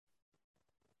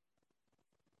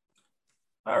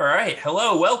All right.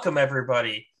 Hello. Welcome,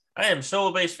 everybody. I am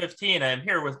SoloBase15. I am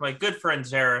here with my good friend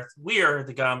Zareth. We are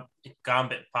the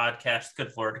Gambit podcast.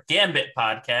 Good Lord. Gambit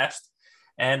podcast.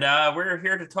 And we're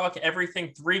here to talk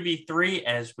everything 3v3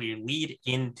 as we lead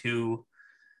into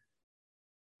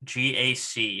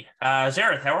GAC.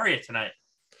 Zareth, how are you tonight?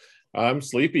 I'm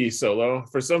sleepy, Solo.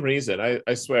 For some reason,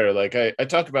 I swear, I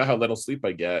talk about how little sleep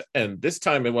I get, and this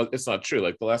time it's not true.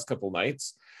 Like the last couple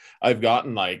nights, I've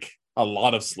gotten like a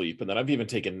lot of sleep, and then I've even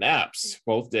taken naps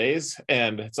both days,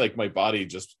 and it's like my body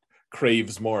just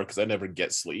craves more because I never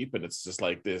get sleep, and it's just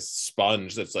like this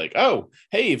sponge that's like, oh,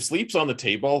 hey, if sleep's on the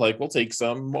table, like we'll take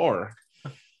some more.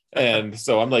 And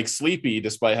so I'm like sleepy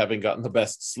despite having gotten the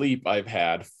best sleep I've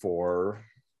had for,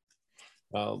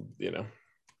 well,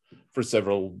 for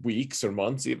several weeks or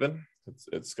months even.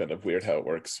 It's kind of weird how it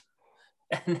works.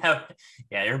 And now,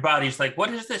 yeah, your body's like,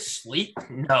 what is this, sleep?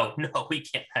 No, we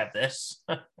can't have this.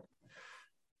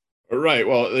 Right.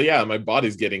 Well, yeah, my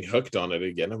body's getting hooked on it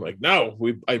again. I'm like, no,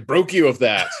 I broke you of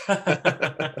that.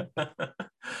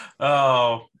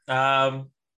 Oh, I've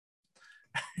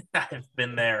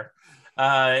been there.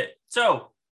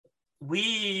 So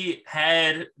we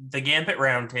had the Gambit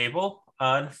Roundtable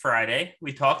on Friday.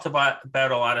 We talked about a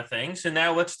lot of things, and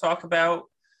now let's talk about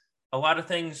a lot of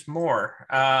things more.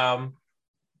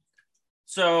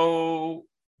 So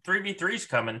 3v3 is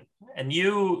coming, and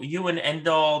you and End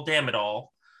All Damn It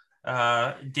All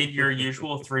did your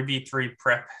usual 3v3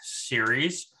 prep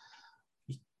series.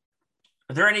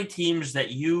 Are there any teams that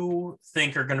you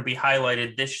think are going to be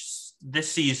highlighted this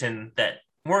season that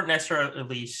weren't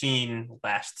necessarily seen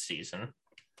last season?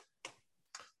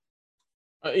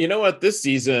 You know what? This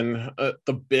season,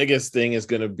 the biggest thing is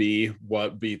going to be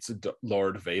what beats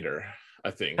Lord Vader.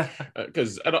 I think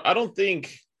because I don't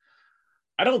think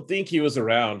he was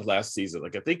around last season.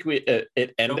 Like I think it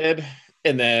ended, nope.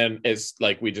 And then it's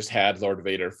like we just had Lord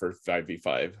Vader for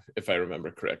 5v5, if I remember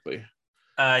correctly.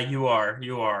 You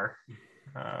are.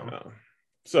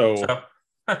 So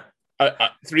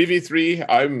 3v3.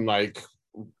 I'm like,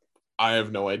 I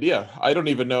have no idea. I don't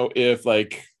even know if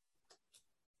like.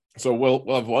 So we'll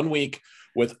have 1 week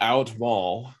without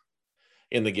Maul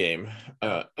in the game,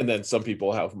 and then some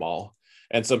people have Maul,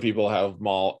 and some people have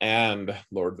Maul and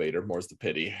Lord Vader. More's the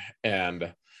pity,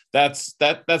 and that's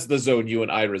the zone you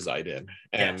and I reside in.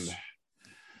 And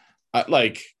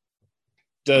yes.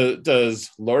 Does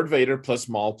Lord Vader plus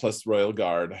Maul plus Royal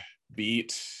Guard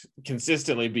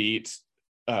consistently beat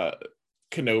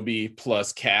Kenobi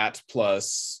plus Cat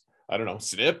plus, I don't know,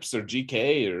 Snips or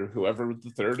GK or whoever the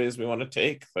third is we want to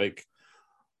take? Like,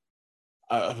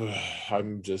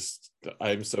 I'm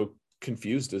so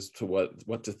confused as to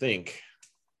what to think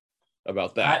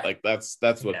about that. That's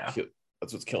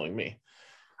what's killing me.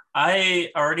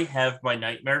 I already have my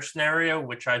nightmare scenario,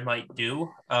 which I might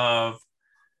do, of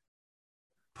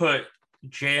put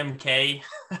JMK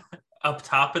up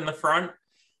top in the front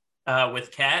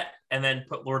with Cat, and then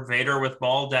put Lord Vader with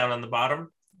Maul down on the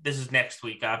bottom. This is next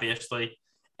week, obviously.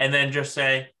 And then just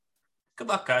say, good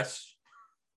luck, guys.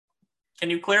 Can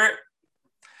you clear it?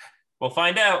 We'll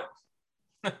find out.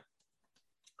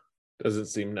 Doesn't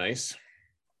seem nice.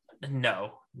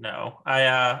 No.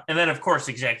 And then, of course,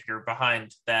 Executor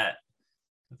behind that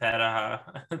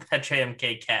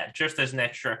JMK Cat, just as an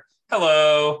extra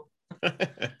hello.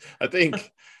 I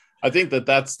think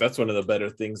that's one of the better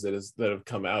things that have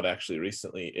come out actually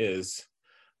recently is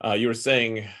you were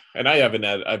saying, and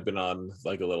I've been on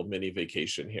like a little mini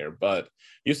vacation here, but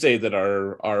you say that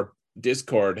our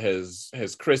Discord has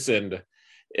christened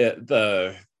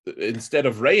it instead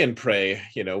of Ray and Pray,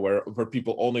 where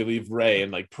people only leave Ray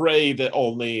and like pray that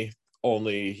only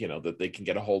that they can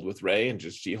get a hold with Ray and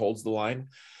just she holds the line,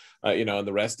 and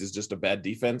the rest is just a bad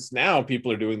defense. Now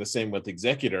people are doing the same with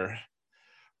Executor.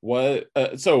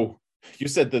 So you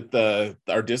said that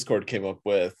our Discord came up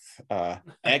with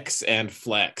X and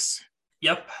Flex.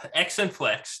 Yep, X and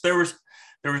Flex. There was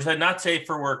a not safe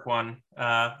for work one,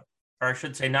 or I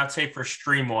should say not safe for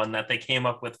stream one that they came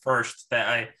up with first that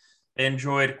I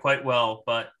enjoyed quite well.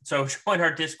 But so join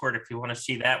our Discord if you want to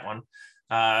see that one.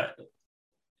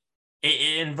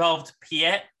 It involved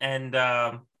Piet and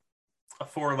a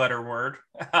 4-letter word.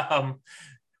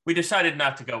 We decided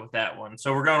not to go with that one.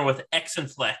 So we're going with X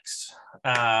and Flex,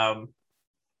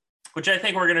 which I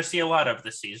think we're going to see a lot of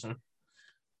this season.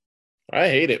 I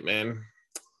hate it, man.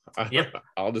 Yep.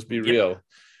 I'll just be real.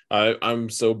 I'm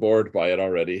so bored by it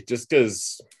already, just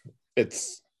because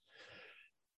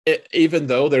even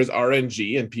though there's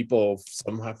RNG and people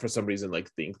for some reason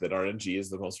like think that RNG is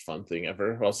the most fun thing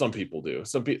ever. Well, some people do.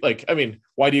 Some people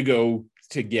why do you go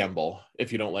to gamble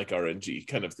if you don't like RNG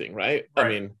kind of thing, right? Right. I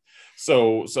mean,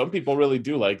 so some people really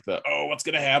do like the, oh, what's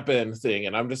going to happen thing.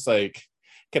 And I'm just like,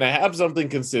 can I have something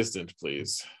consistent,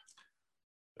 please?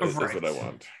 Is what I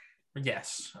want.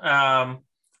 Yes.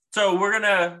 So we're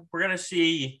gonna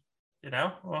see.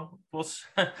 Well,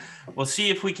 we'll see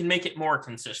if we can make it more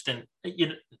consistent.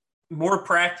 More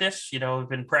practice. We've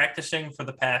been practicing for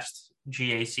the past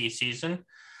GAC season.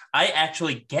 I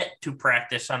actually get to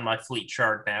practice on my fleet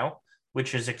shard now,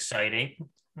 which is exciting.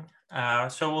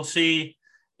 So we'll see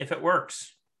if it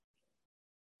works.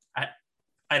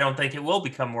 I don't think it will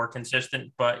become more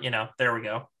consistent, but there we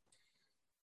go.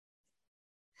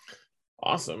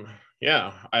 Awesome.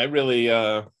 Yeah, I really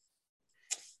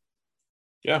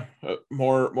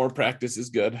more practice is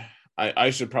good. I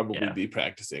should probably be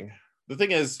practicing. The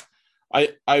thing is,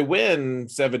 I win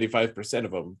 75%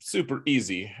 of them super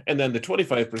easy, and then the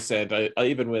 25% I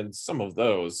even win some of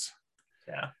those.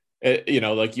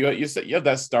 Like you said, you have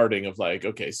that starting of like,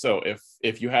 okay, so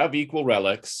if you have equal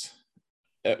relics,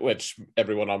 which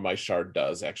everyone on my shard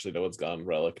does, actually no one's gone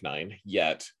relic 9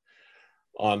 yet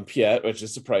on Piet, which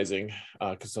is surprising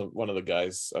because one of the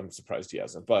guys, I'm surprised he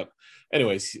hasn't. But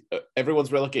anyways,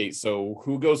 everyone's relic 8. So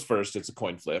who goes first? It's a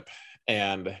coin flip.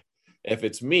 And if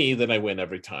it's me, then I win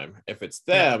every time. If it's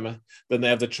them, then they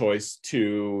have the choice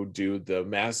to do the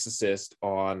mass assist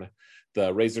on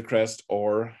the Razor Crest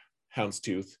or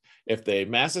Houndstooth. If they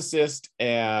mass assist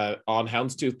on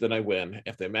Houndstooth, then I win.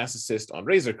 If they mass assist on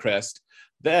Razor Crest,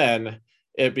 then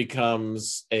it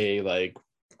becomes a like,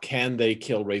 can they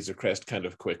kill Razor Crest kind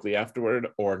of quickly afterward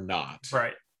or not?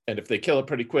 Right. And if they kill it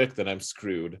pretty quick, then I'm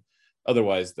screwed.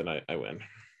 Otherwise, then I win.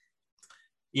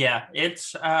 Yeah,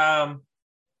 it's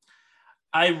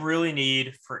I really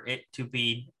need for it to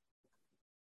be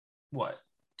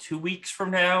 2 weeks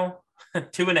from now,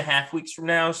 2.5 weeks from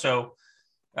now. So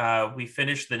we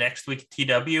finish the next week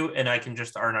TW and I can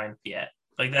just R9 Piet.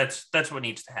 Like that's what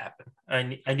needs to happen.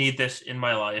 I need this in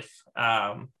my life.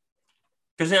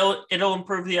 Because it'll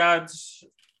improve the odds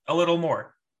a little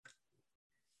more.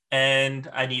 And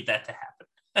I need that to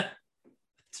happen.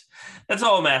 That's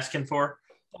all I'm asking for.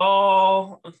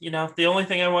 The only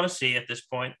thing I want to see at this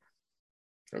point.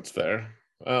 That's fair.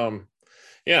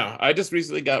 I just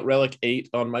recently got Relic 8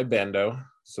 on my Bando,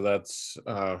 so that's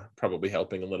probably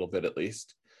helping a little bit at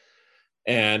least.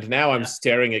 And now I'm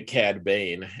staring at Cad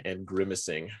Bane and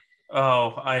grimacing.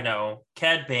 Oh, I know.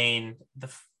 Cad Bane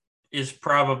is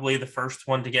probably the first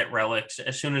one to get relics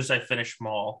as soon as I finish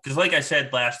Maul. Because like I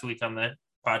said last week on the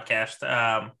podcast,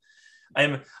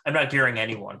 I'm not gearing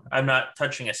anyone. I'm not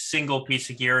touching a single piece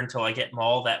of gear until I get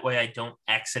Maul. That way I don't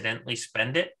accidentally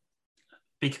spend it.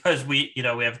 Because we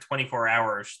have 24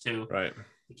 hours to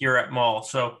gear at Maul.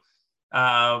 So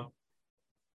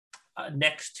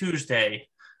next Tuesday,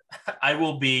 I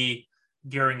will be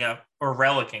gearing up or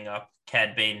relicking up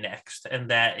Cad Bane next. And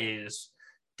that is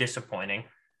disappointing.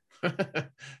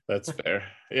 That's fair.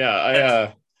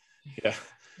 Yeah,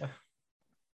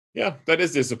 that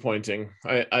is disappointing.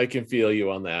 I can feel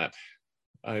you on that.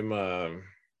 I'm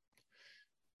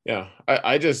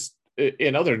I just,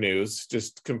 in other news,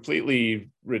 just completely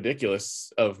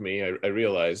ridiculous of me, I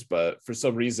realize, but for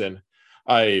some reason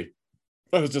I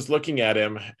was just looking at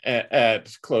him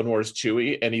at Clone Wars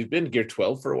Chewie, and he's been gear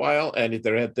 12 for a while, and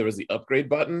there was the upgrade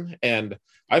button, and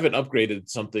I haven't upgraded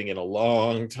something in a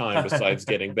long time besides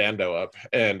getting Bando up,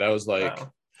 and I was like,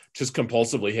 just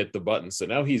compulsively hit the button. So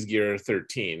now he's gear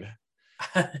 13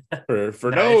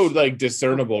 for no like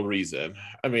discernible reason.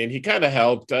 I mean, he kind of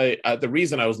helped. The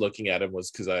reason I was looking at him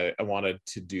was because I wanted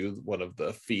to do one of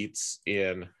the feats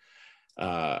in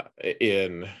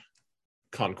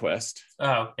Conquest.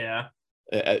 Oh yeah.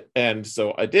 And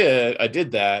so I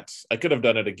did that. I could have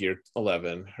done it at gear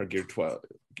 11 or gear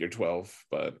 12,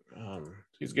 but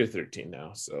he's gear 13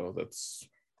 now. So that's,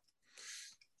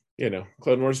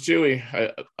 Clone Wars Chewie.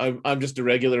 I'm just a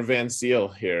regular Van Seal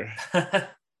here.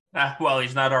 Well,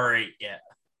 he's not R8 yet.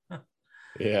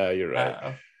 Yeah, you're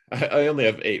right. I only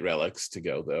have 8 relics to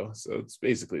go though, so it's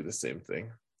basically the same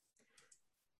thing.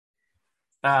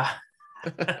 Yeah.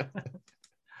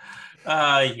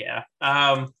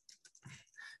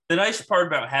 The nice part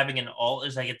about having an alt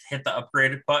is I get to hit the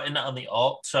upgraded button on the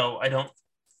alt, so I don't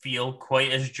feel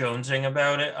quite as jonesing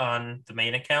about it on the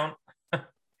main account.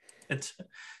 It's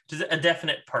just a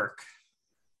definite perk.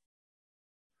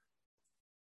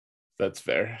 That's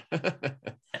fair.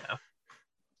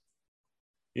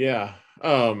 Yeah.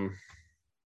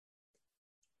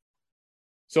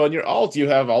 So on your alt, you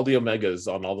have all the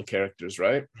Omegas on all the characters,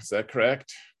 right? Is that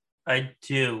correct? I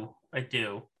do.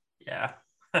 Yeah.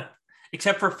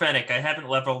 Except for Fennec. I haven't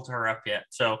leveled her up yet.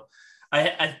 So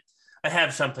I I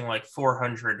have something like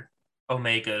 400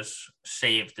 Omegas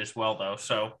saved as well, though.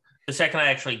 So the second I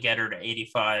actually get her to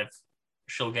 85,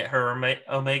 she'll get her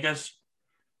Omegas.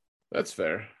 That's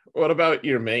fair. What about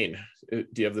your main? Do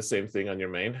you have the same thing on your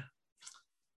main?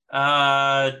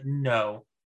 No.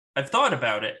 I've thought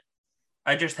about it.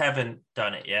 I just haven't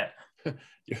done it yet.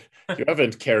 You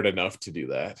haven't cared enough to do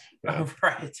that. Yeah.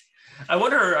 Right. I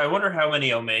wonder how many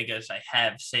Omegas I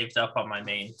have saved up on my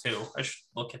main too. I should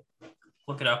look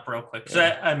it up real quick. So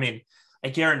Yeah. I mean, I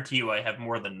guarantee you I have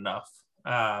more than enough.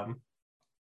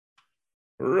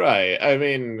 Right. I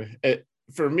mean,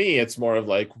 for me, it's more of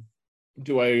like,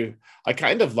 I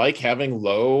kind of like having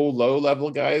low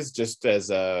level guys just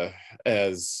as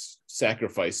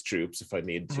sacrifice troops if I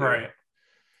need to. Right.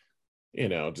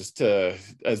 Just to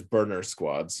as burner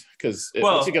squads, because once you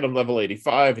Well, get them level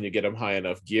 85 and you get them high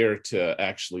enough gear to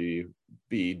actually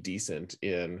be decent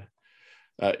in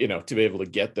to be able to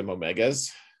get them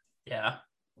Omegas, yeah.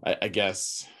 I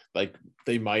guess like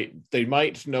they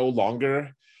might no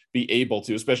longer be able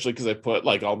to, especially because I put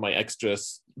like all my extra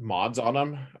mods on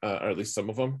them, or at least some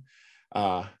of them.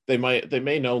 They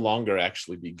may no longer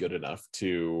actually be good enough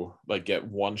to like get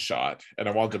one shot, and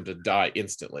I want them to die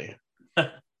instantly.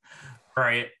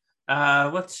 Right.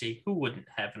 Let's see. Who wouldn't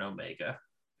have an Omega?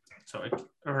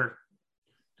 Or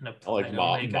an Like applied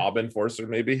Omega. mob enforcer,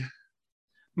 maybe.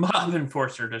 Mob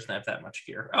Enforcer doesn't have that much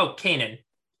gear. Oh, Kanan.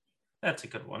 That's a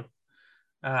good one.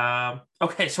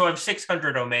 Okay, so I have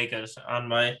 600 Omegas on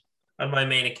my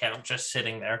main account just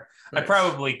sitting there. Nice. I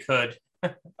probably could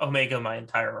Omega my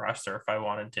entire roster if I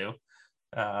wanted to.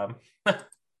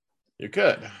 You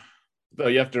could, though.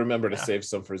 You have to remember to Yeah. save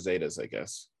some for Zetas, I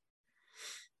guess.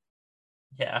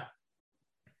 Yeah.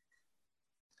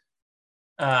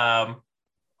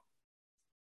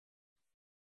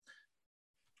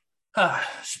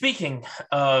 Speaking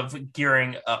of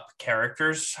gearing up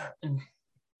characters,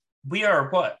 we are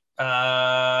what?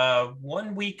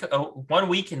 1 week, 1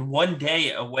 week and 1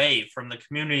 day away from the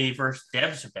Community versus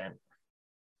Devs event.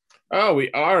 Oh, we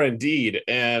are indeed,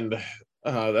 and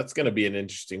that's going to be an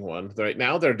interesting one. Right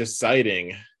now, they're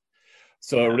deciding.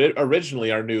 So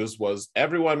originally, our news was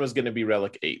everyone was going to be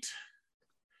Relic 8.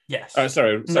 Yes.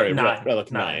 Sorry, Nine.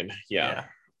 Relic 9. Yeah.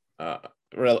 Yeah.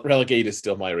 Relic 8 is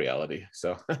still my reality.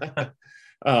 So, but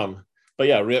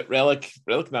yeah, Relic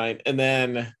 9, and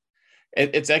then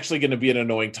it's actually going to be an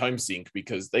annoying time sink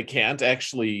because they can't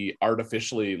actually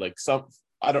artificially like some.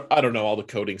 I don't know all the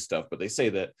coding stuff, but they say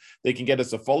that they can get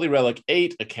us a fully Relic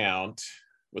 8 account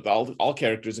with all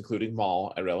characters, including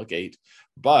Maul at Relic 8,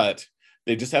 but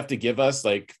they just have to give us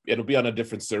like, it'll be on a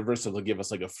different server, so they'll give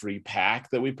us like a free pack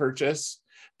that we purchase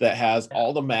that has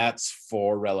all the mats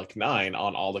for Relic 9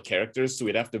 on all the characters. So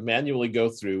we'd have to manually go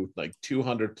through like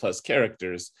 200 plus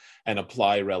characters and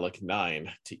apply Relic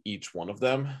 9 to each one of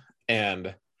them.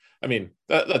 And I mean,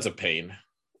 that's a pain,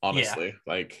 honestly. Yeah,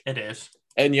 like it is.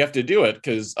 And you have to do it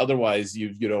because otherwise you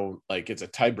don't, like, it's a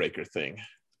tiebreaker thing.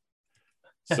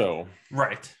 So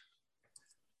right.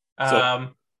 Yeah.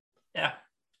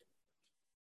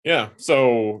 Yeah.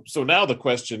 So now the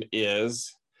question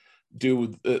is,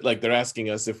 they're asking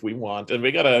us if we want, and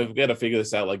we gotta figure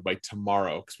this out like by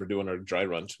tomorrow because we're doing our dry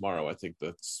run tomorrow. I think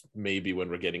that's maybe when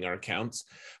we're getting our accounts.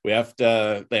 They have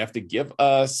to give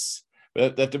us.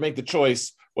 They have to make the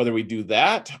choice whether we do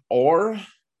that or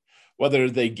whether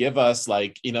they give us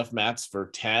like enough mats for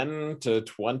 10 to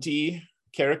 20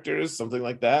 characters, something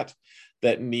like that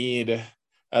need.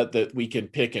 That we can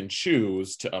pick and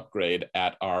choose to upgrade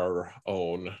at our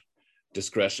own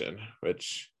discretion,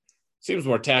 which seems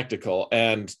more tactical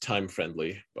and time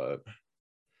friendly. But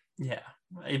yeah,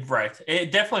 right.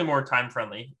 It definitely more time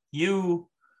friendly. You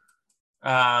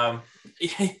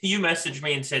you messaged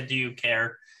me and said, "Do you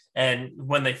care?" And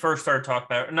when they first started talking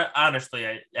about it, and honestly,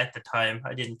 at the time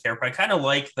I didn't care, but I kind of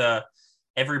like the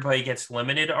everybody gets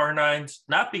limited R9s,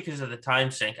 not because of the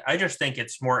time sink. I just think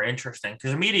it's more interesting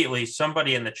because immediately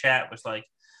somebody in the chat was like,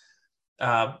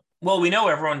 well, we know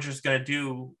everyone's just going to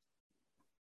do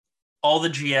all the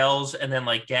GLs and then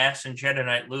like Gas and Jedi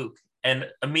Knight Luke. And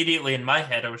immediately in my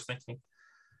head, I was thinking,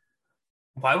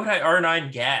 why would I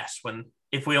R9 Gas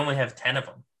if we only have 10 of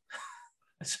them?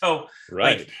 So,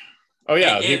 right. Like, oh,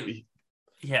 yeah.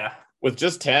 Yeah. With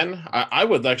just 10, I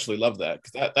would actually love that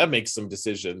because that makes some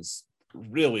decisions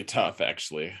really tough,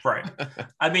 actually. Right.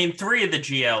 I mean, 3 of the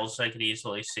GLs I could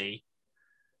easily see,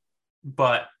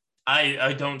 but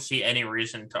I don't see any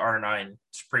reason to R9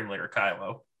 Supreme Leader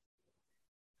Kylo.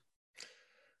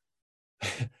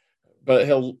 But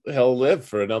he'll live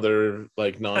for another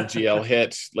like non-GL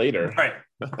hit later.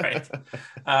 Right.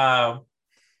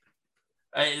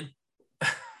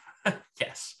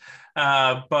 Yes.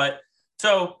 But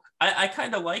so I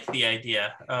kind of like the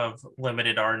idea of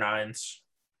limited R9s.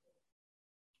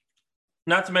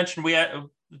 Not to mention we're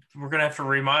gonna have to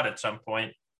remod at some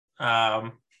point.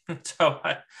 Um, so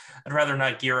I'd rather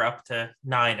not gear up to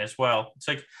 9 as well. It's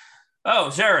like, oh,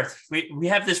 Zareth, we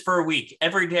have this for a week.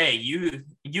 Every day you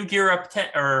gear up 10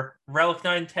 or Relic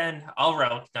 910, I'll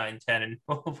Relic 910, and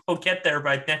we'll get there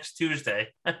by next Tuesday.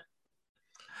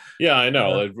 Yeah, I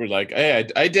know. We're like, hey,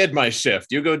 I did my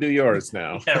shift. You go do yours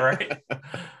now. Yeah, right.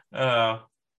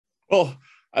 Well,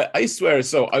 I swear.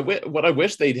 So what I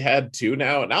wish they'd had too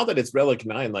now that it's Relic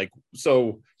 9, like,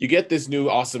 so you get this new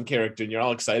awesome character and you're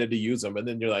all excited to use them. And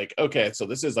then you're like, okay, so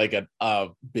this is like a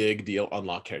big deal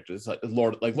unlock character. It's like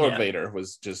Lord Vader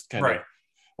was just kind of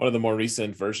one of the more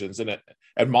recent versions. And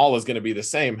Maul is going to be the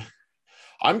same.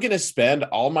 I'm going to spend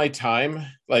all my time,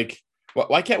 like,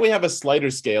 why can't we have a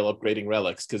slider scale upgrading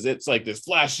relics? Because it's like this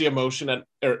flashy emotion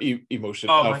emotion.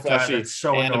 Oh my flashy God, that's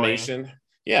so animation. annoying.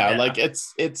 Yeah, like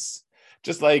it's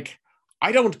just like,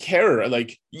 I don't care.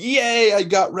 Like, yay, I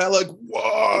got Relic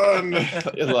 1.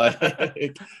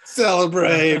 Like,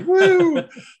 celebrate. Woo.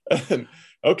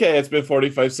 Okay, it's been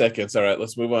 45 seconds. All right,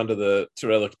 let's move on to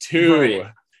Relic 2.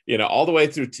 Right. You know, all the way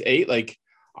through to 8. Like,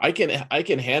 I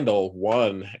can handle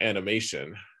 1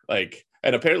 animation. Like,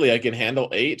 and apparently I can handle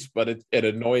 8, but it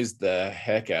annoys the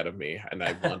heck out of me, and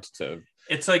I want to.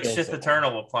 It's like Sith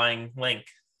Eternal applying Link.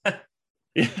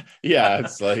 Yeah,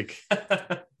 it's like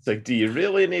do you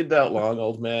really need that long,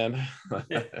 old man?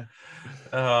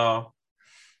 Oh,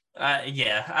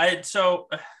 yeah.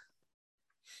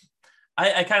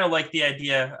 I kind of like the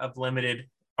idea of limited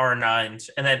R9s,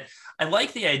 and then I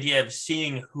like the idea of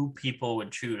seeing who people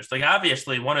would choose. Like,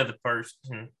 obviously, one of the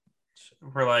persons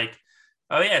were like,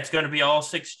 oh yeah, it's going to be all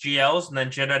 6 GLs, and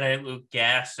then Jedi Knight Luke,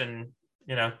 Gas, and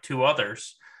 2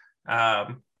 others.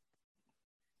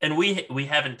 And we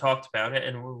haven't talked about it,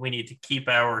 and we need to keep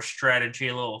our strategy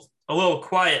a little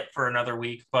quiet for another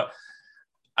week. But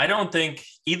I don't think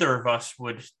either of us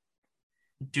would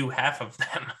do half of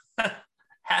them,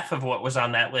 half of what was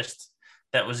on that list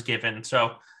that was given.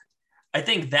 So I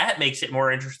think that makes it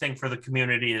more interesting for the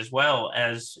community as well,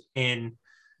 as in,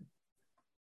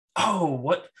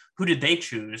 oh, who did they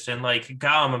choose? And like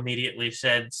Gom immediately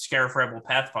said Scarif Rebel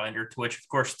Pathfinder, to which of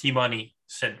course T Money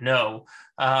said no.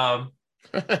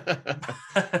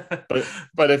 but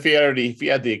if he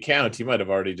had the account, he might have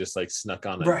already just like snuck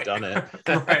on and done it.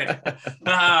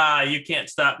 Right. You can't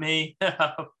stop me.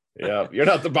 Yeah, you're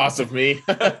not the boss of me.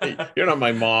 You're not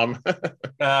my mom.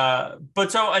 But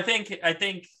so I think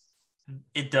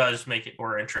it does make it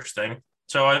more interesting.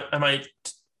 So I might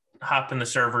hop in the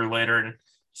server later and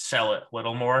sell it a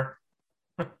little more.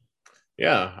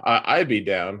 Yeah, I'd be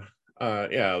down.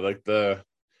 Yeah, like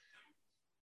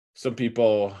some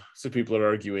people are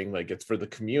arguing like it's for the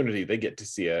community, they get to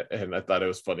see it, and I thought it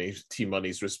was funny. T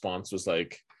Money's response was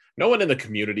like, no one in the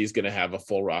community is going to have a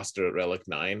full roster at Relic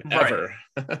 9 ever.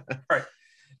 Right.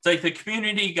 It's like the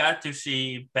community got to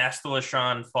see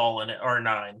Bastila fall in at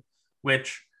R9,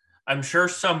 which I'm sure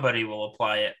somebody will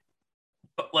apply it.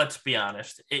 But let's be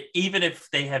honest, even if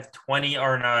they have 20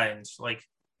 R9s, like,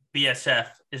 BSF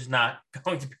is not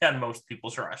going to be on most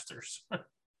people's rosters.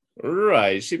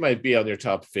 Right. She might be on your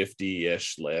top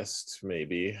 50-ish list,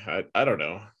 maybe. I don't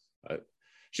know.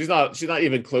 She's not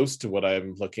even close to what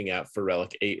I'm looking at for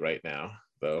Relic 8 right now,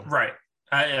 though. Right.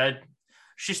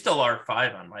 She's still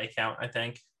R5 on my account, I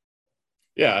think.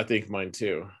 Yeah, I think mine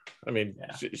too. I mean,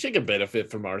 she can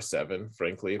benefit from R7,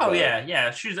 frankly. Oh, but...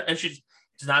 yeah. She's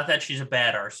it's not that she's a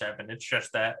bad R7. It's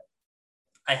just that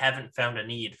I haven't found a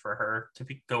need for her to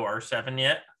go R7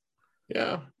 yet.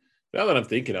 Yeah. Now that I'm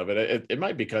thinking of it, it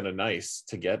might be kind of nice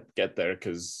to get there,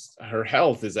 because her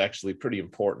health is actually pretty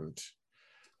important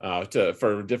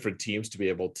for different teams to be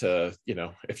able to,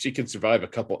 if she can survive a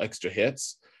couple extra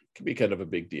hits, it can be kind of a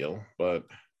big deal. But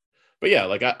yeah,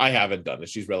 like I haven't done it.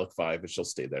 She's Relic 5, and she'll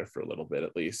stay there for a little bit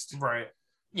at least. Right.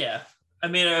 Yeah. I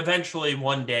mean, eventually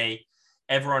one day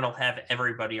everyone will have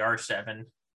everybody R7.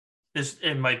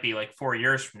 It might be like 4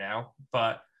 years from now,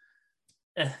 but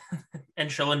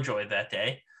and she'll enjoy that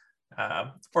day.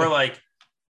 Or like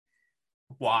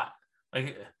Watt.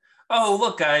 Like, oh,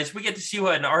 look, guys, we get to see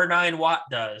what an R9 Watt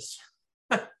does.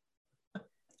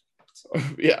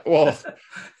 Yeah, well,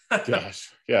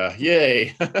 gosh, yeah,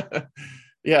 yay.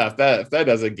 Yeah, if that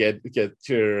doesn't get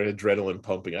your adrenaline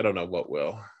pumping, I don't know what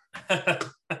will.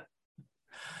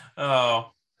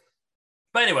 Oh,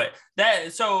 but anyway,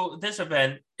 so this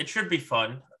event, it should be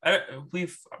fun.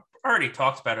 We've already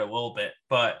talked about it a little bit,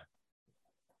 but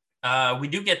we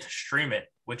do get to stream it,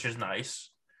 which is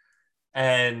nice,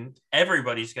 and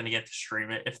everybody's going to get to stream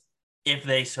it if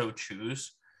they so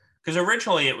choose. because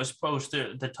originally it was supposed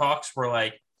to, the talks were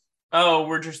like, oh,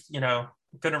 we're just,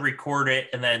 going to record it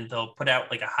and then they'll put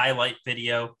out like a highlight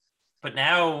video. But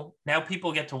now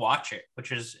people get to watch it,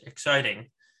 which is exciting.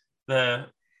 The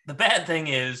bad thing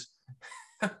is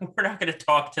we're not going to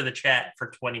talk to the chat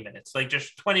for 20 minutes, like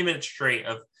just 20 minutes straight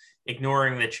of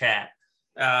ignoring the chat.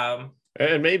 And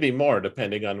maybe more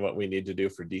depending on what we need to do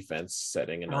for defense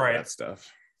setting and all that stuff.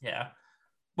 Yeah.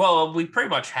 Well, we pretty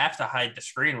much have to hide the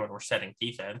screen when we're setting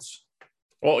defense.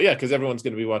 Well, yeah, because everyone's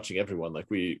going to be watching everyone. Like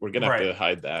we're going to have to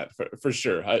hide that for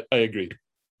sure. I agree.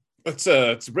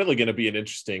 It's really going to be an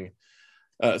interesting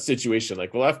situation.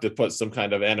 Like we'll have to put some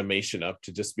kind of animation up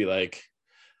to just be like,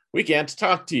 we can't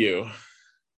talk to you.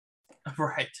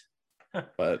 Right.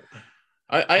 But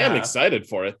I am excited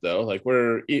for it though. Like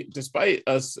despite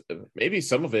us, maybe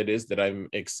some of it is that I'm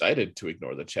excited to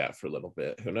ignore the chat for a little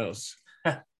bit. Who knows?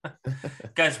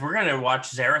 Guys, we're going to watch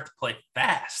Xerath play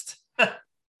fast.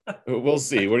 We'll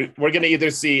see. We're going to either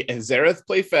see Xerath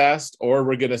play fast, or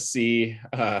we're going to see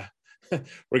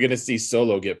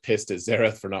Solo get pissed at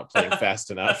Xerath for not playing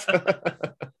fast enough.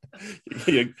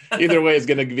 Either way is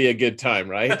going to be a good time,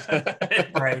 right?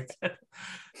 Right.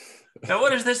 Now, what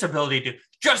does this ability do?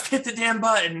 Just hit the damn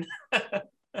button.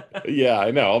 Yeah,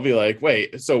 I know. I'll be like,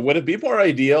 wait, so would it be more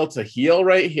ideal to heal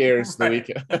right here so that we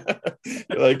can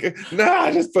you're like,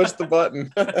 nah, just push the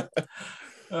button.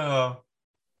 Oh.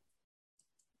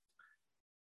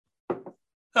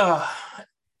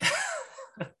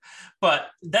 But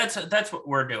that's what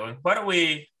we're doing. Why don't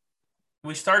we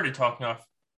started talking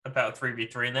about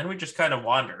 3v3 and then we just kind of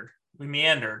wandered. We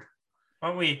meandered. Why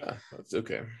don't we that's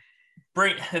okay.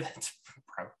 That's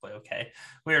probably okay.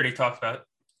 We already talked about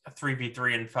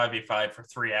 3v3 and 5v5 for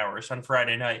 3 hours on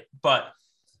Friday night. But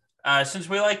since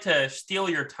we like to steal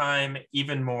your time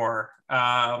even more.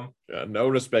 No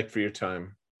respect for your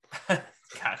time.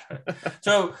 God.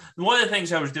 So one of the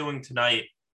things I was doing tonight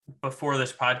before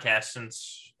this podcast,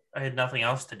 since I had nothing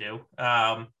else to do,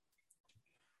 I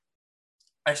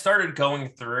started going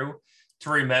through to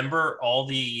remember all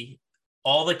the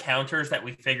counters that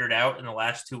we figured out in the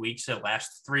last 2 weeks of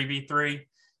last 3v3,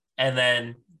 and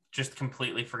then just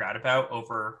completely forgot about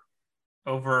over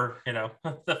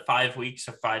the 5 weeks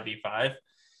of 5v5.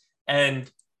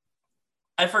 And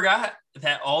I forgot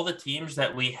that all the teams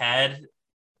that we had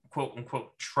quote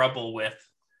unquote trouble with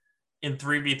in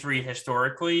 3v3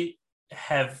 historically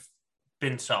have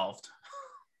been solved.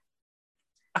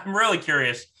 I'm really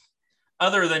curious,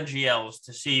 other than GLs,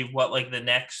 to see what like the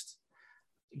next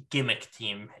gimmick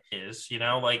team is,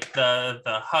 like the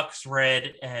Hux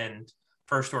Red and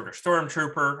First Order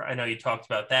Stormtrooper. I know you talked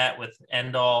about that with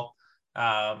Endall.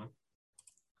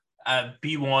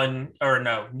 B1 or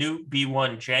no, new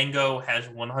B1 Django has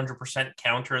 100%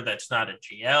 counter that's not a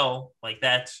GL. Like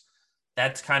that's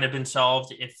kind of been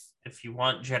solved if you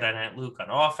want Jedi Knight Luke on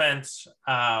offense.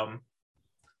 I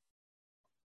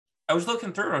was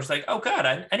looking through and I was like, oh God,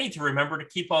 I need to remember to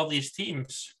keep all these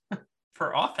teams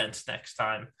for offense next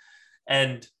time.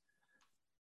 And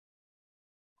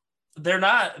they're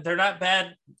not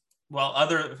bad. Well,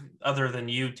 other than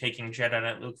you taking Jedi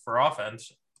Knight Luke for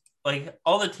offense, like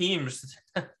all the teams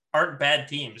aren't bad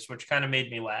teams, which kind of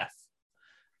made me laugh.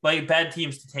 Like bad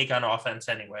teams to take on offense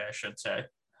anyway, I should say.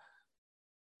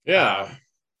 Yeah.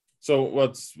 So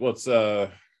what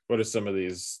are some of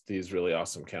these really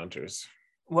awesome counters?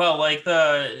 Well, like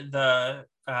the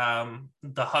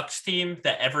Hux team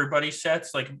that everybody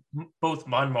sets, like both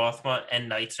Mon Mothma and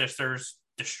Night Sisters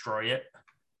destroy it.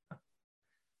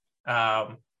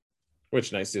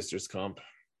 Which Night Sisters comp?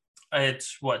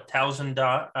 It's what, Talzin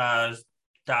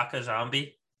Daka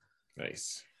Zombie.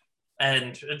 Nice.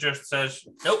 And it just says,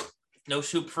 nope, no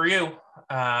soup for you.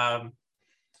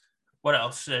 What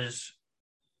else is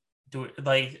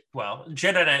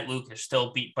Jedi Knight Luke is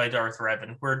still beat by Darth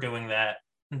Revan. We're doing that.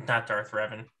 Not Darth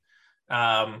Revan.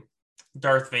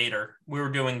 Darth Vader. We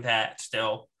were doing that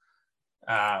still.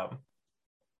 What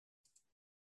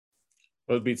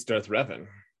beats Darth Revan?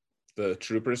 The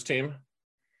Troopers team?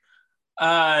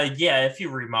 Yeah, if you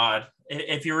remod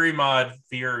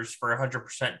Veers for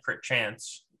 100% crit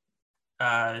chance,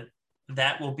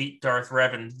 that will beat Darth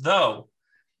Revan, though.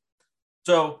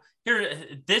 So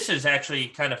this is actually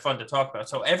kind of fun to talk about.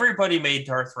 So everybody made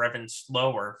Darth Revan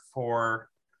slower for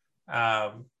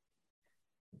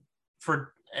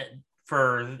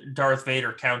Darth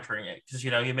Vader countering it, because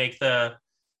you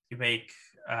make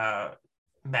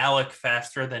Malik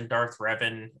faster than Darth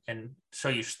Revan, and so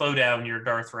you slow down your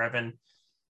Darth Revan,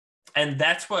 and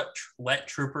that's what let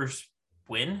troopers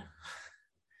win.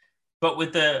 But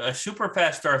with a super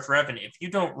fast Darth Revan, if you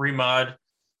don't remod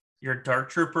your Dark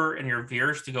Trooper and your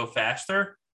Veers to go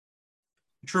faster,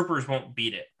 Troopers won't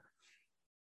beat it.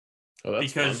 Oh, that's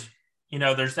because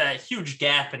fun. there's that huge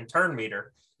gap in turn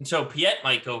meter. And so Piet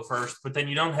might go first, but then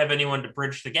you don't have anyone to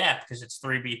bridge the gap because it's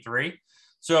 3v3.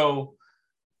 So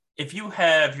if you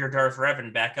have your Darth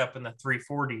Revan back up in the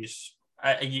 340s,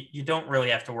 you don't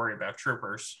really have to worry about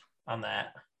troopers on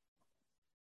that.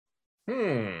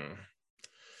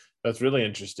 That's really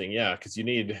interesting. Yeah, because you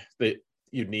need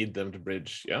them to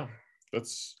bridge. Yeah,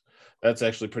 that's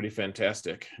actually pretty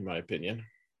fantastic in my opinion.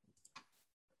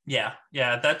 Yeah,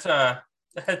 that's a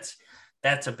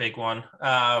big one.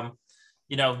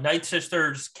 Night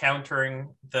Sisters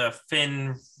countering the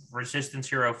Finn Resistance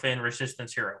Hero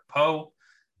Poe.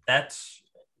 That's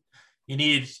you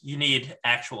need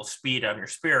actual speed on your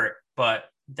spirit, but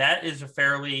that is a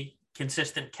fairly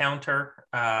consistent counter.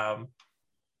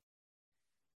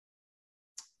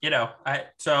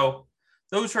 So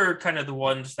those are kind of the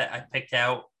ones that I picked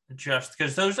out just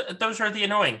because those are the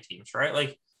annoying teams, right?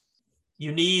 Like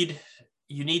you need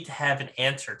to have an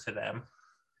answer to them.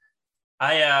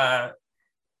 I'm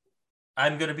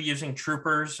going to be using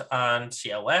troopers on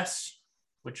CLS,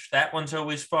 which that one's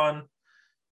always fun.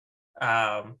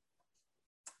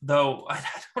 Though I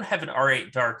don't have an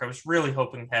R8 Dark. I was really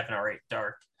hoping to have an R8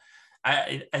 Dark.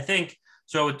 I think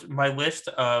so. My list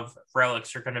of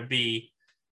relics are going to be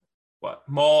what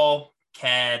Maul,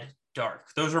 Cad, Dark.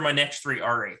 Those are my next 3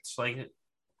 R8s. Like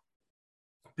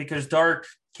because Dark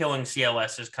killing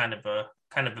CLS is kind of a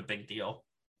big deal.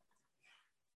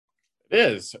 It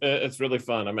is. It's really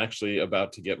fun. I'm actually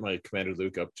about to get my Commander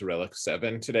Luke up to Relic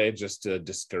 7 today just to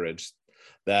discourage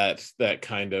that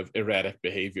kind of erratic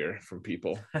behavior from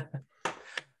people.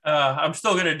 I'm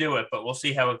still going to do it, but we'll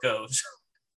see how it goes.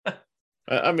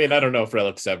 I mean, I don't know if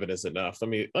Relic 7 is enough. Let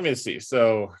me see.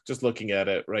 So just looking at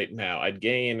it right now, I'd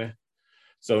gain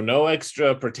no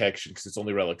extra protection because it's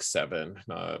only Relic 7,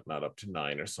 not up to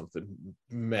 9 or something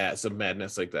some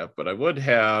madness like that. But I would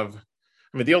have,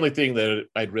 I mean, the only thing that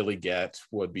I'd really get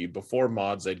would be before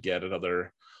mods, I'd get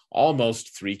another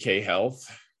almost 3k health.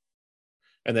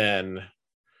 And then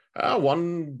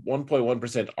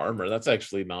 1.1% armor. That's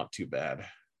actually not too bad.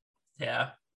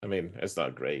 Yeah. I mean, it's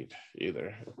not great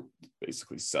either. It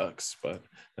basically sucks, but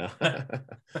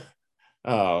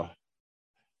oh,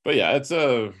 but yeah,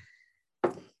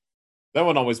 that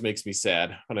one always makes me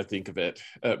sad when I think of it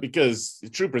because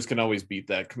troopers can always beat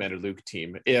that Commander Luke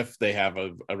team if they have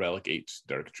a Relic 8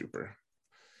 Dark Trooper.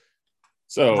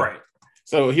 So, right.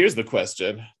 So here's the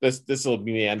question. This will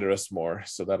meander us more,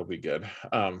 so that'll be good.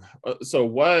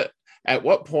 So at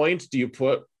what point do you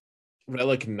put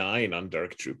Relic 9 on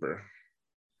Dark Trooper?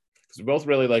 Because we both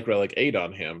really like Relic 8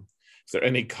 on him. Is there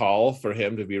any call for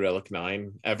him to be Relic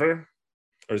 9 ever?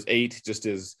 Or is 8 just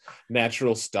his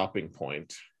natural stopping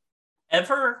point?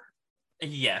 Ever?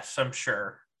 Yes, I'm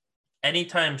sure.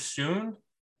 Anytime soon?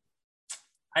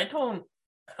 I don't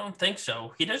think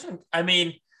so. He doesn't, I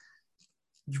mean,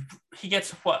 he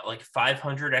gets what, like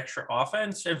 500 extra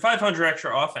offense? And 500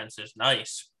 extra offense is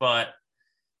nice, but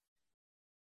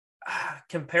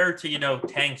compared to,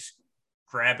 tanks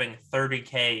grabbing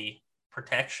 30k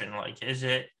protection, like is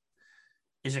it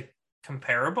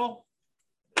comparable?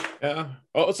 Yeah.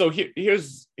 Oh, so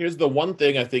here's the one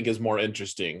thing I think is more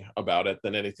interesting about it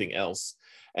than anything else,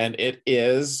 and it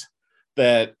is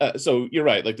that so you're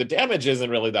right, like the damage isn't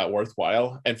really that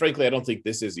worthwhile, and frankly, I don't think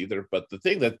this is either. But the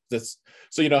thing that's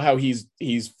so how he's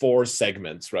 4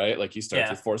 segments, right? Like he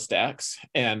starts with 4 stacks,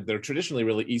 and they're traditionally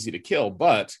really easy to kill,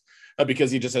 but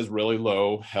because he just has really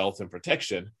low health and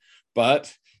protection,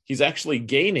 but he's actually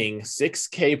gaining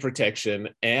 6k protection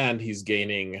and he's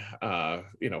gaining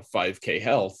 5k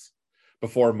health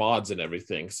before mods and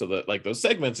everything, so that like those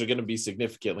segments are going to be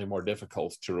significantly more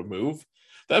difficult to remove.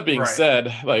 That being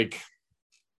said, like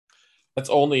that's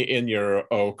only in your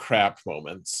oh crap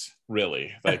moments,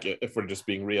 really. Like if we're just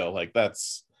being real, like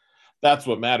that's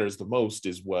what matters the most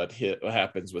is what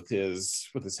happens with his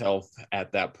health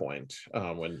at that point,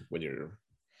 when you're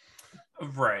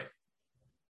right.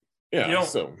 Yeah,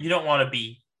 you don't want to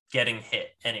be getting hit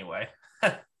anyway.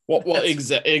 well,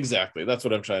 exactly. That's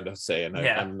what I'm trying to say, and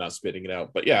I'm not spitting it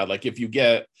out. But yeah, like if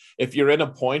you're in a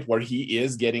point where he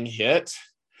is getting hit,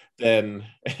 then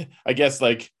I guess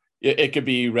like it could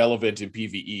be relevant in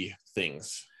PvE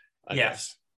things. I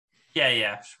guess.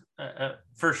 Yeah,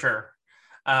 for sure.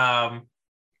 And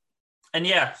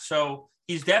yeah, so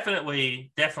he's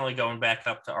definitely going back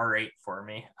up to R8 for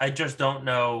me. I just don't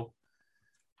know.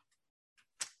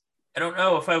 I don't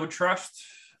know if I would trust,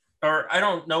 or I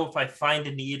don't know if I find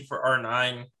a need for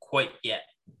R9 quite yet.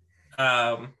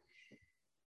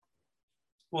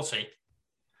 We'll see.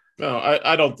 No,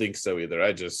 I don't think so either.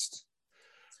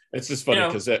 It's just You funny know,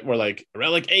 because we're like,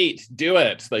 Relic 8, do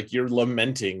it. Like you're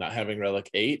lamenting not having Relic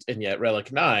 8, and yet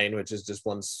Relic 9, which is just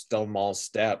one small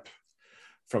step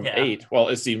from yeah. 8. Well,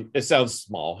 it sounds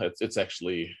small. It's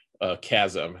actually a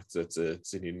chasm. It's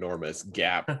an enormous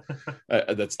gap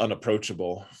that's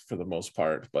unapproachable for the most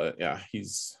part. But yeah,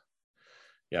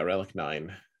 Relic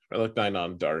 9. Relic 9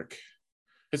 on Dark.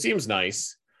 It seems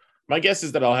nice. My guess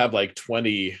is that I'll have like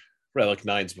 20 Relic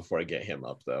 9s before I get him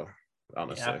up, though,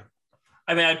 honestly. Yeah.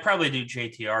 I mean, I'd probably do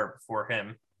JTR before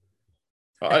him.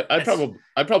 I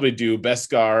probably do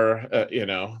Beskar,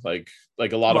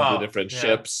 like a lot of the Well, different yeah,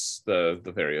 ships, the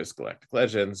various galactic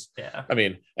legends. yeah, I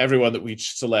mean, everyone that we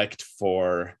select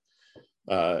for,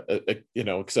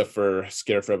 except for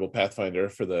Scarif Rebel Pathfinder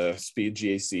for the speed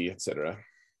GAC, etc.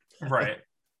 right.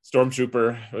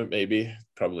 Stormtrooper, maybe,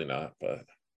 probably not, but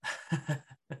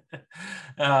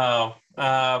Oh,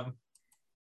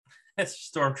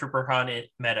 it's Stormtrooper Hunt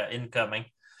meta incoming.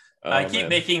 I oh keep man.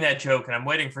 making that joke, and I'm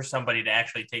waiting for somebody to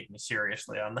actually take me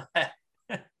seriously on that.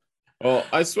 Well,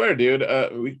 I swear, dude,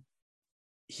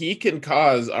 he can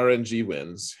cause RNG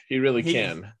wins. He really he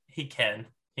can. he can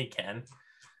he can.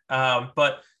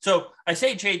 But so I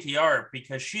say JTR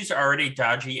because she's already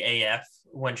dodgy AF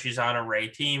when she's on a Ray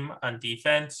team on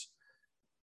defense.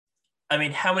 I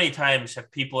mean, how many times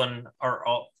have people in our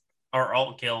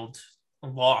alt guild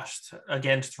lost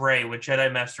against Ray with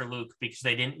Jedi Master Luke because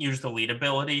they didn't use the lead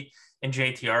ability and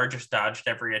JTR just dodged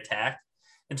every attack?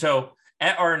 And so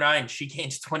at R9, she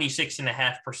gains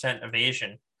 26.5%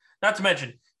 evasion. Not to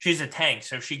mention, she's a tank,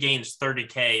 so she gains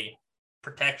 30k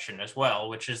protection as well,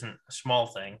 which isn't a small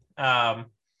thing.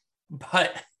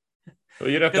 But Well,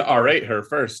 you'd have to good lord, R8 her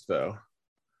first, though.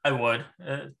 I would.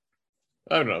 I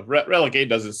don't know. Relic 8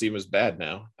 doesn't seem as bad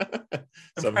now.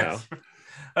 Somehow.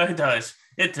 It does.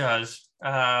 It does.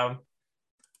 But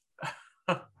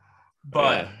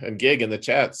Yeah, and Gig in the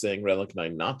chat saying Relic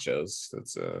 9 nachos.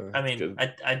 That's I mean,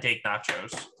 good. I take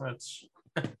nachos. That's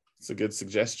It's a good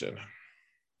suggestion.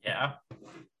 yeah.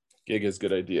 Gig has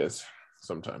good ideas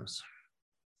sometimes.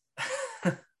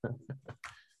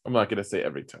 I'm not gonna say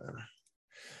every time.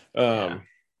 Yeah.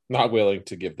 Not willing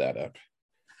to give that up.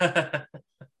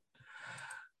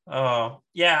 Oh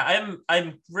yeah,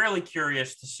 I'm really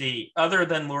curious to see, other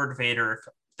than Lord Vader, if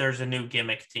there's a new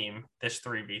gimmick team this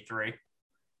 3v3.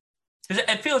 Because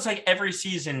it feels like every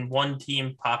season one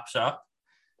team pops up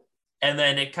and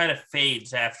then it kind of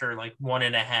fades after like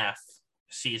 1.5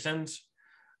 seasons.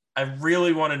 I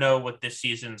really want to know what this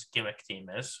season's gimmick team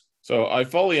is. So I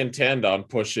fully intend on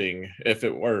pushing, if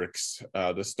it works,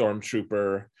 the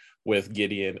Stormtrooper with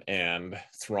Gideon and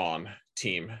Thrawn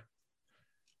team.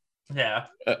 Yeah.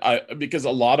 Because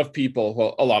a lot of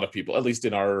people, at least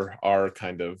in our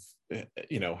kind of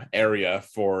area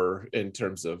for in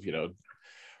terms of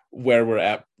where we're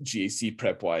at GAC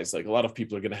prep wise, like a lot of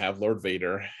people are going to have Lord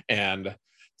Vader, and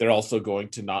they're also going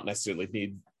to not necessarily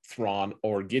need Thrawn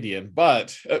or Gideon,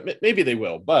 but maybe they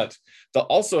will, but they'll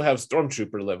also have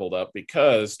Stormtrooper leveled up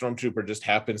because Stormtrooper just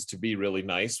happens to be really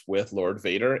nice with Lord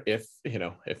Vader if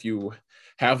you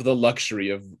have the luxury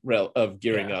of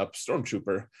gearing up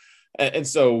Stormtrooper. And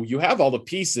so you have all the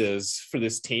pieces for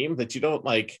this team that you don't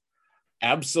like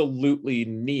absolutely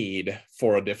need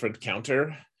for a different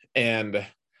counter. And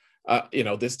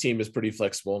this team is pretty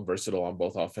flexible and versatile on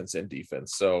both offense and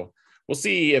defense. So we'll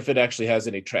see if it actually has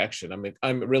any traction. I mean,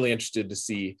 I'm really interested to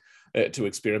see to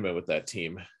experiment with that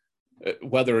team.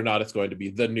 Whether or not it's going to be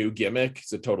the new gimmick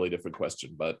is a totally different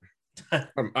question, but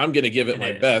I'm going to give it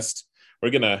my best.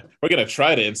 We're gonna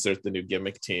try to insert the new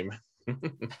gimmick team.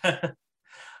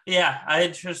 Yeah,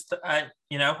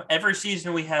 every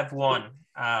season we have one.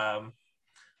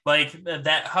 Like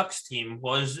that Hux team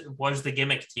was the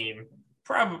gimmick team,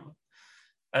 probably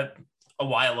a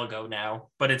while ago now,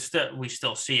 but we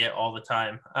still see it all the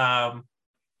time. I'm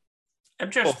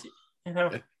just,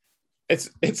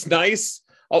 it's nice.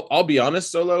 I'll be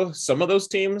honest, Solo. Some of those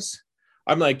teams,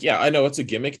 I'm like, yeah, I know it's a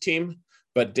gimmick team,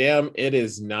 but damn, it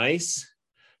is nice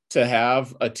to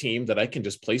have a team that I can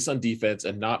just place on defense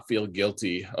and not feel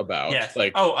guilty about. Yes.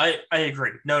 Like, I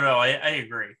agree. No, I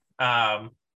agree.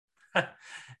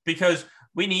 Because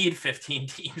we need 15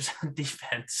 teams on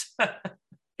defense.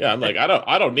 yeah, I'm like,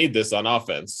 I don't need this on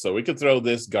offense. So we could throw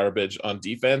this garbage on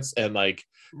defense and like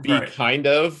be kind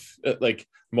of like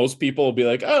most people will be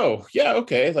like, oh yeah,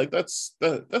 okay, like that's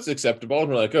acceptable. And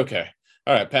we're like, okay,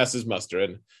 all right, passes muster.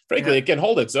 And frankly, it can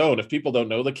hold its own if people don't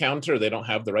know the counter, they don't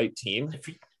have the right team.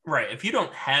 If you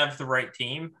don't have the right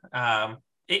team,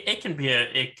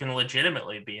 it can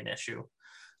legitimately be an issue.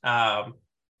 I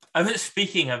was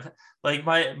speaking of like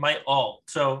my alt.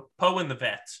 So Poe and the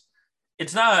Vets.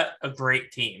 it's not a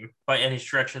great team by any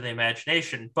stretch of the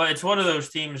imagination, but it's one of those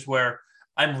teams where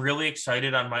I'm really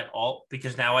excited on my alt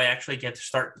because now I actually get to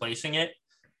start placing it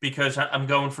because I'm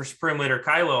going for Spring Leader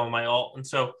Kylo on my alt. And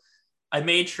so I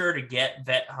made sure to get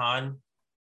Vet Han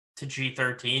to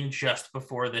G13 just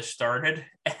before this started.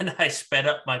 And I sped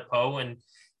up my Poe and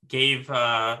gave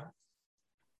Han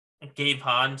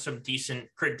some decent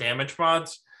crit damage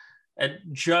mods. And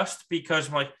just because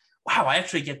I'm like, wow, I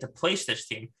actually get to place this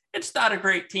team. It's not a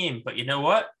great team, but you know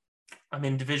what? I'm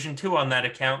in Division 2 on that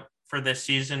account for this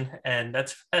season, and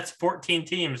that's 14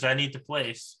 teams I need to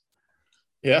place.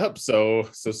 Yep. So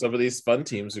some of these fun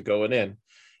teams are going in.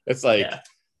 It's like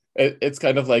it's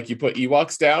kind of like you put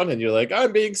Ewoks down and you're like,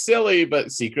 I'm being silly,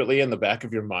 but secretly in the back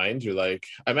of your mind, you're like,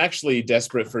 I'm actually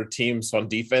desperate for teams on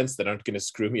defense that aren't going to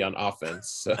screw me on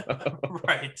offense.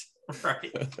 Right.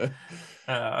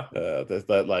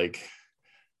 That like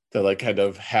the like kind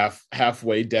of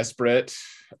halfway desperate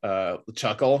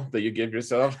chuckle that you give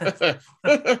yourself,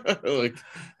 like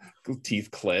teeth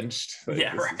clenched. Like,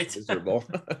 yeah, right. Miserable.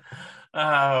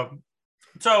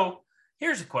 So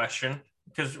here's a question.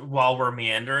 Because while we're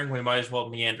meandering, we might as well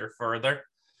meander further.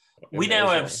 We now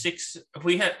have six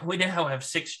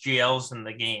GLs in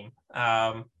the game.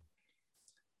 How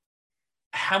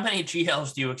many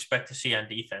GLs do you expect to see on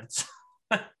defense?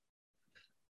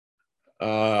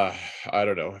 I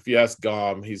don't know. If you ask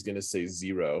Gom, he's going to say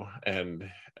 0, and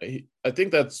I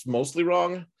think that's mostly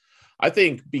wrong. I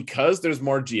think because there's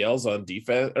more GLs on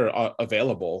defense or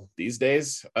available these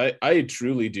days, I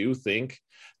truly do think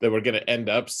that we're going to end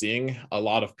up seeing a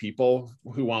lot of people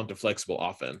who want a flexible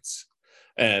offense,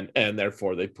 and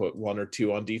therefore they put 1 or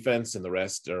 2 on defense and the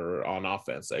rest are on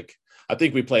offense. Like, I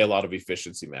think we play a lot of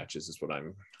efficiency matches is what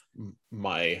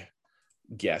my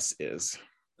guess is.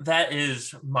 That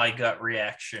is my gut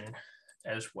reaction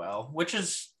as well, which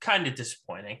is kind of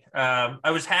disappointing.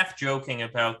 I was half joking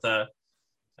about the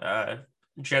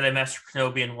Jedi Master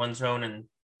Kenobi in one zone and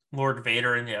Lord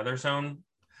Vader in the other zone.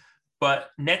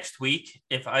 But next week,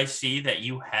 if I see that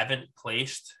you haven't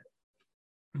placed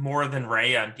more than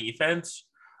Rey on defense,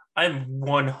 I'm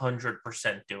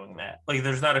 100% doing that. Like,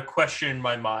 there's not a question in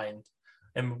my mind.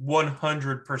 I'm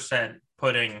 100%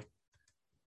 putting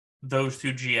those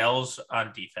 2 GLs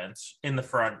on defense in the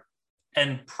front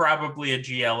and probably a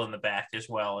GL in the back as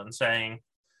well, and saying,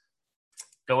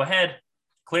 go ahead,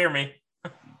 clear me.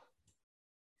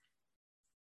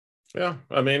 Yeah,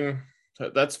 I mean,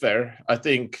 that's fair. I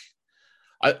think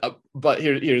but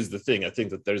here's the thing. I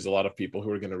think that there's a lot of people who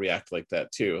are going to react like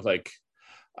that too. Like,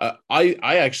 I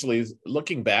actually,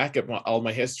 looking back at all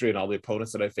my history and all the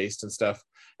opponents that I faced and stuff,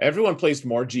 everyone placed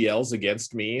more GLs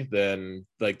against me than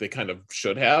like they kind of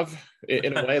should have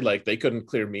in a way. Like, they couldn't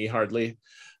clear me hardly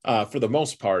for the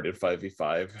most part in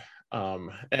 5v5.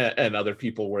 And other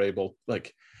people were able,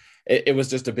 like, it was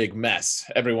just a big mess.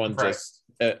 Everyone just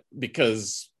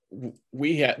because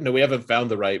we haven't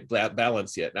found the right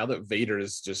balance yet. Now that Vader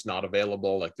is just not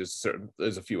available, like there's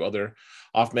a few other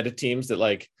off meta teams that,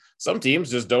 like, some teams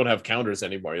just don't have counters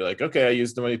anymore. You're like, okay, I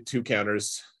used my 2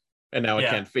 counters and now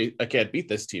I can't beat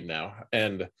this team now.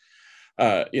 And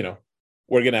we're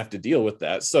gonna have to deal with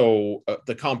that. So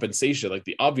the compensation, like,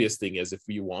 the obvious thing is, if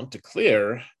you want to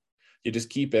clear, you just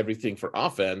keep everything for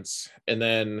offense and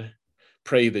then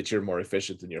pray that you're more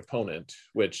efficient than your opponent,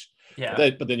 but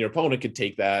then your opponent could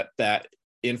take that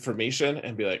information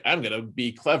and be like, I'm gonna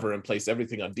be clever and place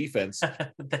everything on defense.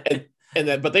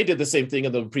 But they did the same thing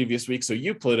in the previous week, so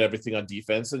you put everything on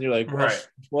defense and you're like,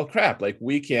 well crap, like,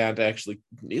 we can't actually,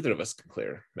 neither of us can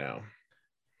clear now.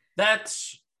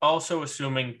 That's also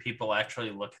assuming people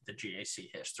actually look at the GAC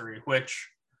history, which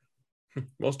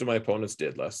most of my opponents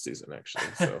did last season, actually.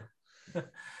 So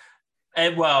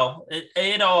and well,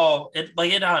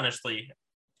 it honestly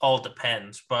all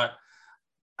depends, but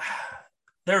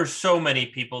there are so many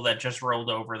people that just rolled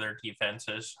over their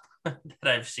defenses that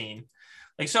I've seen,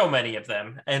 like, so many of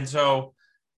them. And so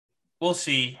we'll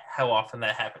see how often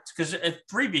that happens, because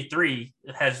 3v3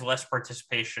 has less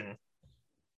participation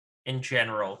in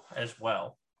general as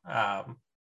well.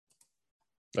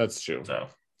 That's true.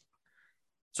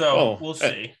 So we'll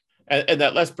see. And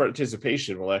that less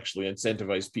participation will actually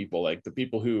incentivize people, like the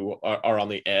people who are on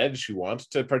the edge, who want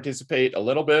to participate a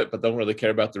little bit, but don't really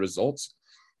care about the results.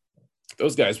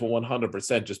 Those guys will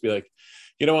 100% just be like,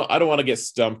 you know what? I don't want to get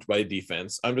stumped by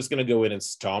defense. I'm just going to go in and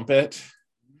stomp it.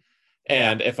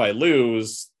 And if I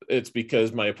lose, it's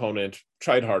because my opponent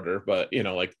tried harder, but,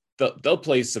 like, they'll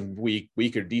play some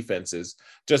weaker defenses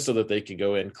just so that they can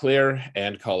go in, clear,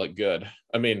 and call it good.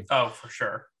 I mean, oh, for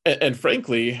sure. And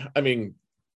frankly, I mean,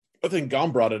 I think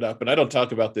Gom brought it up, and I don't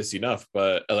talk about this enough,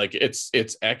 but like it's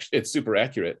super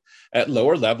accurate. At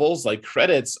lower levels, like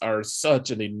credits are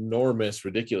such an enormous,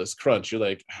 ridiculous crunch. You're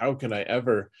like, how can I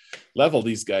ever level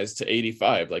these guys to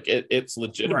 85? Like it's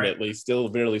legitimately still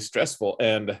really stressful.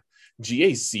 And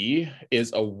GAC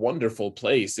is a wonderful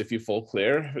place if you full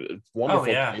clear. Oh Wonderful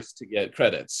yeah, place to get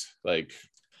credits. Like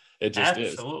it just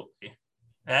is.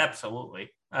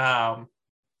 Absolutely.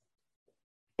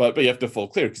 But you have to full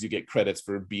clear because you get credits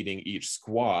for beating each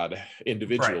squad Right.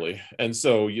 individually. And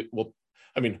so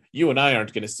I mean, you and I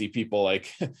aren't going to see people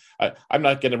like I'm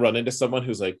not going to run into someone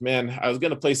who's like, man, I was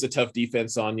going to place a tough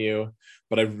defense on you,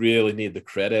 but I really need the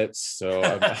credits. So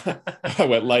I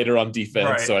went lighter on defense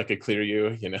Right. so I could clear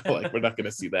you, like we're not going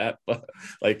to see that. But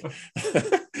like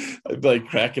I'm like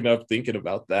cracking up thinking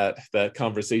about that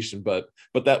conversation. But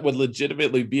that would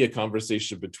legitimately be a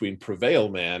conversation between Prevail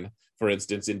Man, for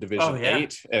instance, in Oh Division yeah.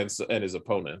 8 and his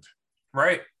opponent.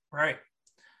 Right. Right.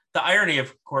 The irony,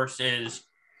 of course, is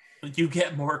you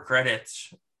get more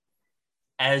credits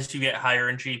as you get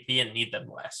higher in GP and need them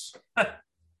less.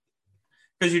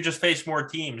 Because you just face more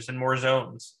teams and more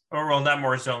zones. Or, well, not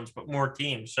more zones, but more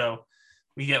teams. So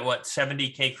we get,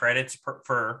 70K credits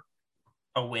for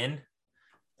a win.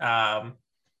 Um,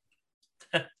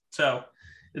 so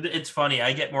it's funny.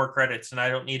 I get more credits and I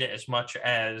don't need it as much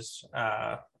as,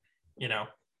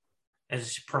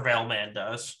 as Prevail Man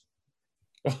does.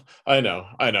 I know.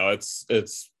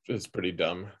 It's pretty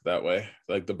dumb that way,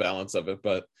 like the balance of it.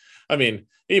 But I mean,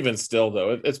 even still,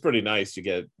 though, it's pretty nice. You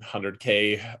get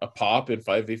 100K a pop in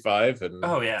 5v5, and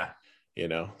Oh, yeah.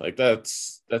 like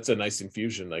that's a nice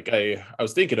infusion. Like I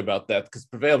was thinking about that because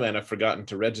Prevail Man, I've forgotten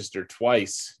to register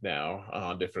twice now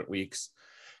on different weeks,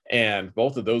 and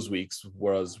both of those weeks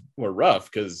were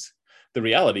rough because the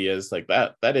reality is like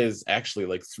that is actually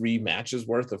like 3 matches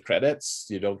worth of credits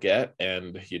you don't get,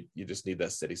 and you just need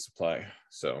that steady supply.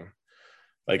 So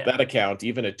like Yeah. that account,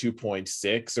 even at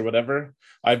 2.6 or whatever,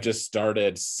 I've just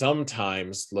started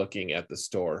sometimes looking at the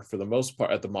store for the most part,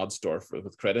 at the mod store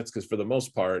with credits, because for the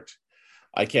most part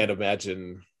I can't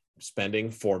imagine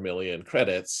spending 4 million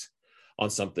credits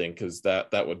on something, because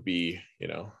that would be,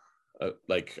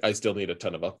 like I still need a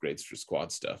ton of upgrades for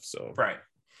squad stuff. So, Right.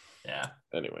 Yeah.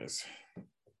 anyways,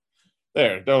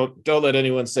 there. Don't let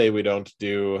anyone say we don't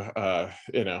do,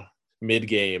 mid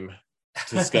game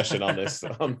discussion on this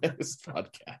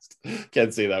podcast.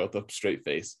 Can't say that with a straight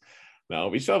face. No,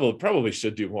 we probably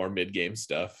should do more mid game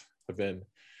stuff. I've been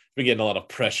getting a lot of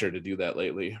pressure to do that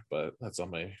lately, but that's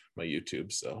on my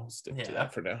YouTube, so I'll stick to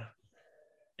that for now.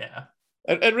 Yeah.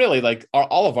 And really, like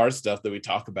all of our stuff that we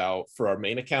talk about for our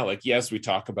main account, like yes, we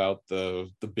talk about the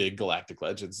big galactic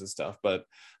legends and stuff, but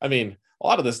I mean, a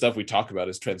lot of the stuff we talk about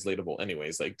is translatable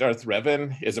anyways. Like Darth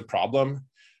Revan is a problem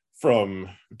from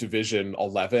Division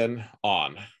 11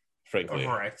 on, frankly.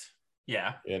 Right.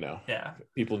 Yeah. Yeah.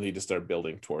 People need to start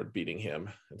building toward beating him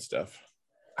and stuff.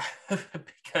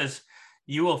 Because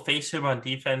you will face him on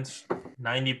defense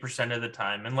 90% of the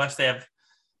time, unless they have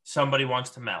somebody wants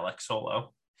to Malik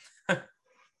solo.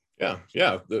 Yeah.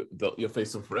 You'll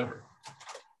face him forever.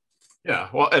 Yeah,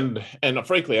 well, and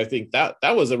frankly, I think that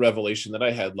was a revelation that I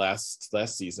had last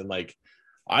season. Like,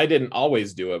 I didn't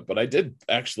always do it, but I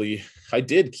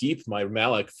did keep my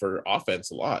Malik for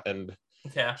offense a lot, and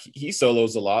Yeah, he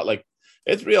solos a lot. Like,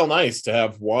 it's real nice to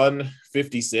have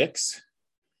 156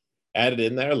 added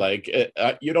in there. Like,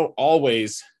 you don't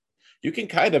always, you can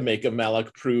kind of make a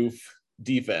Malik proof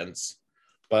defense,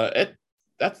 but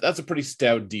that's a pretty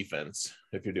stout defense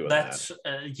if you're doing that.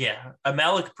 a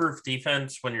Malik proof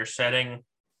defense when you're setting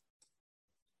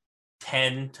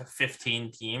 10 to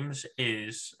 15 teams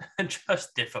is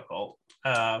just difficult.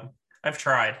 I've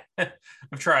tried.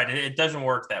 It doesn't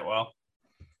work that well.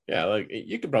 Yeah, like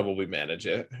you could probably manage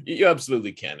it. You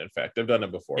absolutely can. In fact, I've done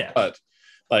it before. Yeah. But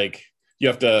like you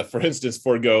have to, for instance,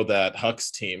 forego that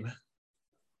Hux team.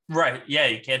 Right. Yeah,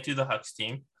 you can't do the Hux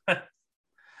team.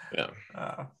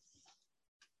 Yeah.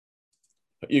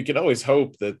 You can always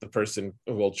hope that the person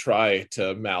will try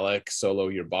to Malik solo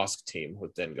your Bosk team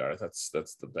with Dengar. That's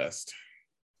the best.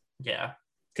 Yeah.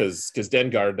 Because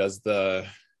Dengar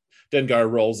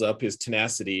rolls up his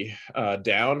tenacity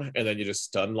down, and then you just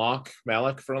stun lock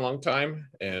Malik for a long time,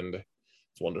 and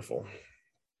it's wonderful.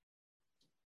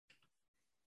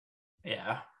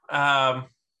 Yeah.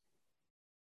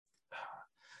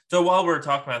 So while we're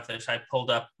talking about this, I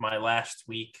pulled up my last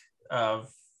week of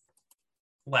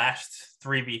last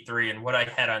 3v3 and what I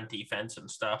had on defense and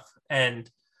stuff. And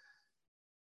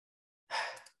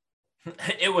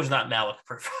it was not Malik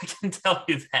proof, I can tell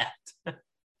you that.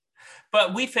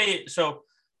 But we faced, so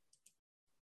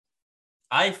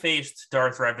I faced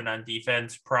Darth Revan on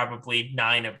defense probably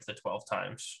 9 of the 12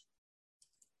 times.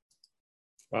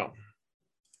 Wow.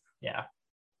 Yeah.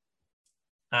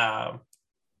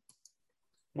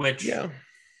 Which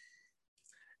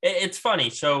it's funny.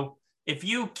 So if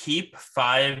you keep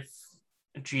 5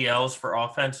 GLs for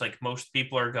offense, like most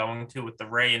people are going to with the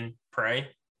Ray and Prey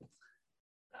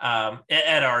at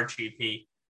RGP,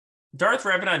 Darth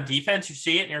Revan on defense, you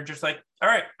see it and you're just like, all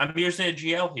right, I'm using a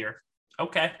GL here.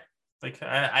 Okay. Like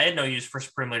I had no use for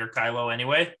Supreme Leader Kylo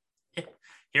anyway.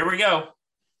 Here we go.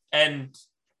 And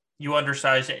you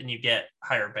undersize it and you get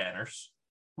higher banners,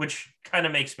 which kind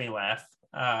of makes me laugh.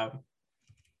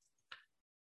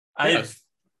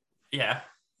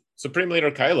 Supreme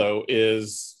Leader Kylo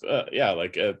is,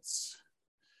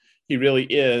 he really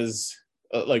is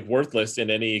like worthless in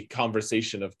any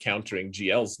conversation of countering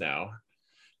GLs now.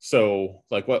 So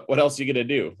like, what else are you going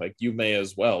to do? Like, you may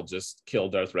as well just kill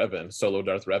Darth Revan, solo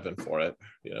Darth Revan for it,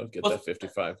 get that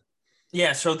 55.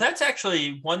 Yeah, so that's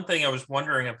actually one thing I was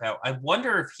wondering about. I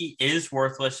wonder if he is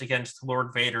worthless against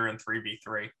Lord Vader in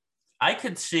 3v3. I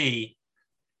could see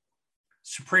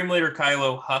Supreme Leader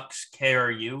Kylo, Hux,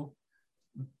 KRU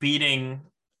beating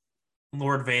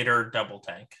Lord Vader double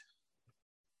tank.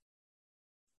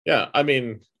 Yeah, I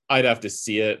mean, I'd have to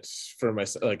see it for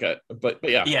myself. But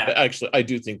yeah, actually, I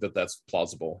do think that that's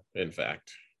plausible. In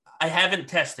fact, I haven't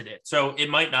tested it, so it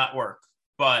might not work.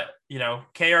 But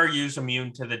KRU's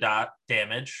immune to the dot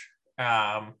damage.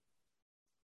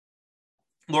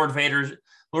 Lord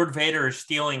Vader is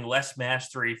stealing less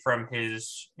mastery from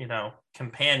his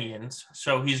companions,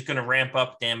 so he's going to ramp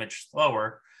up damage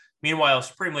slower. Meanwhile,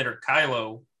 Supreme Leader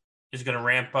Kylo is going to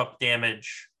ramp up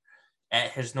damage at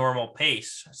his normal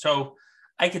pace. So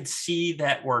I could see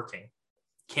that working.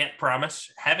 Can't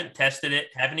promise. Haven't tested it.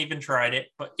 Haven't even tried it.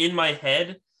 But in my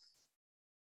head,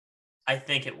 I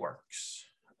think it works.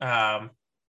 Well,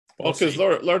 because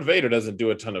Lord Vader doesn't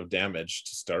do a ton of damage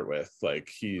to start with. Like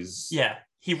he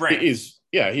ramps.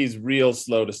 He's real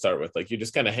slow to start with. Like you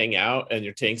just kind of hang out and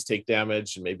your tanks take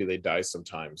damage and maybe they die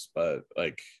sometimes. But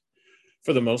like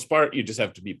for the most part, you just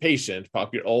have to be patient,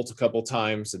 pop your ult a couple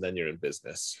times, and then you're in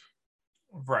business.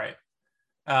 Right.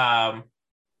 And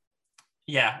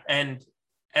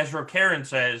as Rokaran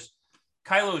says,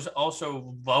 Kylo is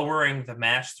also lowering the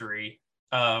mastery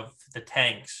of the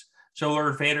tanks. So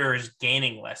Lord Vader is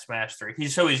gaining less mastery.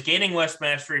 He's gaining less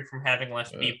mastery from having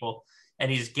less people, and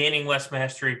he's gaining less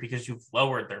mastery because you've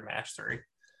lowered their mastery.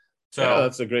 So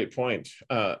that's a great point.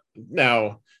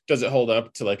 Now, does it hold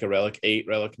up to like a Relic 8,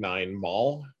 Relic 9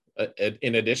 Maul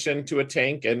in addition to a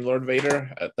tank and Lord Vader?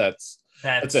 That's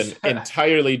an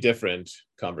entirely different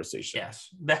conversation.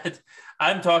 Yes,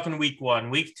 I'm talking week 1.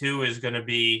 Week 2 is going to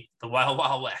be the Wild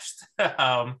Wild West.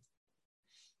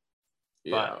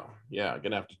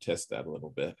 Gonna have to test that a little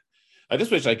bit. I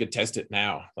just wish I could test it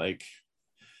now. Like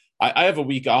I have a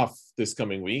week off this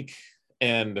coming week,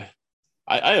 and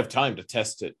I have time to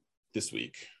test it this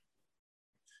week.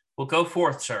 Well, go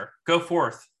forth, sir. Go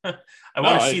forth. I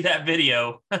want to see that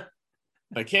video.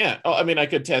 I can't. Oh, I mean, I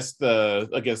could test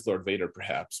against Lord Vader,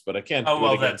 perhaps, but I can't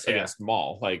do it against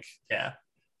Maul. Like,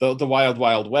 the Wild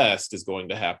Wild West is going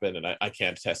to happen, and I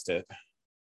can't test it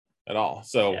at all.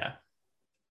 So,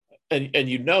 and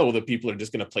that people are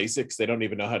just going to place it because they don't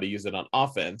even know how to use it on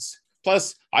offense.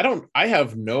 Plus, I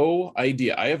have no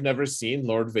idea. I have never seen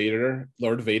Lord Vader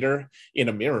in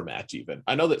a mirror match. Even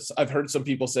I know that I've heard some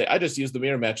people say I just used the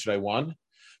mirror match and I won.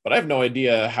 But I have no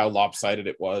idea how lopsided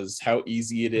it was, how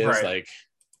easy it is. Right. Like,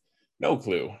 no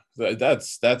clue.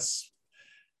 That's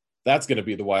going to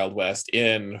be the Wild West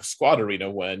in Squad Arena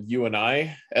when you and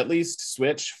I at least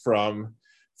switch from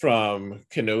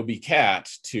Kenobi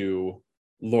Cat to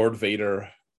Lord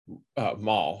Vader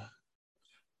Maul.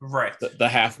 Right. The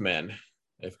half men,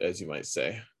 as you might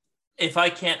say. If I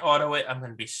can't auto it, I'm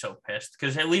going to be so pissed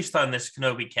because at least on this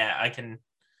Kenobi Cat, I can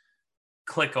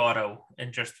click auto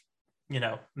and just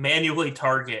manually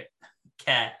target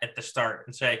Cat at the start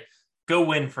and say, go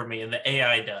win for me. And the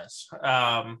AI does.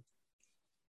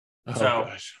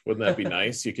 Gosh, wouldn't that be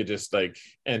nice? You could just like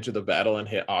enter the battle and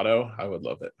hit auto. I would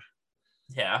love it.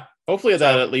 Yeah. Hopefully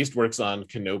that at least works on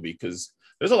Kenobi because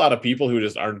there's a lot of people who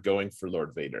just aren't going for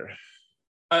Lord Vader.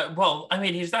 Well, I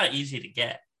mean, he's not easy to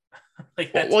get.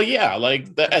 Like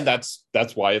that, and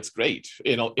that's why it's great,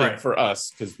 for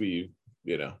us because we,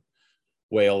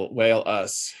 whale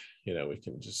us. We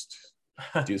can just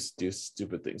do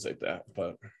stupid things like that.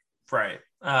 But right.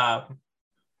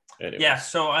 Yeah.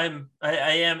 So I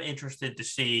am interested to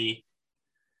see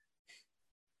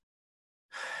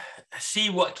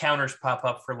what counters pop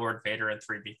up for Lord Vader in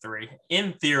 3v3.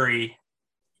 In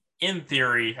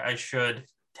theory, I should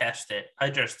test it.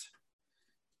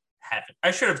 haven't.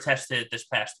 I should have tested it this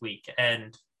past week,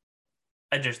 and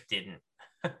I just didn't.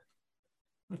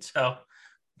 So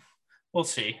we'll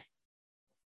see.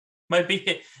 Might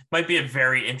be a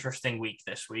very interesting week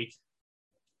this week.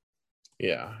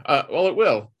 Yeah. Well, it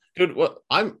will, dude. Well,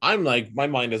 I'm like, my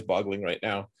mind is boggling right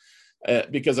now.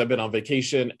 Because I've been on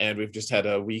vacation and we've just had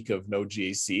a week of no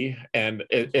GAC, and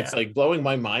it's like blowing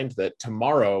my mind that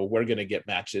tomorrow we're going to get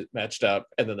matched up,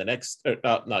 and then the next,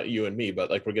 not you and me,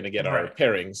 but like we're going to get our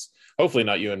pairings. Hopefully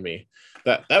not you and me.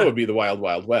 That would be the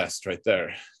wild west right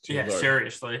there. Yeah, Lord.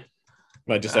 Seriously.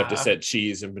 Might just have to set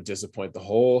cheese and disappoint the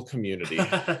whole community.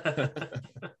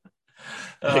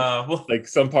 Like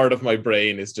some part of my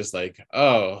brain is just like,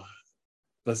 oh,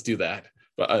 let's do that.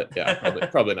 But yeah,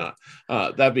 probably not.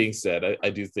 That being said, I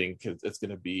do think it's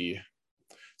going to be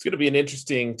an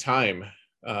interesting time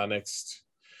next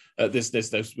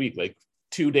week. Like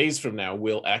 2 days from now,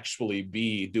 we'll actually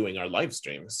be doing our live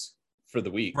streams for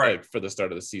the week, like for the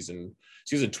start of the season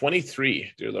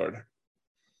 23. Dear Lord.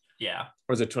 Yeah.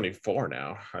 Or is it 24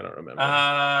 now? I don't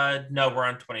remember. No, we're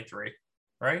on 23,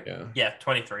 right? Yeah,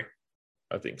 23.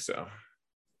 I think so.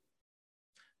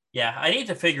 Yeah, I need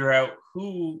to figure out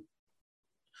who.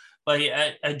 Like,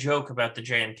 I joke about the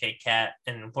JMK Cat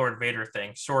and Lord Vader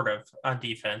thing, sort of, on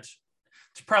defense.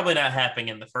 It's probably not happening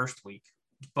in the first week,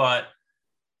 but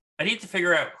I need to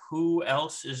figure out who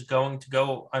else is going to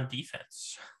go on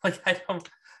defense. Like, I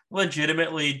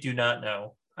legitimately do not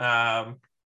know.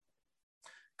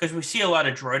 Because we see a lot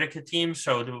of Droideka teams,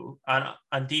 so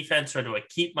on defense, so do I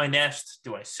keep my nest?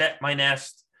 Do I set my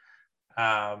nest?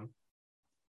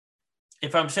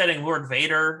 If I'm setting Lord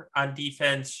Vader on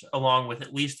defense along with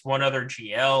at least one other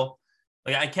GL,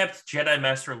 like I kept Jedi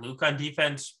Master Luke on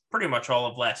defense pretty much all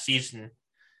of last season.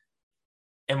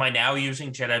 Am I now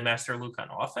using Jedi Master Luke on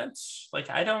offense?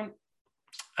 Like, I don't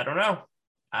know.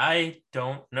 I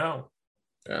don't know.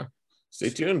 Yeah. Stay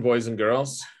tuned, boys and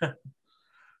girls.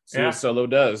 See what Solo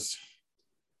does.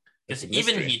 Because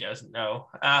even he doesn't know.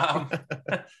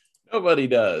 Nobody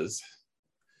does.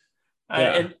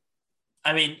 And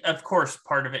I mean, of course,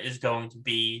 part of it is going to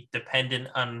be dependent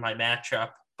on my matchup,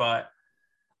 but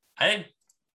I'm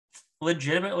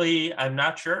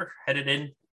not sure headed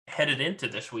into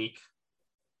this week.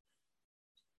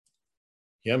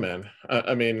 Yeah, man.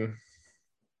 I mean,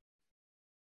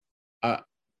 I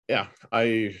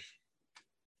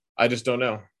just don't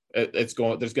know. There's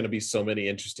going to be so many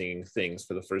interesting things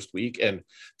for the first week, and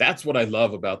that's what I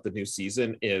love about the new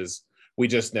season is we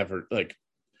just never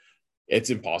it's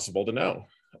impossible to know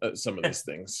some of these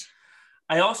things.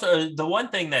 The one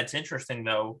thing that's interesting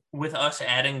though, with us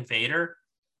adding Vader,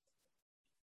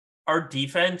 our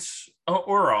defense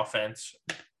or offense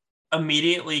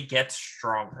immediately gets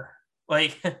stronger.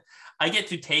 Like, I get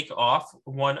to take off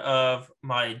one of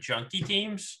my junkie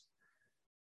teams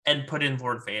and put in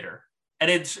Lord Vader.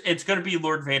 And it's going to be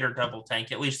Lord Vader double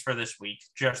tank, at least for this week,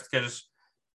 just because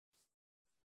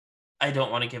I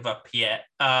don't want to give up yet.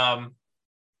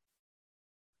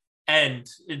 And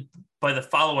by the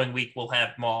following week, we'll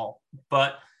have Maul.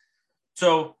 But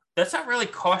so that's not really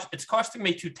it's costing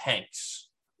me 2 tanks.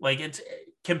 Like, it's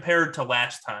compared to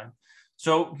last time.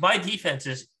 So my defense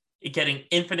is getting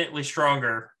infinitely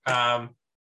stronger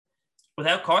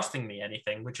without costing me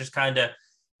anything, which is kind of,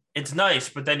 it's nice,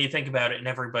 but then you think about it and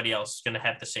everybody else is going to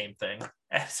have the same thing.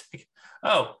 And it's like,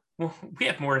 oh, well, we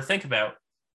have more to think about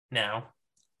now.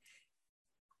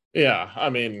 Yeah, I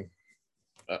mean,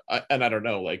 I don't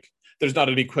know, like, there's not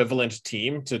an equivalent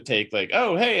team to take, like,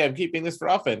 oh, hey, I'm keeping this for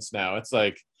offense now. It's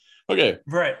like, okay,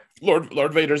 right,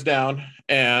 Lord Vader's down,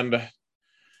 and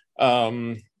I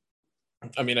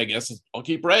mean, I guess I'll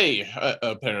keep Rey,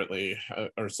 apparently,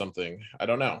 or something. I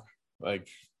don't know. Like,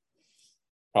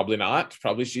 probably not.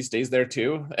 Probably she stays there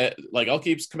too. Like, I'll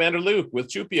keep Commander Luke with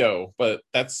Chupio, but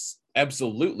that's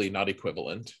absolutely not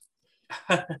equivalent.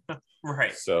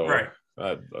 Right. So, right.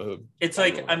 It's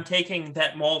like I'm taking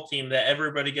that Maul team that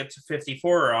everybody gets a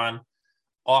 54 on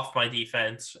off my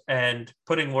defense and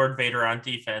putting Lord Vader on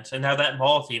defense. And now that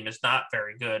Maul team is not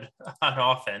very good on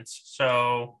offense.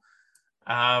 So,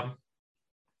 yeah,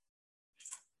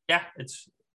 it's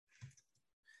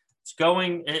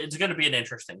going to be an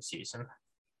interesting season.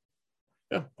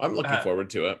 Yeah, I'm looking forward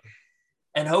to it.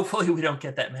 And hopefully we don't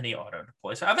get that many auto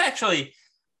deploys. I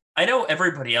know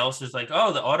everybody else is like,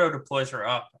 oh, the auto deploys are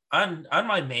up. On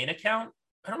my main account,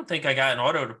 I don't think I got an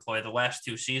auto deploy the last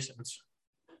 2 seasons.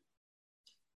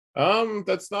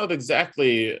 That's not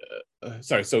exactly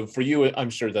sorry. So for you, I'm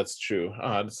sure that's true.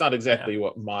 It's not exactly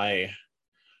what my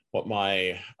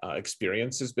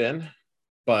experience has been,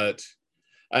 but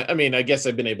I mean, I guess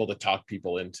I've been able to talk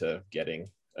people into getting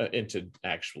into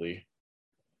actually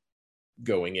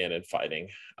going in and fighting.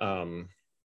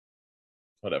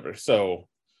 Whatever. So,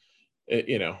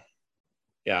 yeah,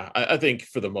 I think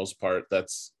for the most part,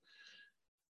 that's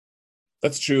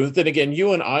true. Then again,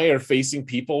 you and I are facing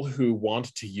people who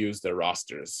want to use their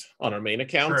rosters on our main True.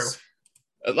 accounts.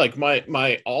 Like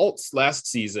my alts last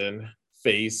season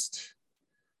faced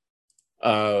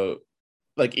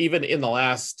like even in the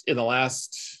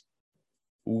last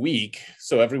week,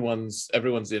 so everyone's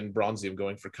in Bronzium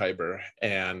going for Kyber,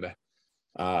 and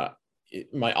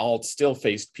my alt still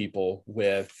faced people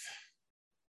with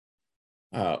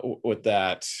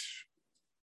that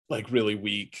like really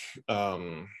weak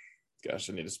gosh,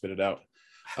 I need to spit it out.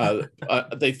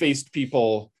 They faced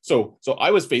people, so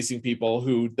I was facing people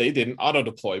who they didn't auto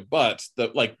deploy, but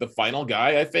the final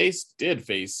guy I faced did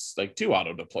face like 2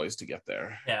 auto deploys to get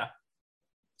there. Yeah.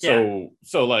 So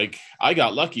like I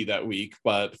got lucky that week,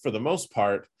 but for the most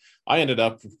part, I ended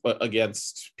up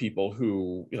against people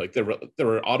who, like, there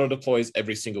were auto deploys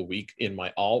every single week in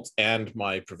my alt and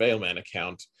my Prevail Man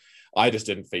account. I just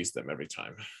didn't face them every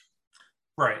time.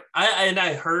 Right.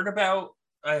 I heard about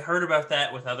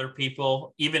that with other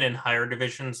people, even in higher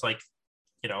divisions, like,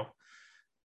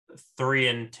 3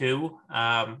 and 2.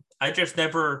 I just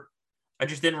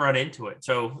didn't run into it.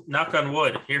 So knock on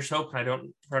wood. Here's hoping I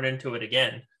don't run into it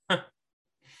again.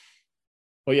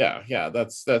 Well, yeah,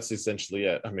 that's essentially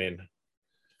it. I mean,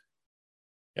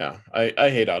 yeah, I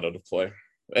hate auto deploy,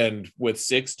 and with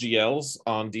 6 GLs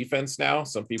on defense now,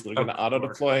 some people are going to auto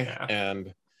deploy,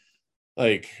 and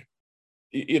like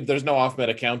there's no off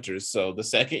meta counters. So the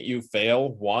second you fail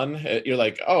one, you're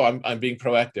like, oh, I'm being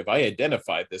proactive. I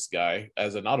identified this guy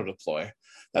as an auto deploy.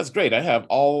 That's great. I have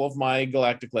all of my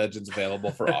Galactic Legends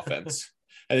available for offense,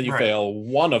 and then you fail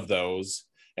one of those,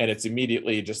 and it's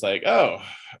immediately just like, oh,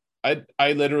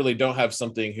 I literally don't have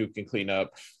something who can clean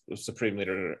up Supreme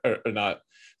Leader or not,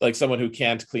 like someone who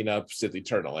can't clean up Sith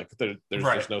Eternal. Like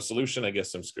there's no solution. I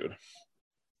guess I'm screwed.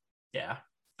 Yeah.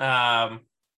 God,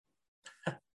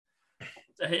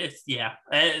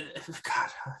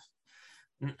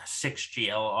 6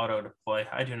 GL auto deploy.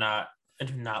 I do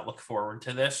not look forward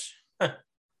to this.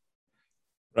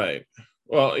 Right.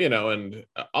 Well, and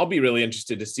I'll be really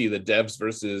interested to see the devs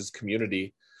versus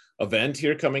community event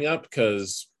here coming up,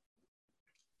 because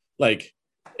like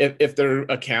if their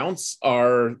accounts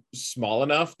are small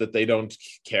enough that they don't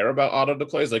care about auto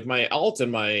deploys, like my alt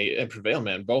and my Prevail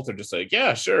Man both are just like,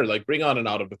 yeah, sure, like bring on an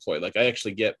auto deploy. Like I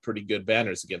actually get pretty good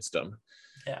banners against them.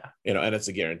 Yeah. And it's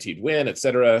a guaranteed win,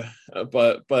 etc.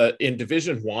 But in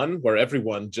Division 1, where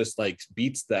everyone just like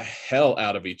beats the hell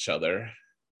out of each other,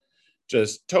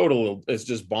 it's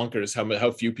just bonkers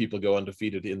how few people go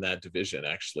undefeated in that division,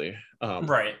 actually.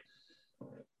 Right.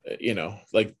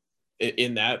 Like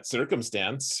in that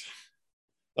circumstance,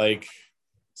 like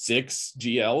 6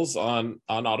 GLs on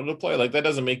auto deploy, like that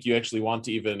doesn't make you actually want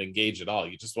to even engage at all.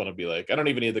 You just want to be like, I don't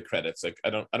even need the credits. Like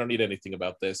I don't need anything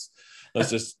about this.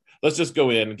 Let's just go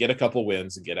in, get a couple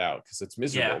wins, and get out, because it's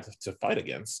miserable to fight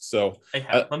against. So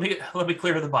let me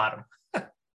clear the bottom.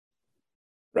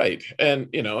 Right. And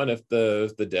and if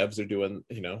the devs are doing,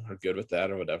 are good with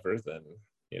that or whatever, then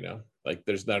like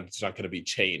it's not going to be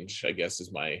change, I guess,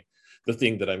 is the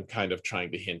thing that I'm kind of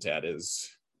trying to hint at, is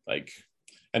like,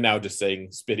 and now just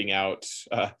spitting out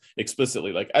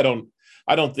explicitly, like I don't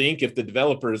think, if the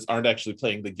developers aren't actually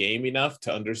playing the game enough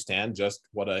to understand just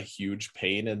what a huge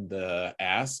pain in the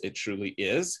ass it truly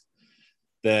is,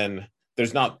 then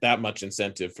there's not that much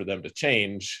incentive for them to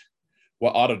change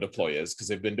what auto deploy is, because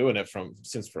they've been doing it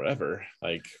since forever.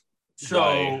 Like,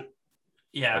 why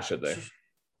should they?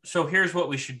 So here's what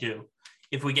we should do.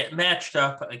 If we get matched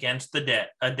up against a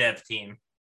dev team,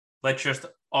 let's just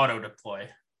auto deploy,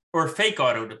 or fake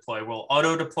auto deploy. We'll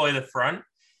auto deploy the front,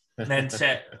 and then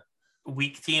set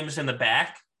weak teams in the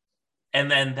back,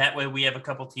 and then that way we have a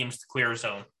couple teams to clear a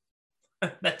zone.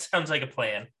 That sounds like a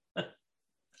plan.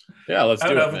 Yeah, let's do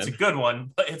it. I don't know if it's a good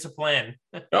one, but it's a plan.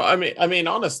 No, I mean,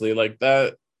 honestly, like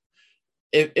that.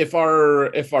 If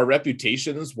our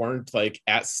reputations weren't like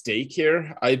at stake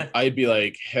here, I'd be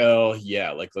like, hell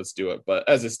yeah, like let's do it. But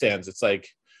as it stands, it's like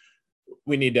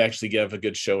we need to actually give a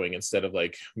good showing instead of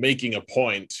like making a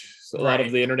point. So a lot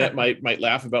of the internet might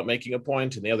laugh about making a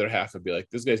point, and the other half would be like,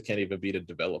 these guys can't even beat a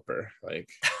developer. Like,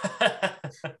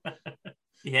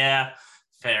 yeah,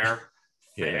 fair.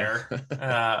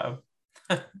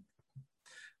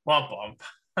 Womp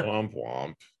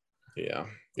womp.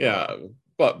 Yeah.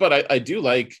 But I do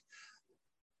like,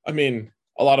 I mean,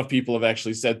 a lot of people have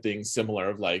actually said things similar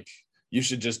of like, you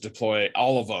should just deploy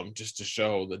all of them just to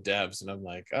show the devs. And I'm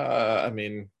like, I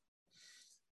mean,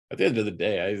 at the end of the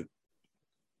day,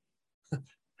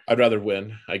 I'd rather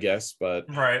win, I guess,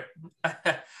 but Right.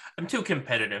 I'm too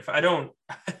competitive. I don't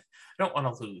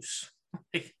want to lose.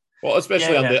 well, Yeah,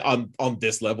 especially on yeah. the on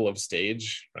this level of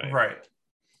stage, right? Right.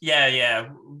 Yeah, yeah.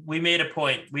 We made a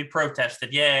point. We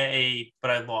protested. Yay, but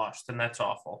I lost, and that's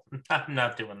awful. I'm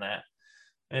not doing that.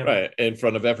 Right, in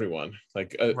front of everyone.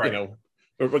 Like, Right.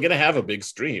 we're going to have a big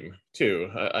stream too.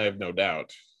 I have no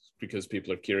doubt because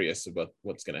people are curious about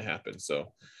what's going to happen.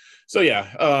 So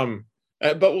yeah.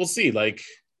 But we'll see. Like,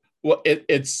 well,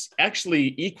 it's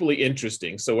actually equally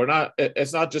interesting. So we're not.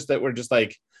 It's not just that we're just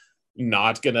like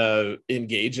not going to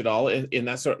engage at all in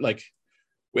that sort. Like,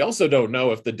 we also don't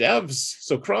know if the devs.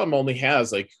 So Crumb only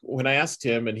has, like, when I asked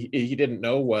him, and he didn't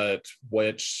know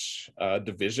which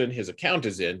division his account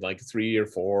is in, like 3 or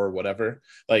 4 or whatever.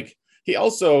 Like, he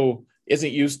also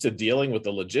isn't used to dealing with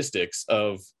the logistics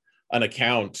of an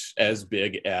account as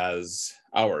big as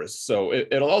ours. So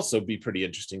it'll also be pretty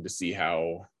interesting to see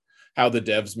how the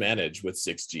devs manage with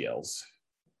 6 GLs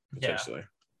Yeah. potentially.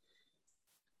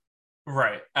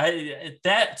 Right. I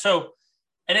that so,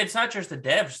 and it's not just the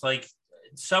devs. Like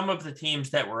some of the teams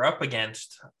that we're up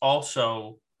against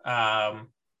also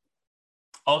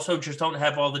just don't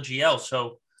have all the GLs.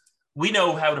 So we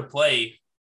know how to play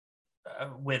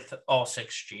with all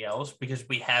 6 GLs because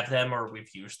we have them or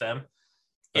we've used them. Right.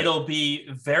 It'll be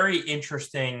very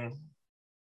interesting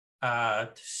to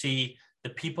see the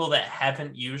people that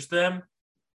haven't used them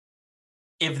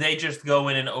if they just go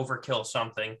in and overkill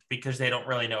something because they don't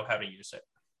really know how to use it.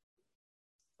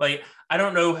 Like, I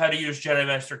don't know how to use Jedi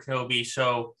Master Kenobi,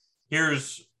 so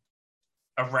here's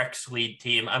a Rex lead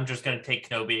team. I'm just going to take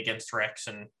Kenobi against Rex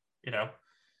and, you know,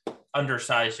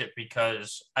 undersize it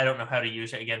because I don't know how to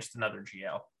use it against another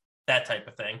GL. That type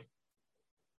of thing.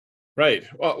 Right.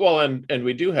 Well, and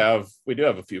we do have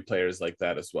a few players like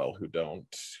that as well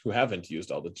who haven't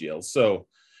used all the GLs. So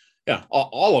yeah,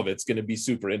 all of it's going to be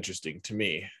super interesting to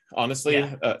me, honestly.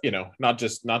 Yeah. Not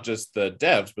just the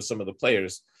devs, but some of the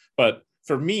players. But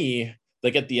for me,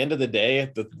 like at the end of the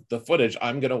day, the footage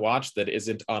I'm going to watch that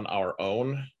isn't on our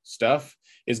own stuff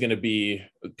is going to be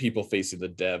people facing the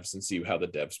devs and see how the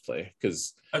devs play,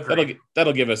 because Agreed.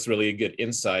 that'll give us really a good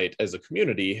insight as a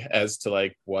community as to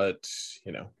like what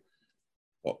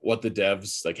the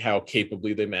devs, like how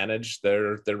capably they manage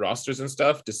their rosters and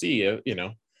stuff, to see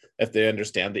if they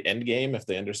understand the end game, if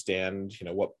they understand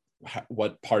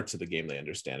what parts of the game they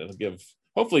understand. It'll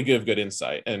hopefully give good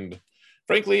insight. And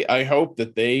frankly, I hope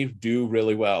that they do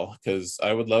really well, because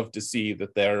I would love to see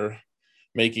that they're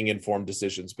making informed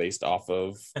decisions based off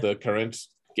of the current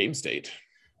game state.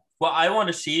 What I want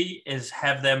to see is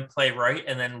have them play right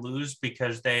and then lose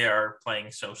because they are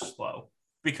playing so slow.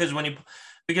 Because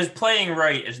playing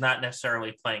right is not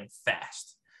necessarily playing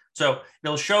fast. So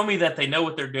it'll show me that they know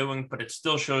what they're doing, but it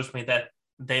still shows me that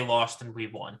they lost and we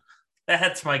won.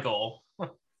 That's my goal.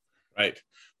 Right.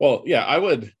 Well, yeah, I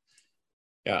would.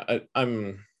 Yeah,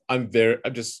 I'm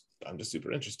just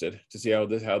super interested to see how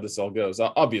this all goes.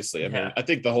 Obviously, I mean, Yeah. I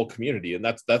think the whole community, and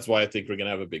that's why I think we're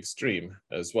gonna have a big stream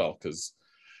as well, because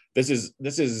this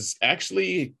is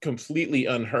actually completely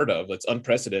unheard of. It's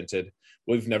unprecedented.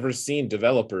 We've never seen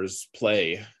developers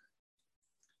play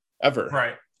ever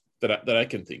Right. that I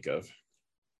can think of.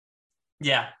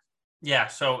 Yeah. Yeah.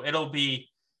 So it'll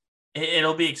be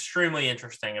extremely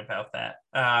interesting about that.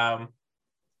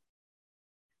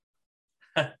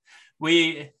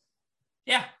 We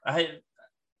yeah,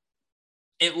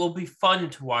 it will be fun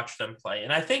to watch them play.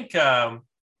 And I think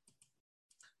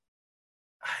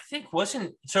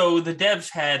wasn't so the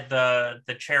devs had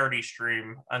the charity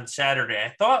stream on Saturday.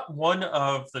 I thought one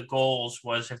of the goals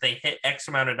was if they hit X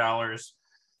amount of dollars,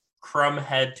 Crumb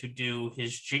had to do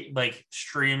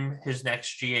stream his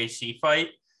next GAC fight.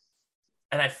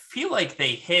 And I feel like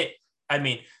I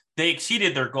mean, they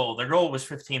exceeded their goal. Their goal was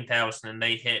 15,000 and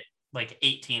they hit like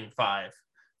 18.5.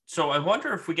 So I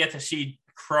wonder if we get to see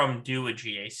Crumb do a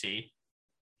GAC.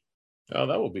 Oh,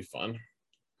 that will be fun.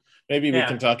 Maybe we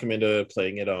can Yeah, talk him into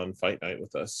playing it on Fight Night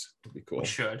with us. It'd be we cool.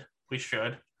 should. We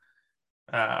should.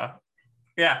 Uh,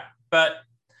 yeah, but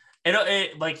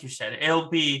like you said, it'll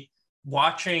be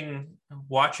watching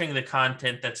the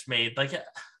content that's made. Like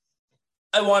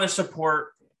I want to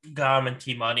support Gom and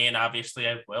T Money, and obviously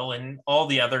I will, and all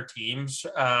the other teams.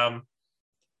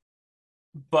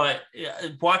 But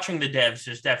watching the devs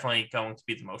is definitely going to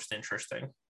be the most interesting.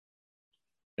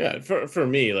 Yeah, for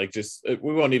me, like, just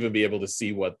we won't even be able to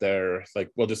see what they're like.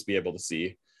 We'll just be able to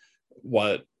see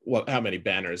what how many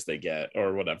banners they get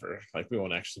or whatever. Like, we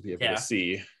won't actually be able to Yeah.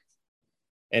 see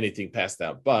anything past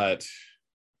that. But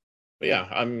yeah,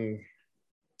 I'm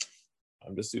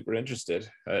just super interested.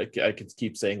 I could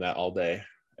keep saying that all day,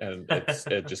 and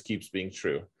it just keeps being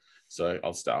true. So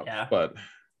I'll stop. Yeah. But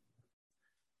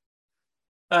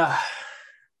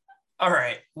All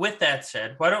right. With that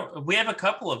said, why don't we have a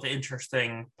couple of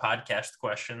interesting podcast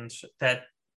questions that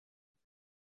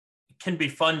can be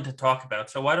fun to talk about?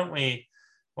 So why don't we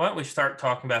start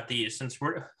talking about these, since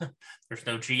there's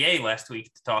no GA last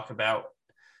week to talk about,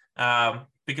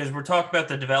 because we're talking about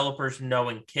the developers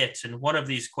knowing kits, and one of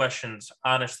these questions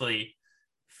honestly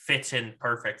fits in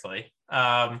perfectly.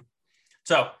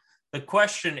 So the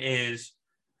question is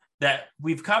that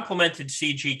we've complimented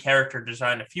CG character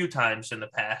design a few times in the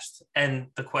past, and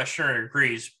the questioner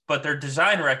agrees, but their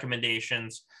design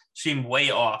recommendations seem way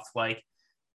off. Like,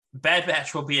 Bad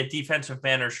Batch will be a defensive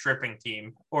banner stripping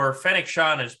team, or Fennec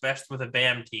Shan is best with a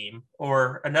BAM team,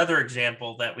 or another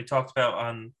example that we talked about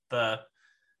on the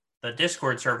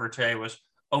Discord server today was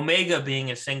Omega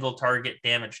being a single target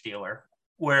damage dealer,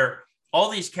 where all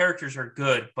these characters are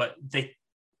good, but they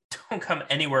don't come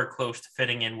anywhere close to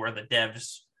fitting in where the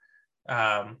devs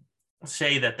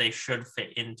say that they should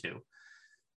fit into.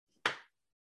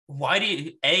 Why do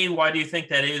you think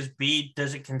that is? B,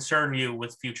 does it concern you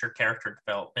with future character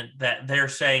development that they're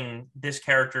saying this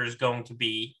character is going to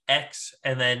be X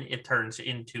and then it turns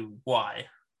into Y?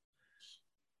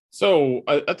 so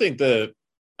I think that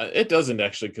it doesn't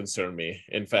actually concern me,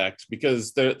 in fact,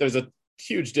 because there's a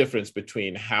huge difference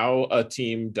between how a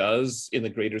team does in the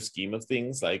greater scheme of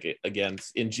things, like again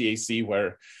in GAC,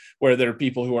 where there are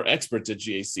people who are experts at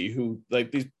GAC who,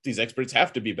 like, these experts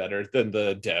have to be better than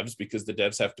the devs, because the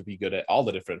devs have to be good at all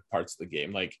the different parts of the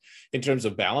game. Like in terms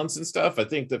of balance and stuff, I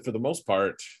think that for the most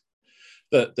part,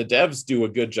 the devs do a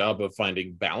good job of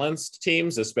finding balanced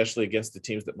teams, especially against the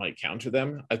teams that might counter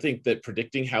them. I think that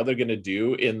predicting how they're going to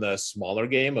do in the smaller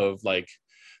game of like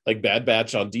Bad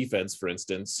Batch on defense, for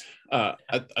instance, I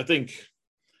think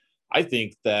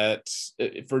that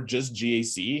for just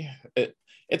GAC,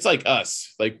 it's like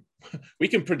us. Like we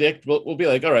can predict. We'll be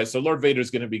like, all right, so Lord Vader's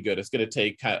going to be good. It's going to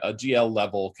take a GL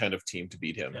level kind of team to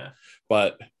beat him. Yeah.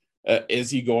 But is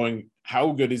he going?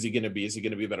 How good is he going to be? Is he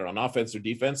going to be better on offense or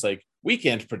defense? Like we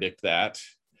can't predict that.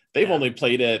 They've only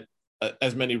played it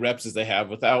as many reps as they have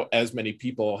without as many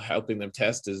people helping them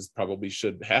test as probably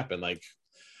should happen. Like,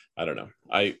 I don't know.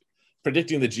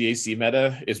 Predicting the GAC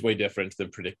meta is way different than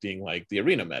predicting like the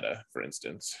arena meta, for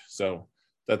instance. So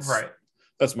that's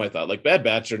my thought. Like Bad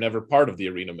Batch are never part of the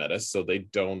arena meta, so they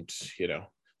don't,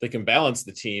 they can balance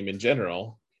the team in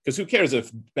general. Because who cares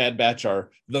if Bad Batch are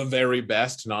the very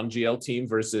best non-GL team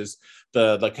versus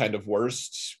the kind of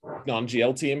worst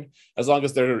non-GL team, as long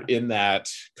as they're in that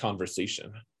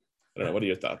conversation. I don't know. What are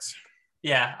your thoughts?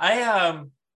 Yeah,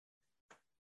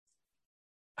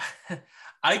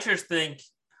 I just think,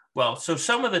 well, so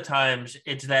some of the times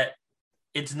it's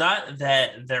not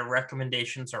that their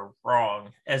recommendations are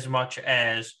wrong as much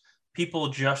as people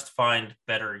just find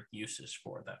better uses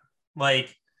for them.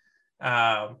 Like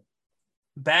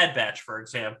Bad Batch, for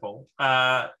example,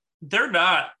 they're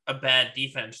not a bad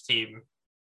defense team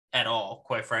at all,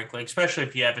 quite frankly, especially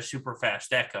if you have a super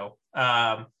fast Echo.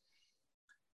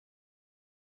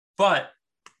 But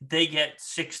they get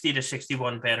 60 to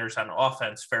 61 banners on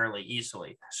offense fairly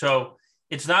easily. So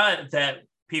it's not that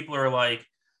people are like,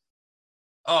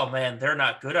 oh man, they're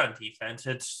not good on defense.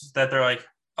 It's that they're like,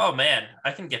 oh man,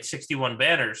 I can get 61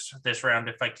 banners this round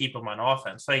if I keep them on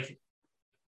offense. Like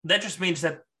that just means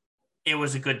that it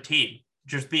was a good team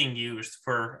just being used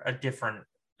for a different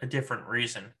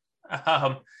reason.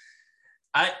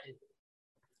 I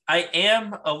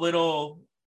am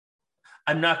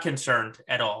I'm not concerned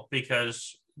at all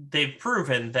because they've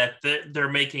proven that they're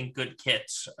making good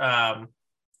kits.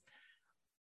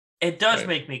 It does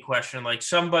make me question, like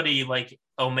somebody like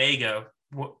Omega,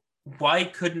 why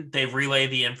couldn't they relay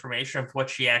the information of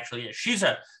what she actually is? She's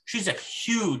a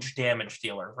huge damage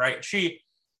dealer, right?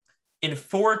 In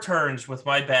 4 turns with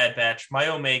my Bad Batch, my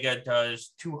Omega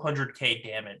does 200k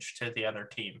damage to the other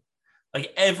team.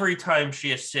 Like every time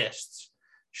she assists,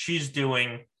 she's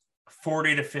doing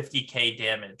 40 to 50k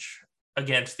damage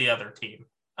against the other team.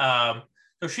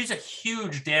 So she's a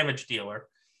huge damage dealer,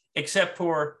 except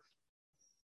for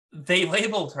they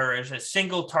labeled her as a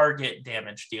single target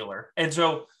damage dealer. And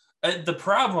so the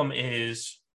problem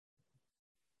is,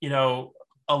 a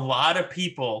lot of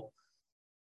people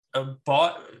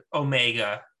bought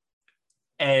Omega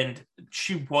and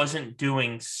she wasn't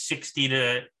doing 60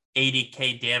 to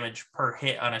 80k damage per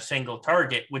hit on a single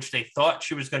target, which they thought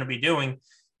she was going to be doing,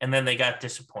 and then they got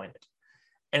disappointed.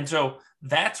 And so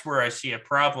that's where I see a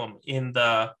problem in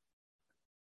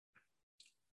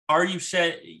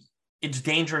it's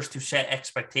dangerous to set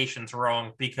expectations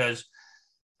wrong, because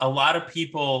a lot of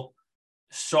people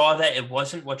saw that it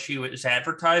wasn't what she was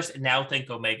advertised and now think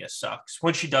Omega sucks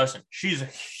when she doesn't. She's a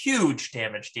huge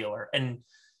damage dealer and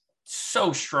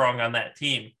so strong on that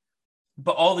team.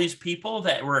 But all these people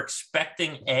that were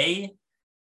expecting A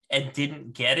and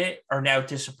didn't get it are now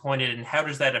disappointed. And how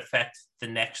does that affect the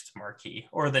next marquee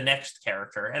or the next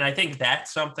character? And I think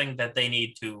that's something that they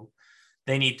need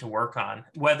to work on,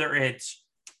 whether it's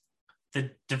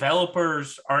the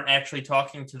developers aren't actually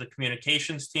talking to the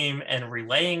communications team and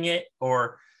relaying it,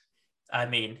 or I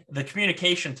mean, the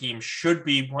communication team should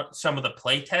be some of the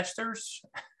play testers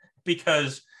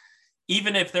because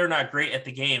even if they're not great at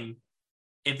the game,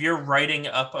 if you're writing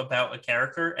up about a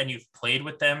character and you've played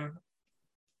with them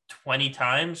 20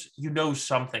 times, you know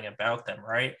something about them,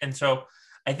 right? And so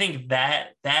I think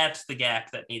that's the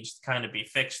gap that needs to kind of be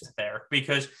fixed there,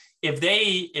 because if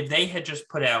they had just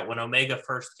put out when Omega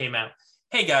first came out,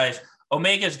 hey guys,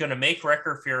 Omega is going to make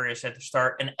Wrecker furious at the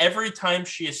start, and every time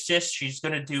she assists, she's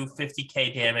going to do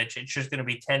 50k damage. It's just going to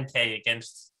be 10k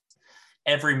against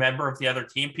every member of the other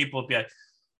team. People would be like,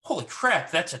 holy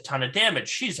crap, that's a ton of damage.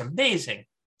 She's amazing.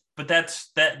 But that's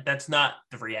not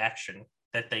the reaction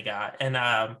that they got. And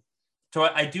so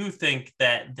I do think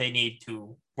that they need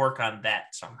to work on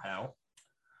that somehow.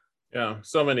 Yeah,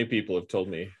 so many people have told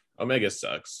me Omega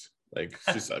sucks. Like,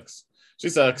 she sucks. She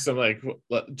sucks. I'm like,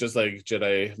 just like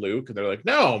Jedi Luke. And they're like,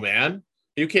 no, man.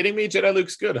 Are you kidding me? Jedi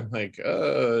Luke's good. I'm like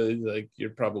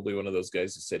you're probably one of those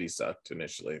guys who said he sucked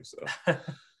initially. So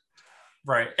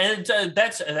right. And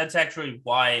that's actually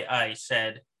why I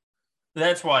said,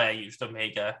 that's why I used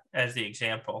Omega as the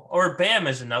example. Or Bam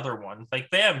is another one. Like,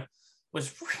 Bam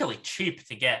was really cheap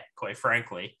to get, quite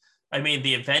frankly. I mean,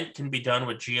 the event can be done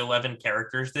with G11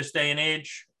 characters this day and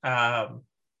age.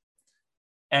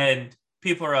 And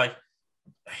people are like,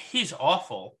 he's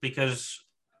awful because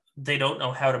they don't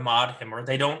know how to mod him or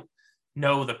they don't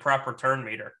know the proper turn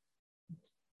meter.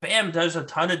 Bam does a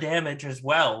ton of damage as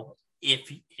well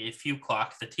if you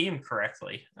clock the team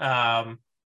correctly. And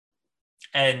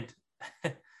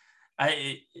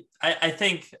I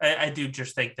think I do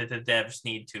just think that the devs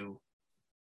need to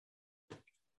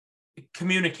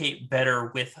communicate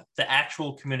better with the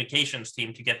actual communications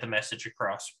team to get the message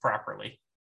across properly.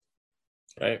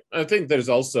 Right. I think there's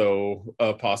also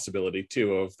a possibility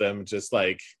too of them just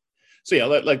like, so yeah,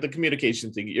 like the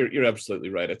communication thing, you're absolutely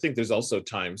right. I think there's also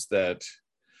times that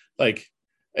like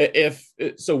if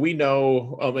so we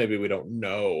know, well, maybe we don't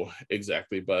know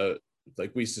exactly, but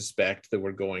like we suspect that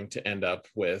we're going to end up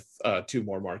with 2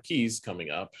 more marquees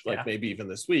coming up, like maybe even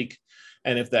this week.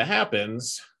 And if that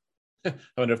happens, I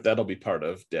wonder if that'll be part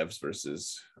of devs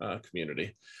versus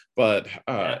community. But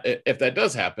if that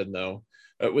does happen though,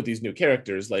 with these new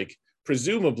characters, like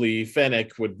presumably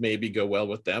Fennec would maybe go well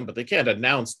with them, but they can't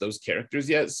announce those characters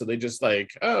yet. So they just like,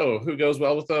 oh, who goes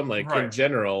well with them? Like in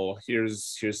general,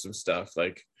 here's some stuff.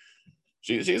 Like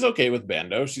she's okay with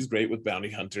Bando. She's great with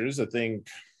bounty hunters. I think,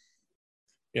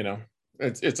 you know,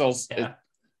 it's also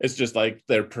it's just like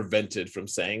they're prevented from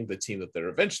saying the team that they're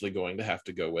eventually going to have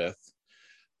to go with,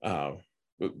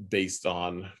 based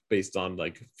on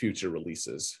like future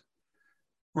releases.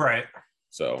 Right.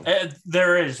 So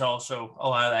there is also a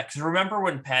lot of that, because remember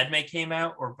when Padme came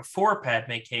out, or before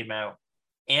Padme came out,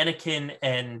 Anakin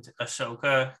and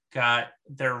Ahsoka got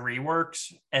their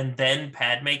reworks, and then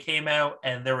Padme came out,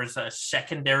 and there was a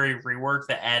secondary rework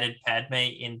that added Padme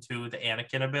into the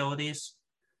Anakin abilities.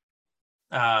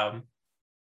 And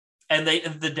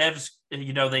the devs,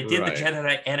 you know, they did the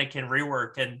Jedi Anakin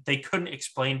rework, and they couldn't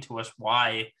explain to us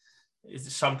why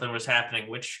something was happening,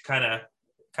 which kind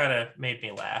of made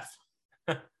me laugh.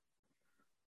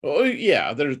 Well,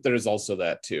 yeah, there's also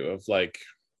that too of like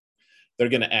they're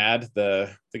gonna add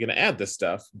this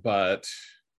stuff, but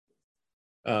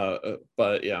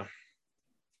yeah.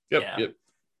 Yep.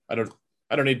 I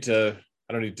don't need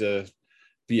to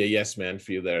be a yes man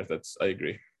for you there. I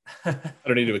agree. I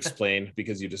don't need to explain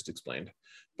because you just explained.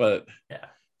 But yeah.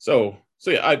 So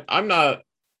yeah,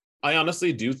 I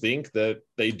honestly do think that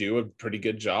they do a pretty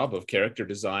good job of character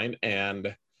design,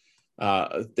 and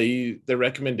their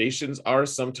recommendations are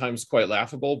sometimes quite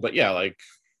laughable, but yeah, like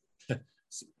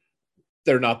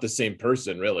they're not the same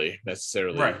person really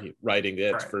necessarily writing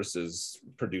it versus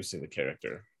producing the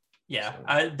character. Yeah.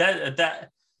 So.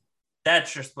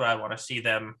 That's just what I want to see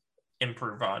them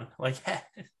improve on. Like,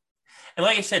 and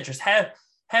like I said, just have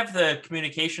the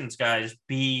communications guys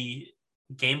be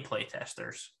gameplay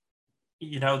testers.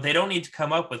 You know, they don't need to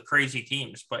come up with crazy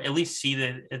teams, but at least see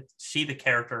the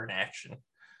character in action.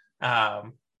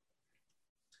 All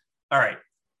right,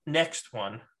 next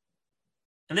one.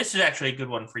 And this is actually a good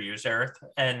one for you, Zareth,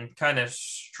 and kind of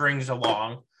strings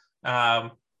along.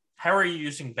 How are you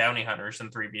using bounty hunters in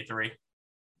 3v3?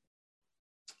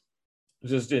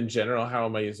 Just in general, how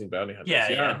am I using bounty hunters?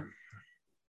 Yeah,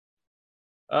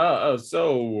 yeah.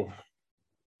 So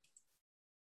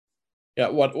yeah,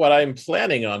 what I'm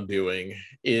planning on doing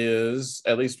is,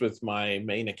 at least with my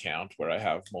main account where I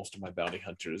have most of my bounty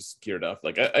hunters geared up,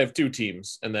 like I have 2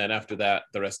 teams, and then after that,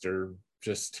 the rest are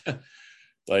just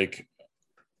like,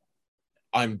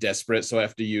 I'm desperate, so I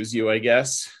have to use you, I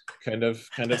guess. Kind of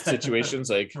situations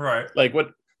like Right. like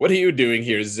what are you doing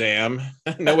here, Zam?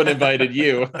 No one invited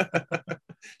you.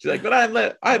 She's like,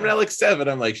 but I'm relic 7.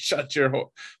 I'm like, shut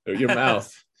your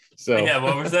mouth. So Yeah,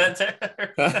 what was that?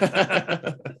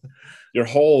 your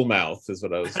whole mouth is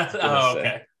what I was gonna Oh, say.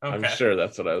 okay. I'm Okay. sure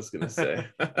that's what I was gonna say.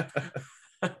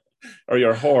 Or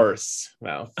your horse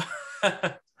mouth.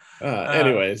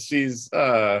 Anyways, she's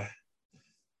yeah,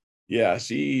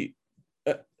 she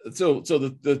so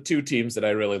the 2 teams that I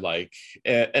really like,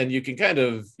 and you can kind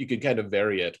of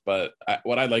vary it, but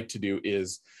what I like to do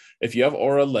is, if you have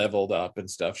Aura leveled up and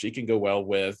stuff, she can go well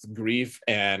with Grief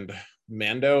and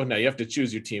Mando. Now you have to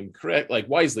choose your team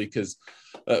wisely, because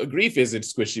Grief isn't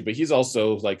squishy, but he's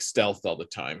also like stealth all the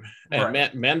time, and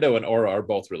Right. Mando and Aura are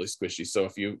both really squishy. So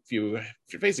if you're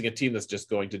facing a team that's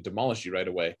just going to demolish you right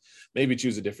away, maybe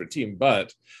choose a different team.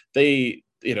 But they,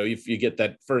 if you get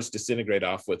that first disintegrate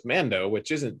off with Mando, which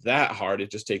isn't that hard,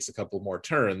 it just takes a couple more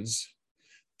turns,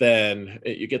 then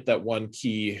you get that one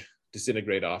key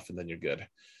disintegrate off, and then you're good.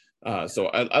 So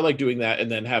I like doing that,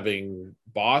 and then having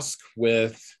Bosk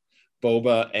with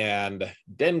Boba and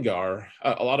Dengar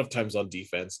a lot of times on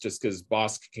defense, just because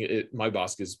my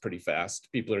Bosk is pretty fast.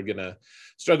 People are gonna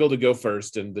struggle to go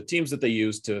first, and the teams that they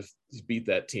used to beat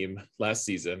that team last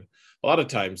season, a lot of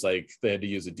times like they had to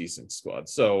use a decent squad.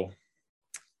 So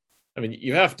I mean,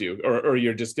 you have to, or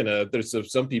you're just gonna. There's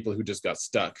some people who just got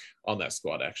stuck on that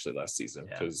squad actually last season,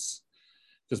 because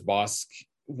Bosk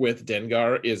with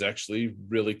Dengar is actually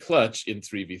really clutch in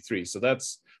 3v3. So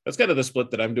that's kind of the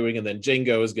split that I'm doing, and then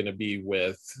Django is going to be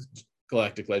with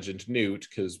Galactic Legend Newt,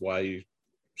 because why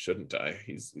shouldn't I?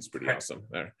 He's pretty awesome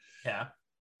there. Yeah.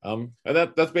 And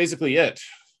that's basically it.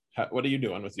 What are you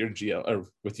doing with your GL, or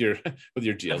with your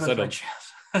GLs?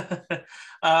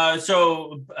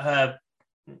 So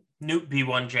Newt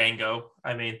B1 Django.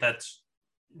 I mean, that's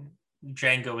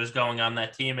Django is going on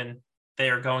that team, and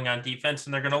they are going on defense,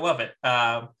 and they're going to love it.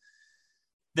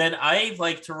 Then I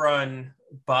like to run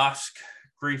Bosk,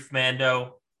 Grief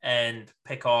Mando, and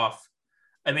pick off.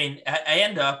 I mean, I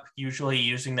end up usually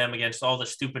using them against all the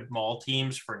stupid Maul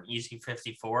teams for an easy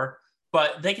 54,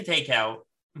 but they can take out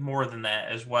more than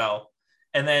that as well.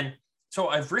 And then, so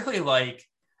I really like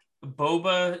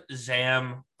Boba,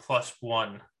 Zam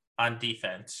 +1 on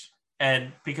defense.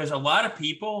 And because a lot of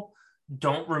people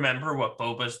don't remember what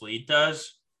Boba's lead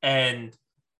does. And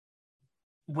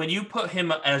when you put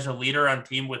him as a leader on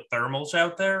team with thermals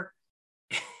out there,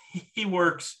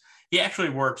 he actually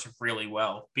works really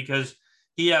well, because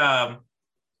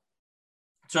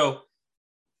so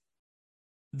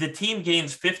the team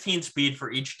gains 15 speed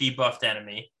for each debuffed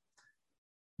enemy.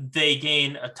 They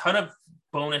gain a ton of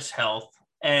bonus health,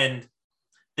 and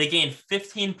they gain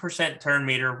 15% turn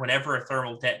meter whenever a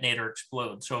thermal detonator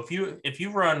explodes. So if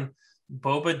you run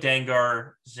Boba,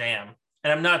 Dengar, Zam,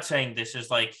 and I'm not saying this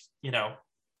is like,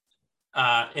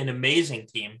 an amazing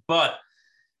team, but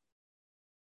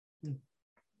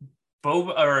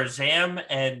Boba or Zam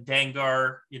and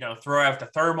Dengar, throw out the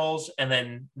thermals, and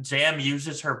then Zam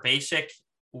uses her basic,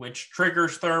 which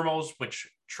triggers thermals, which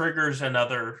triggers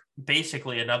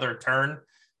basically another turn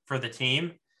for the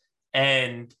team,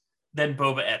 and then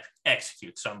Boba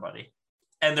executes somebody.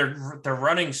 And they're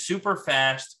running super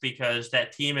fast, because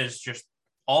that team is just,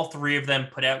 all 3 of them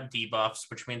put out debuffs,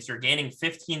 which means they're gaining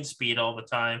 15 speed all the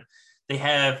time. They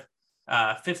have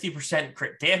 50%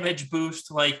 crit damage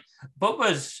boost. Like,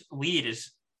 Boba's lead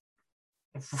is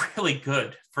really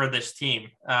good for this team.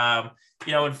 In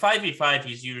 5v5,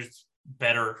 he's used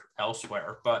better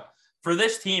elsewhere, but for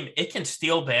this team, it can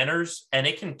steal banners, and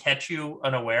it can catch you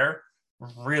unaware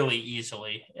really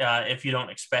easily if you don't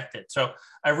expect it. So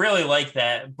I really like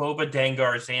that Boba,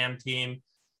 Dengar, Zam team.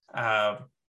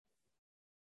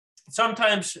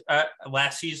 Sometimes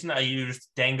last season I used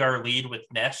Dengar lead with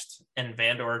Nest and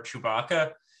Vandor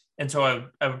Chewbacca, and so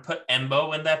I would put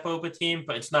Embo in that Boba team,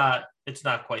 but it's not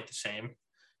quite the same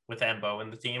with Embo in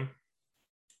the team.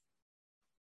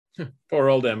 Poor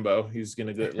old Embo. He's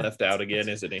gonna get left out again,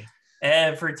 isn't he?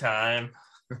 Every time.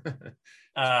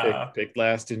 Picked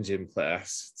last in gym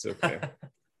class. It's okay.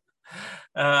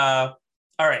 All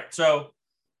right, so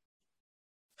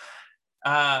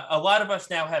a lot of us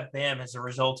now have BAM as a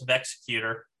result of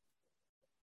Executor,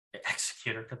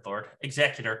 good lord,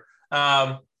 Executor.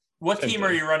 What team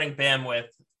are you running BAM with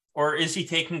Or is he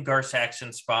taking Gar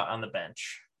Saxon's spot on the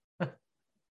bench?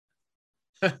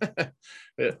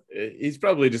 He's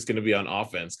probably just going to be on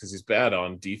offense because he's bad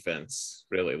on defense,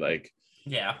 really. Like,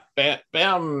 yeah,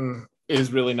 Bam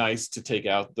is really nice to take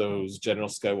out those General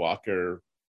Skywalker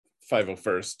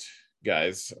 501st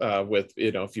guys with,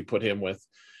 if you put him with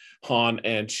Han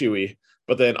and Chewie.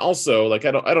 But then also, like,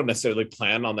 I don't necessarily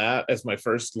plan on that as my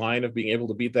first line of being able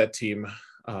to beat that team.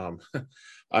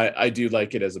 I do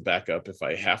like it as a backup if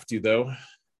I have to, though.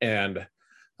 And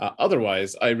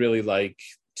otherwise, I really like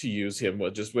to use him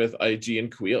with IG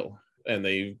and Queel. And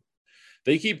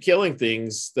they keep killing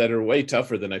things that are way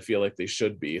tougher than I feel like they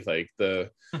should be. Like a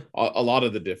lot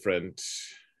of the different.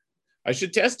 I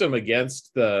should test them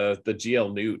against the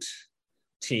GL Newt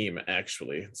team,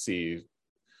 actually. See,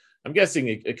 I'm guessing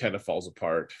it kind of falls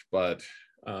apart, but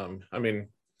I mean,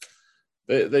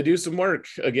 they do some work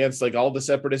against like all the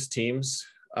separatist teams.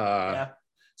 yeah.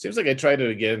 Seems like I tried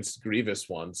it against Grievous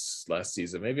once last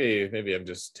season. Maybe I'm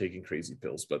just taking crazy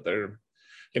pills, but there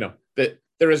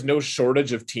is no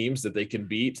shortage of teams that they can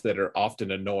beat that are often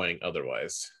annoying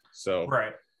otherwise. So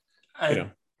right,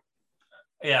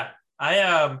 yeah.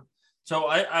 So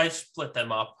I split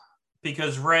them up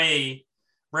because Ray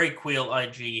Queel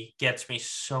IG gets me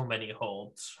so many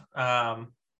holds.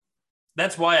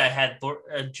 That's why I had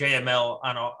JML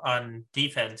on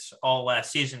defense all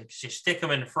last season, because you stick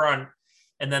them in front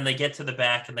and then they get to the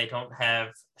back and they don't have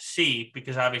C,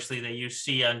 because obviously they use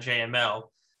C on JML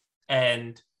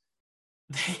and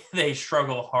they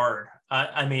struggle hard.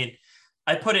 I mean,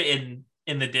 I put it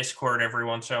in the Discord every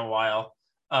once in a while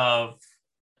of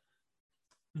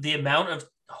the amount of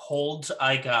holds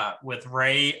I got with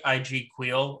Ray IG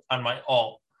Queel on my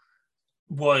alt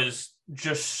was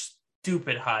just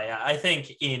stupid high. I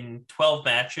think in 12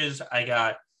 matches, I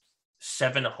got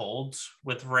 7 holds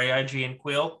with Ray IG and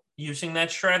Queel using that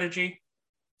strategy.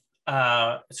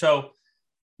 So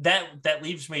that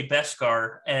leaves me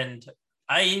Beskar, and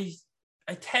I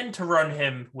tend to run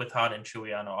him with Han and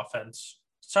Chewie on offense.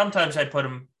 Sometimes I put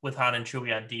him with Han and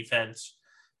Chewie on defense,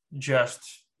 just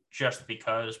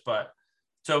because. But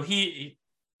so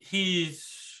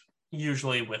he's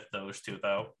usually with those two,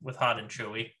 though, with Han and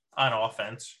Chewie on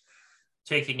offense,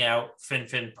 taking out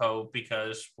Fin Poe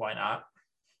because why not?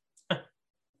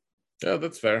 Yeah,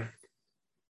 that's fair.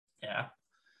 Yeah.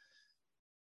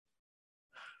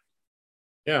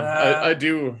 Yeah, I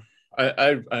do.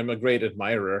 I'm a great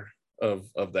admirer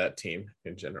of that team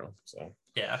in general. So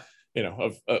yeah,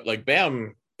 like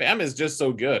Bam is just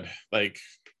so good. Like,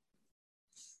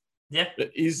 yeah,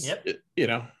 he's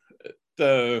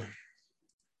the.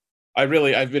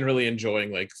 I've been really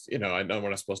enjoying, like, I know we're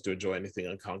not supposed to enjoy anything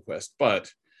on Conquest,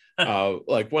 but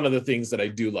like one of the things that I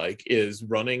do like is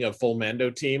running a full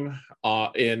Mando team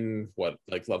in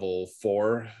level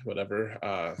 4,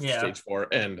 whatever, stage 4,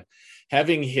 and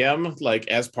having him like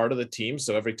as part of the team.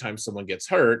 So every time someone gets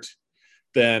hurt,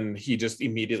 then he just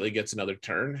immediately gets another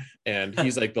turn, and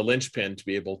he's like the linchpin to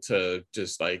be able to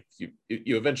just like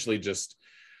you eventually just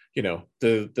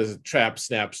the trap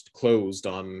snaps closed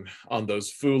on those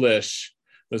foolish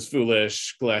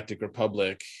Galactic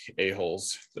Republic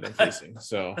a-holes that I'm facing.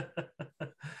 So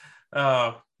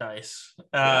oh, nice.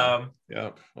 Yeah.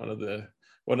 One of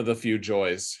the few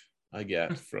joys I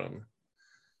get from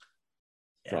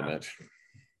it.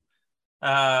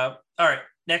 All right,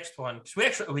 next one. We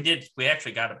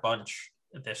actually got a bunch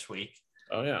this week.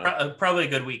 Oh yeah. Probably a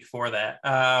good week for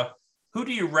that. Who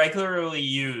do you regularly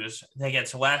use that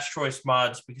gets last choice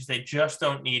mods because they just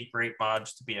don't need great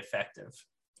mods to be effective?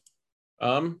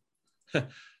 I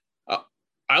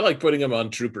like putting them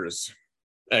on troopers,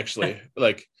 actually.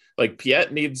 like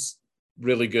Piet needs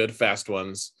really good fast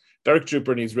ones. Dark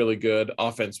Trooper needs really good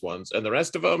offense ones, and the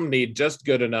rest of them need just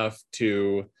good enough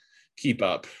to keep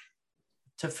up.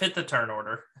 To fit the turn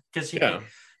order. Because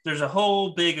there's a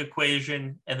whole big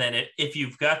equation, and then if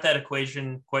you've got that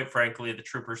equation, quite frankly, the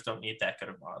troopers don't need that good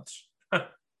of mods.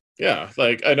 Yeah,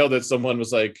 like I know that someone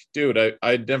was like, dude,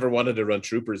 I never wanted to run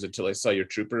troopers until I saw your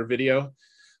trooper video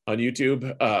on YouTube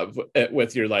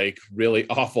with your like really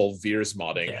awful Veers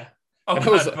modding. Yeah. Oh,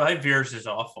 God, my Veers is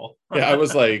awful. Yeah, I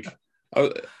was like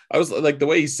the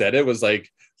way he said it was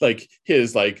like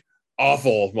his like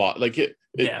awful mod, like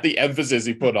the emphasis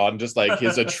he put on just like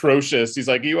his atrocious. He's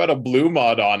like, you had a blue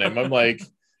mod on him. I'm like,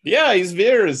 yeah, he's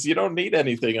Veers. You don't need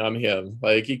anything on him.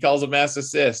 Like he calls a mass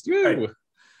assist. Right.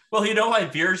 Well, you know why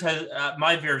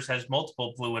my Veers has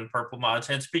multiple blue and purple mods.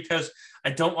 And it's because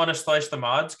I don't want to slice the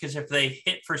mods, because if they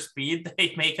hit for speed,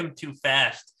 they make him too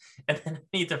fast, and then I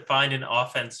need to find an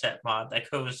offense set mod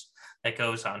that goes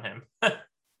on him.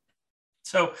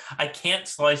 So I can't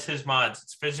slice his mods.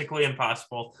 It's physically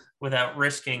impossible without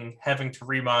risking having to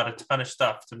remod a ton of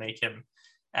stuff to make him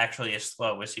actually as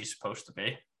slow as he's supposed to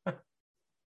be.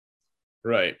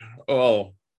 Right.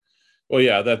 Well,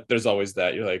 yeah, that there's always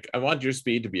that. You're like, I want your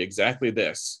speed to be exactly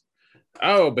this.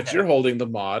 Oh, but you're holding the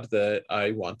mod that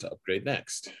I want to upgrade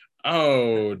next.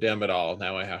 Oh, damn it all.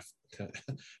 Now I have to,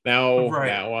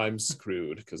 now I'm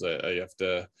screwed because I have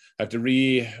to have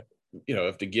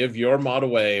to give your mod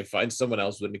away, find someone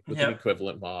else with an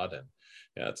equivalent mod, and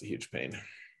yeah, it's a huge pain.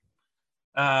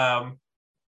 I'm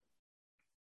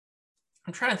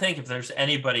trying to think if there's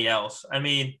anybody else. I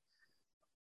mean,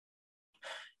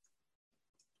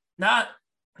 not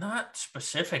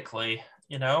specifically,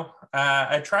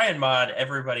 I try and mod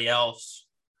everybody else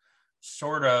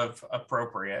sort of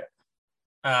appropriate.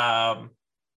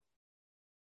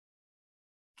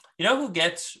 Who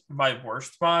gets my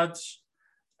worst mods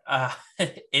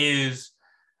is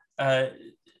I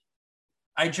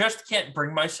just can't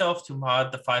bring myself to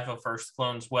mod the 501st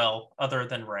clones well, other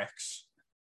than Rex,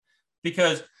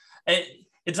 because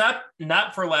it's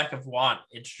not for lack of want.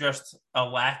 It's just a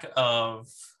lack of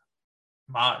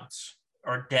mods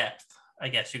or depth, I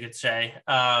guess you could say.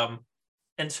 And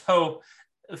so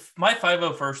my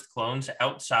 501st clones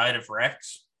outside of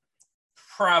Rex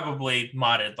probably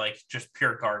modded like just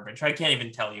pure garbage. I can't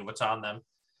even tell you what's on them,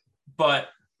 but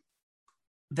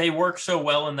they work so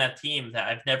well in that team that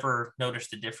I've never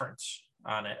noticed a difference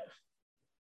on it.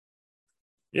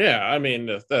 Yeah, I mean,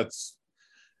 that's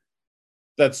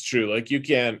true. Like, you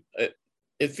can't,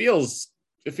 it feels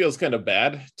kind of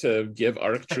bad to give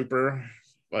Arc Trooper,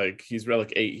 like, he's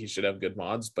relic 8, he should have good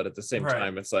mods, but at the same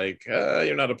time, it's like,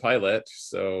 you're not a pilot,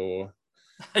 so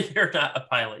you're not a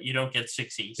pilot. You don't get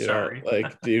 6E. Sorry.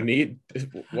 Like, do you need,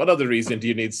 what other reason do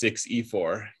you need 6E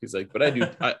for? He's like, but I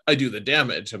do the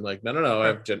damage. I'm like, no. I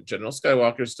have General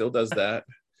Skywalker still does that.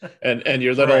 And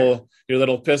your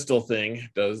little pistol thing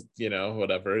does,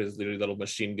 whatever, his little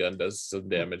machine gun does some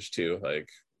damage too. Like,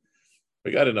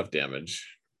 we got enough damage.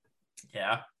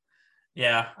 Yeah.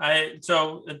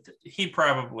 So he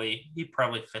probably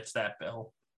fits that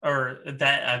bill, or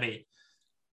that, I mean,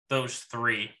 those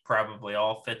three probably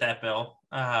all fit that bill.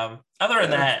 Other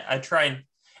than that, I try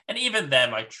and even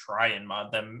them, I try and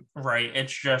mod them right.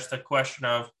 It's just a question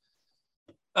of,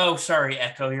 oh, sorry,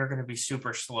 Echo, you're going to be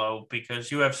super slow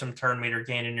because you have some turn meter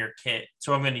gain in your kit.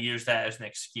 So I'm going to use that as an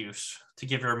excuse to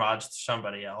give your mods to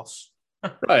somebody else.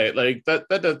 Right, like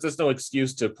there's no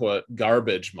excuse to put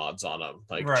garbage mods on them,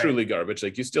 like truly garbage.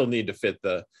 Like, you still need to fit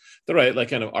the right, like,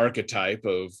 kind of archetype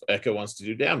of Echo wants to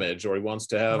do damage, or he wants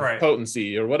to have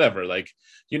potency or whatever. Like,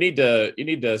 you need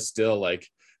to still, like,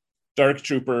 Dark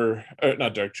Trooper, or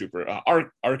not Dark Trooper,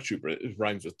 Arc Trooper, it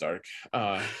rhymes with dark.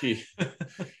 He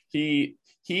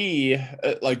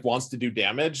like, wants to do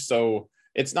damage, so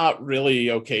it's not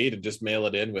really okay to just mail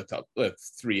it in with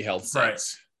 3 health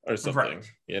sets. Or something,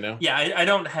 Yeah, I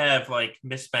don't have like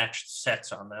mismatched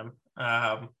sets on them,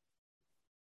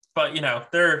 but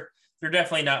they're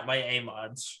definitely not my A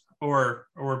mods or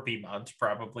B mods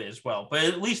probably as well. But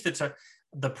at least it's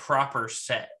the proper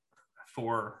set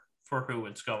for who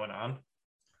it's going on.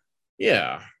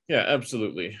 Yeah,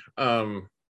 absolutely. I'm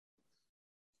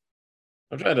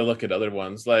trying to look at other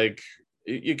ones. Like,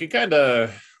 you could kind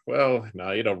of, well,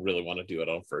 no, you don't really want to do it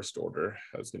on first order.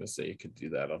 I was going to say you could do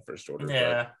that on first order.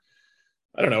 Yeah.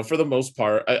 But I don't know. For the most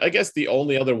part, I guess the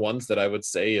only other ones that I would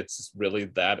say it's really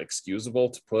that excusable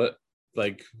to put,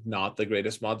 like, not the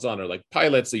greatest mods on, are like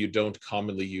pilots that you don't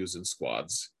commonly use in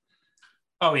squads.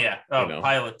 Oh, yeah.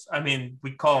 Pilots. I mean,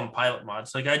 we call them pilot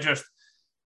mods. Like, I just,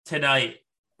 tonight,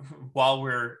 while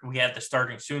we had the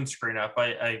starting soon screen up,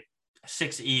 I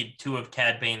 6E'd 2 of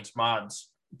Cad Bane's mods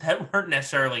that weren't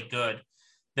necessarily good.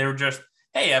 They were just,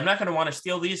 hey, I'm not going to want to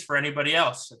steal these for anybody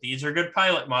else. These are good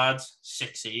pilot mods.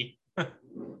 6E.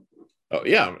 Oh,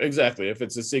 yeah, exactly. If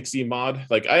it's a 6E mod,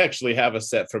 like, I actually have a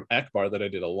set from Akbar that I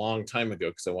did a long time ago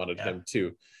because I wanted him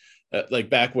to. Like,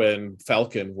 back when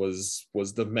Falcon was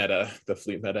the meta, the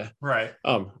fleet meta. Right.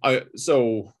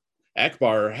 So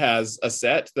Akbar has a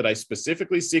set that I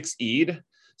specifically 6E'd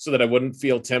so that I wouldn't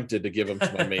feel tempted to give them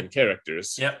to my main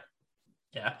characters. Yep.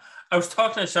 Yeah. I was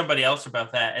talking to somebody else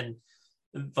about that, and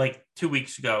like 2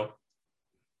 weeks ago,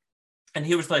 and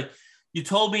he was like, you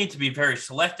told me to be very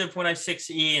selective when I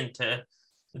 6E, and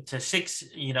to 6,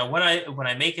 when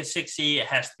I make a 6E, it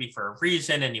has to be for a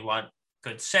reason, and you want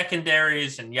good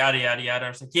secondaries and yada, yada, yada. I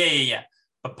was like, yeah.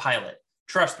 But pilot,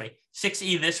 trust me,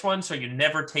 6E this one, so you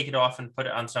never take it off and put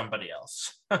it on somebody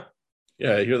else.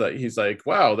 Yeah, you're like, he's like,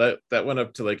 wow, that went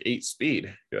up to like 8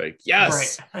 speed. You're like,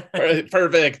 yes, right.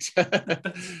 Perfect.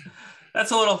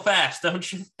 That's a little fast,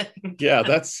 don't you think? Yeah,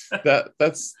 that's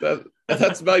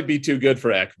might be too good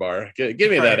for Akbar.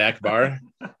 Give me that Right. Akbar,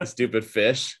 you stupid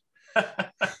fish.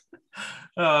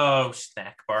 Oh,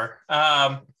 snack bar.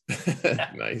 Yeah.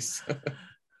 Nice.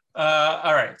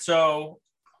 All right. So,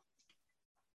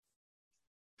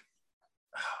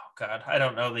 oh God, I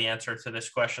don't know the answer to this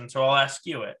question, so I'll ask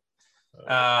you it.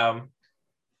 Um,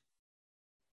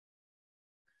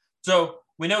 so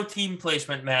we know team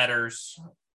placement matters.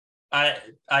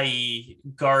 I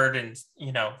guard and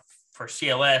for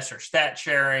CLS or stat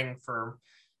sharing, for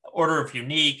order of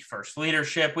unique, first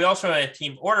leadership. We also have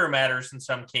team order matters in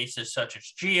some cases, such as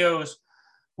geos.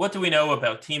 What do we know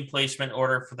about team placement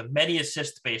order for the many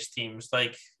assist based teams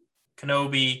like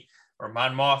Kenobi or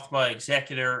Mon Mothma,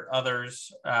 Executor, others?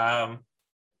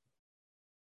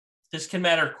 This can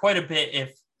matter quite a bit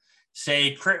if,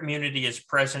 say, crit immunity is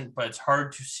present, but it's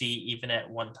hard to see even at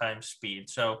one-time speed.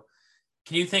 So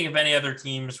can you think of any other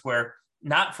teams where,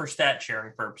 not for stat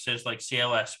sharing purposes like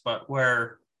CLS, but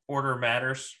where order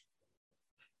matters?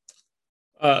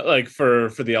 Like for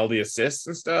the LD assists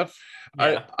and stuff.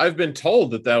 Yeah. I've been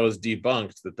told that was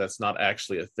debunked, that that's not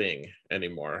actually a thing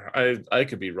anymore. I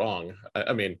could be wrong.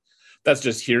 I mean, that's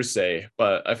just hearsay,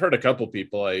 but I've heard a couple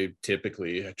people I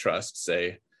typically trust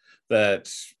say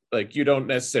that, like, you don't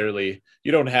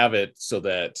have it so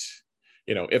that,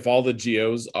 if all the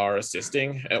geos are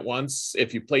assisting at once,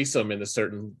 if you place them in a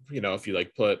certain, if you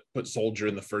like put soldier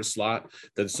in the first slot,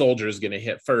 then soldier is going to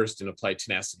hit first and apply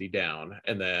tenacity down,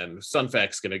 and then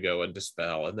Sunfac's going to go and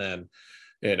dispel, and then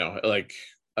and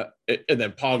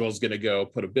then Poggle's going to go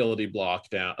put ability block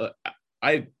down.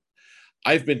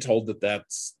 I've been told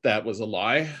that was a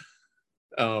lie,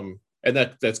 and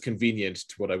that's convenient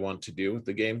to what I want to do with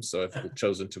the game, so I've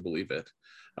chosen to believe it.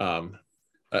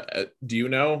 Do you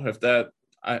know if that?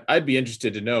 I'd be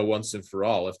interested to know once and for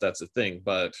all if that's a thing,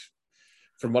 but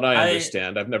from what I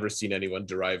understand, I've never seen anyone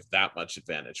derive that much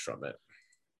advantage from it.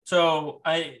 So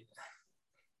I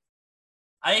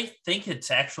think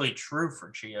it's actually true for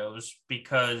Geos,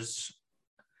 because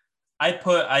I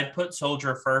put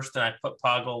Soldier first and I put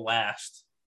Poggle last.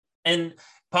 And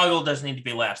Poggle doesn't need to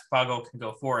be last. Poggle can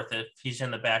go fourth if he's in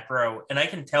the back row. And I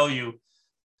can tell you,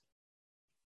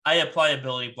 I apply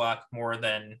ability block more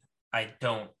than I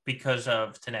don't because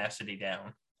of tenacity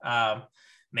down.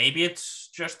 Maybe it's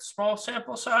just a small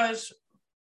sample size,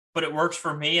 but it works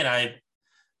for me, and I'm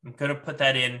going to put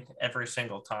that in every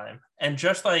single time. And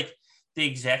just like the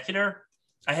Executor,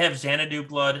 I have Xanadu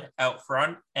blood out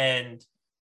front, and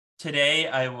today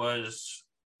I was,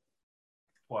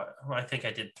 I think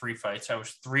I did 3 fights. I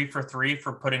was 3 for 3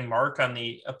 for putting Mark on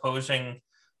the opposing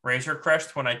Razor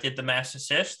Crest when I did the mass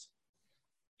assist.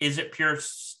 Is it pure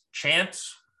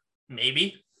chance?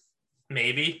 Maybe.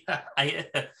 I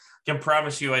can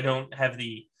promise you I don't have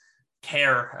the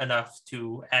care enough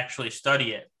to actually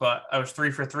study it, but I was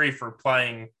 3 for 3 for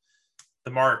applying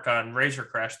the Mark on Razor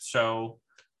Crest, so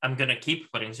I'm going to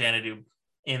keep putting Xanadu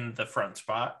in the front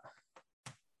spot.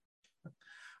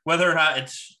 Whether or not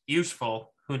it's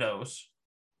useful, who knows?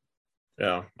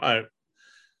 Yeah, I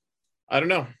don't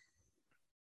know.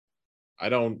 I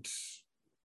don't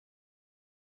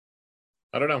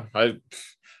know.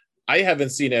 I haven't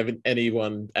seen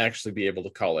anyone actually be able to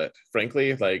call it,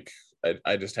 frankly. Like,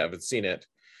 I just haven't seen it.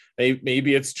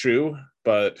 Maybe it's true,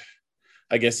 but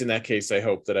I guess in that case, I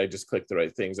hope that I just click the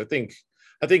right things. I think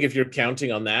if you're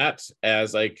counting on that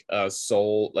as like a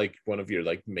soul, like one of your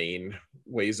like main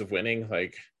ways of winning,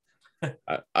 like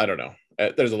I don't know.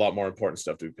 There's a lot more important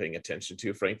stuff to be paying attention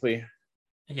to, frankly.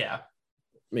 Yeah.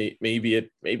 Maybe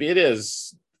it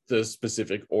is the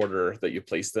specific order that you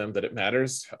place them that it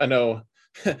matters. I know.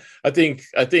 I think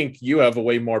you have a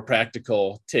way more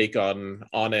practical take on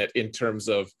it, in terms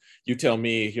of, you tell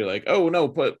me, you're like, oh no,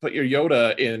 put your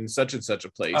Yoda in such and such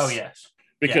a place. Oh yes.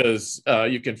 Because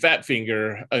you can fat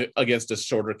finger against a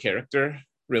shorter character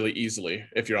really easily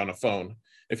if you're on a phone.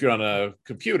 If you're on a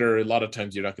computer, a lot of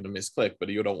times you're not going to misclick, but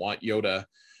you don't want Yoda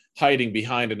hiding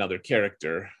behind another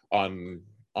character on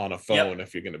a phone.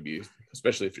 If you're going to be,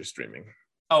 especially if you're streaming.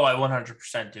 Oh, I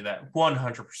 100% do that.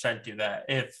 100% do that.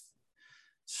 If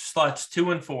slots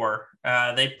 2 and 4,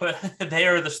 they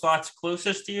are the slots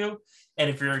closest to you, and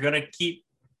if you're going to keep,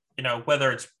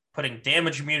 whether it's putting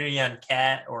damage immunity on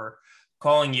Cat, or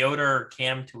calling Yoda or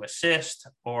Cam to assist,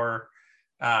 or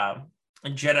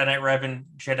Jedi Knight Revan,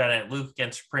 Jedi Knight Luke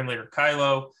against Supreme Leader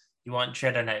Kylo, you want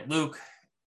Jedi Knight Luke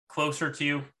closer to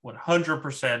you.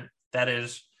 100%. That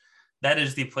is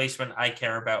the placement I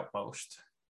care about most.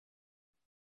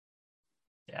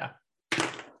 Yeah.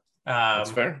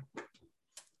 That's fair.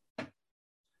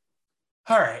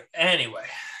 All right. Anyway,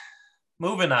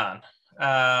 moving on.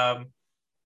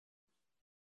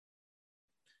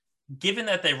 given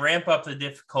that they ramp up the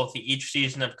difficulty each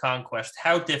season of Conquest,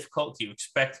 how difficult do you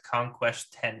expect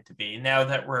Conquest 10 to be? Now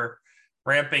that we're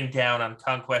ramping down on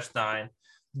Conquest 9,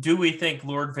 do we think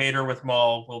Lord Vader with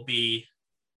Maul will be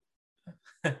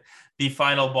the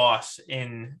final boss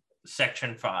in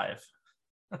Section 5?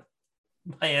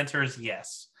 My answer is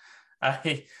yes.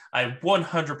 I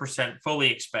 100%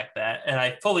 fully expect that, and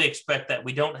I fully expect that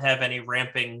we don't have any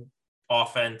ramping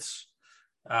offense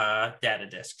data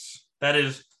discs. That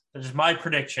is my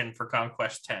prediction for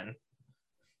Conquest 10.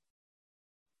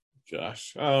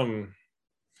 Gosh, I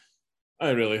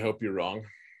really hope you're wrong.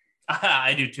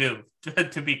 I do too.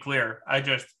 To be clear, I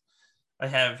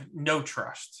have no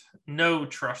trust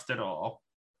at all.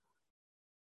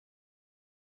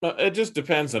 But it just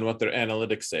depends on what their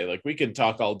analytics say. Like, we can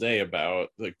talk all day about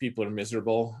like people are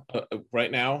miserable right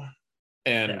now,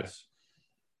 and Yes.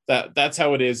 that's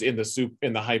how it is in the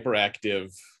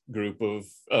hyperactive group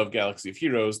of Galaxy of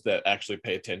Heroes that actually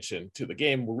pay attention to the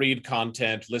game, read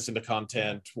content, listen to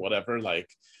content, whatever. Like,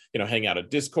 hang out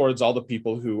at Discords. All the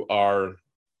people who are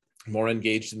more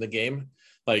engaged in the game,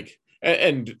 like.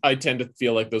 And I tend to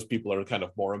feel like those people are kind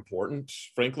of more important,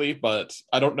 frankly, but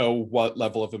I don't know what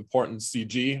level of importance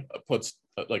CG puts,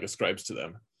 like, ascribes to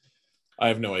them. I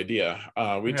have no idea.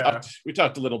 We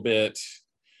talked a little bit,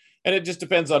 and it just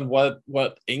depends on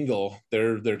what angle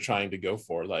they're trying to go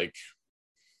for. Like,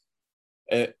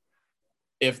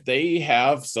 if they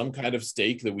have some kind of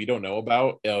stake that we don't know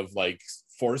about of like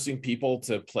forcing people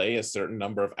to play a certain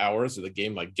number of hours, or the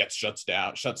game like gets shut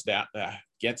down,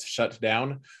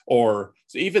 or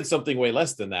even something way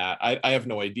less than that, I have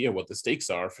no idea what the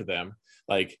stakes are for them.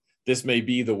 Like, this may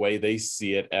be the way they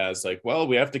see it, as like, well,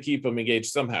 we have to keep them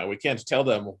engaged somehow. We can't tell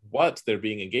them what they're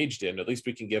being engaged in. At least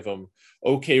we can give them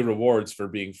okay rewards for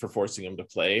forcing them to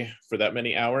play for that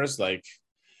many hours. Like,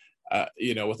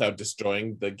 without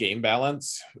destroying the game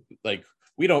balance. Like,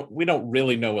 we don't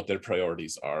really know what their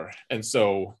priorities are, and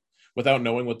so without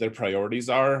knowing what their priorities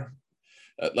are,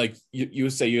 like you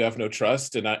say you have no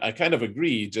trust, and I kind of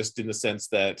agree, just in the sense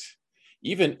that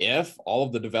even if all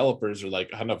of the developers are like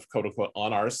kind of quote unquote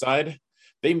on our side,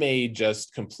 they may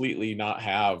just completely not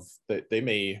have that. They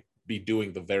may be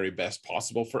doing the very best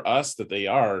possible for us that they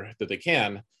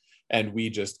can, and we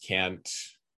just can't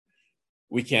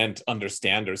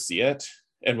understand or see it,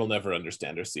 and we'll never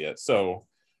understand or see it. So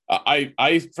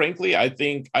I frankly, I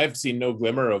think I've seen no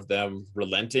glimmer of them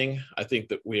relenting. I think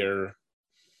that we're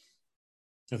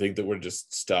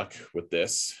just stuck with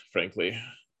this, frankly.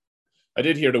 I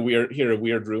did hear a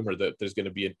weird rumor that there's going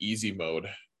to be an easy mode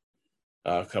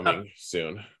coming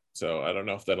soon. So I don't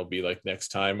know if that'll be like next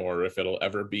time or if it'll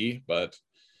ever be, but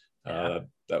that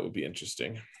would be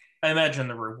interesting. I imagine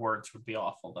the rewards would be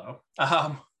awful, though.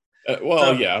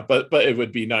 Yeah, but it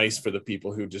would be nice for the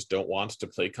people who just don't want to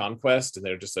play Conquest, and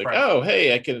they're just like, right. Oh,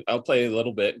 hey, I'll play a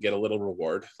little bit and get a little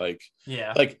reward. Like,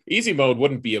 yeah, like easy mode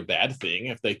wouldn't be a bad thing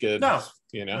if they could. No.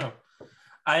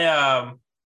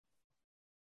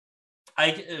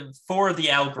 I for the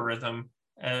algorithm,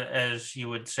 as you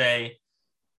would say,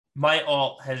 my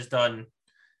alt has gotten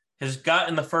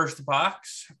the first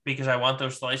box because I want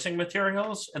those slicing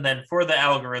materials. And then for the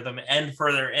algorithm and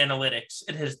for their analytics,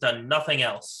 it has done nothing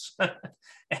else.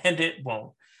 And it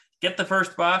won't. Get the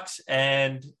first box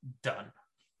and done.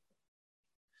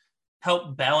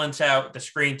 Help balance out the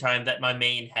screen time that my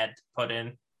main had to put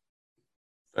in.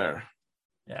 Fair.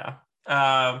 Yeah.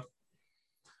 All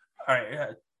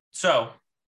right. So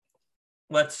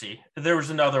let's see. There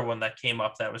was another one that came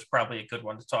up that was probably a good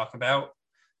one to talk about,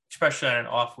 especially on an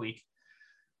off week.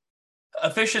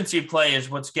 Efficiency play is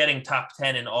what's getting top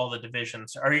 10 in all the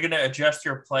divisions. Are you going to adjust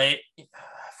your play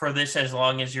for this as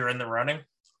long as you're in the running?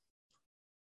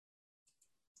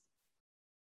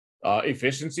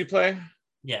 Efficiency play?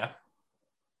 Yeah.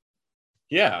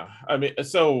 Yeah. I mean,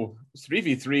 so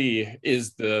 3v3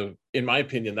 is in my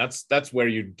opinion, that's where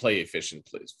you'd play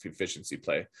efficiency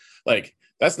play. Like,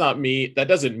 that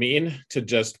doesn't mean to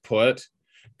just put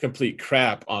complete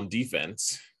crap on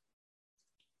defense.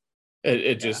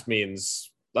 It just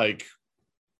means, like,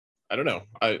 I don't know.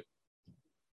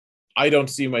 I don't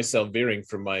see myself veering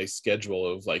from my schedule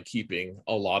of like keeping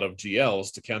a lot of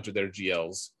GLs to counter their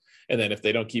GLs. And then if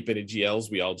they don't keep any GLs,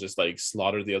 we all just like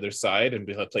slaughter the other side and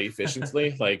play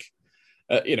efficiently. Like,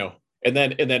 and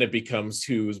then it becomes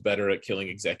who's better at killing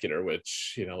Executor,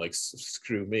 which, like,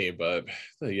 screw me. But,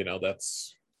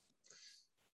 that's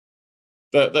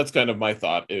kind of my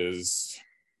thought is,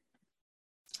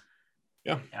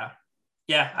 yeah.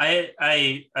 Yeah,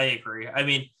 I agree. I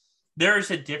mean, there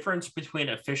is a difference between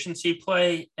efficiency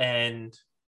play and,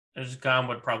 as Gam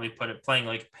would probably put it, playing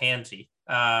like a pansy.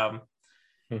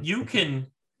 You can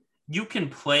you can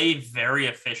play very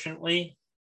efficiently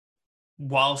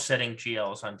while setting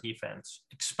GLs on defense,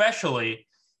 especially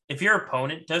if your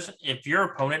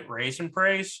opponent raise and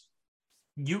praise,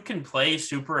 you can play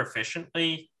super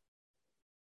efficiently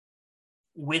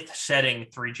with setting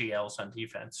 3 GLs on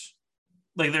defense.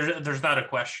 Like there's not a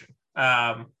question.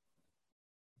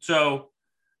 So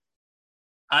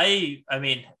I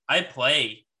mean, I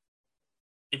play,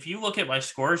 if you look at my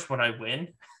scores when I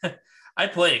win, I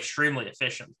play extremely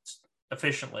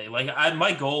efficiently. Like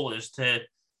my goal is to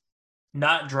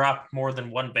not drop more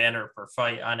than 1 banner per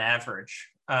fight on average.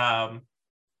 So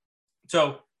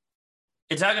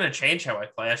it's not going to change how I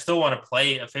play. I still want to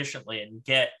play efficiently and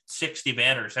get 60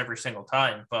 banners every single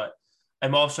time, but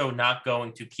I'm also not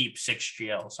going to keep 6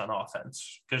 GLs on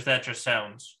offense because that just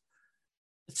sounds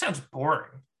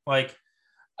boring. Like,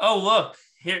 oh, look,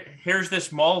 here's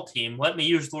this Maul team. Let me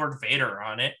use Lord Vader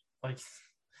on it. Like,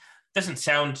 doesn't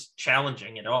sound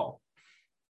challenging at all.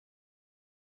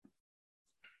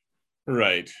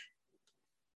 Right.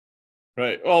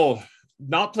 Well,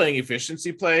 not playing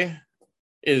efficiency play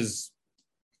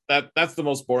that's the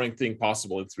most boring thing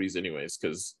possible in threes anyways,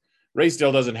 because Ray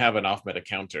still doesn't have an off-meta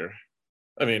counter.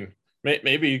 I mean,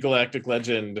 maybe Galactic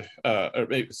Legend, or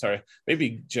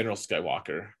maybe General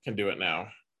Skywalker can do it now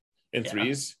in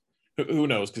threes. Who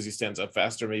knows? Because he stands up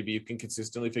faster. Maybe you can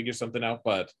consistently figure something out,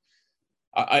 but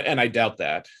I doubt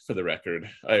that. For the record,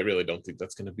 I really don't think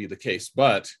that's going to be the case.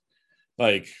 But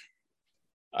like,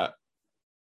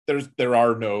 there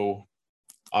are no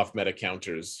off-meta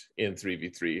counters in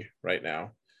 3v3 right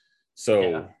now,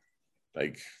 so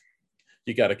like,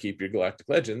 you got to keep your Galactic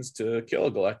Legends to kill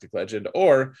a Galactic Legend,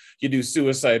 or you do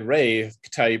Suicide Ray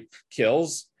type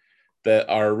kills that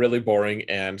are really boring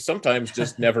and sometimes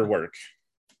just never work.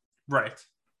 Right.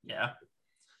 Yeah.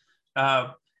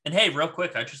 And hey, real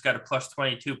quick, I just got a plus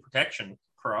 22 protection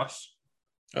cross.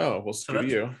 Oh, well, screw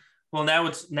you. Well, now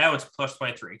it's plus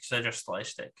 23 because I just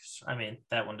sliced it. I mean,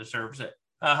 that one deserves it.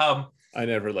 I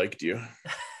never liked you.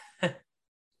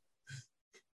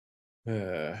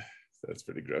 That's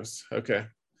pretty gross. Okay.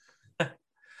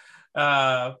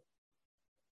 So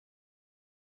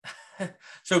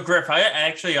Griff, I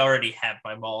actually already have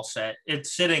my Maul set.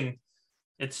 It's sitting.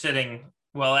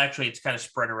 Well, actually, it's kind of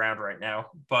spread around right now.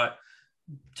 But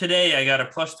today I got a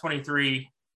plus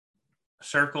 23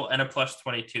 circle and a plus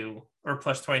 22 or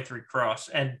plus 23 cross,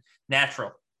 and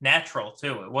natural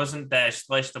too. It wasn't that I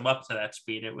sliced them up to that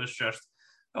speed. It was just,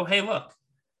 oh, hey, look,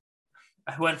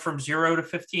 I went from 0 to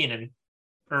 15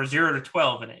 or 0 to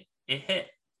 12 and it hit.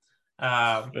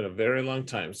 It's been a very long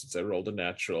time since I rolled a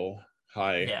natural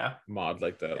high mod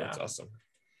like that. That's awesome.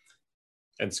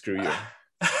 And screw you.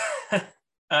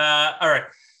 All right.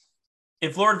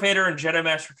 If Lord Vader and Jedi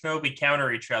Master Kenobi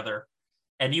counter each other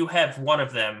and you have one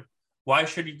of them, why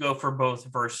should you go for both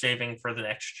versus saving for the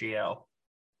next GL?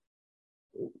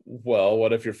 Well,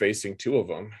 what if you're facing 2 of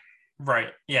them? Right.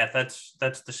 Yeah, that's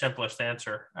the simplest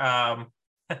answer.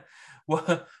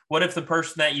 What if the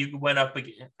person that you went up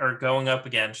or going up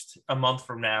against a month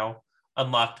from now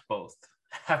unlocked both?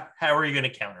 How are you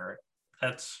going to counter it?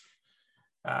 That's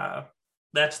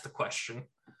the question.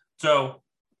 So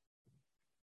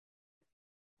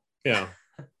yeah,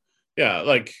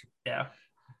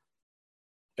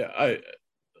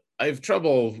 I have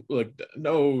trouble, like,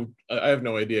 I have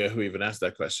no idea who even asked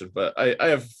that question, but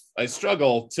I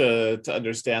struggle to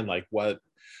understand like where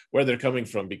they're coming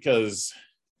from, because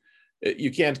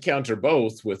you can't counter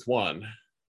both with one.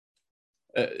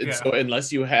 So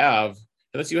unless you have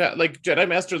like Jedi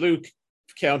Master Luke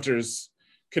counters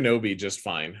Kenobi just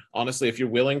fine. Honestly, if you're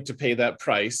willing to pay that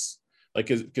price, like,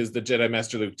 because the Jedi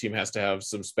Master Luke team has to have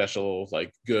some special,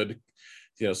 like, good,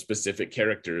 specific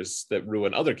characters that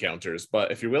ruin other counters.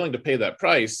 But if you're willing to pay that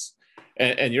price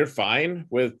and you're fine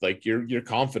with, like, you're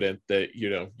confident that,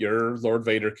 your Lord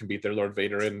Vader can beat their Lord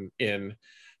Vader in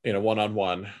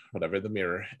one-on-one, whatever, the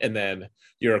mirror, and then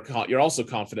you're also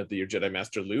confident that your Jedi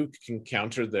Master Luke can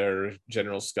counter their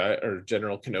General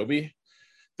Kenobi,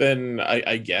 then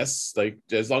I guess, like,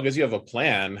 as long as you have a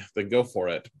plan, then go for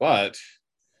it. But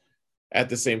at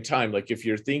the same time, like, if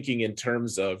you're thinking in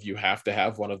terms of you have to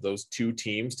have one of those 2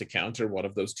 teams to counter one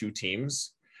of those 2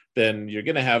 teams, then you're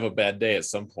going to have a bad day at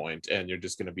some point, and you're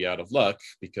just going to be out of luck,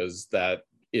 because that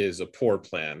is a poor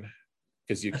plan,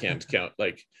 because you can't count,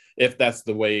 like, if that's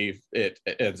the way it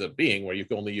ends up being, where you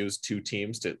can only use 2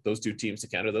 teams to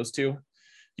counter those 2,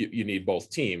 you need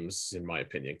both teams, in my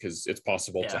opinion, because it's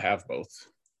possible to have both.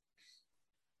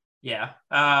 Yeah,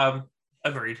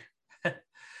 agreed.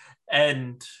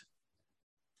 And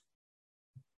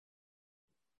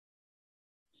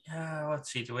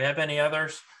let's see, do we have any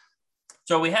others?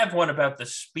 So we have one about the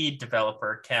Speed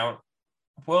developer account.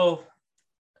 Well,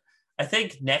 I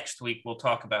think next week we'll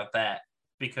talk about that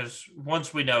because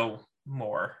once we know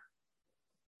more,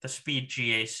 the Speed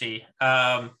GAC.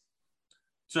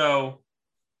 So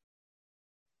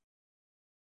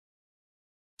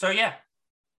yeah,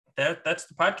 that's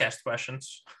the podcast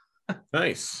questions.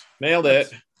 Nice. Nailed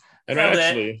it.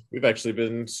 And we've actually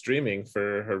been streaming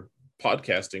for her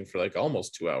podcasting for like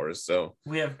almost 2 hours. So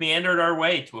we have meandered our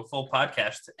way to a full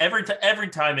podcast. Every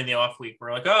time in the off week,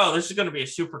 we're like, oh, this is going to be a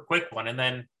super quick one. And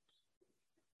then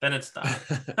it's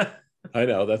not. I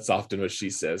know. That's often what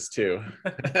she says too.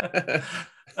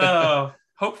 Oh,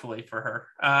 hopefully for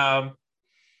her.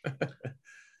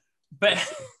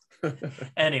 But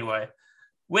anyway,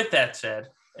 with that said,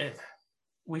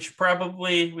 we should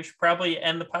probably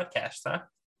end the podcast, huh?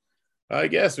 I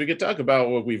guess we could talk about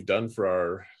what we've done for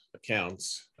our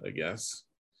accounts, I guess.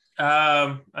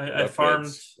 I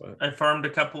farmed a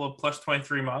couple of plus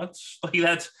 23 mods. Like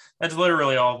that's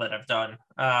literally all that I've done.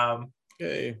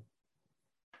 Okay.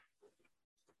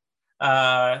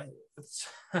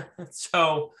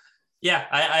 So yeah,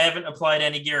 I haven't applied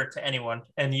any gear to anyone.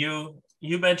 And you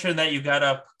mentioned that you got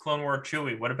up Clone War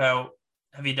Chewie. What about,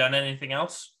 have you done anything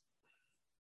else?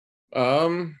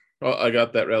 Well, I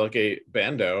got that Relic 8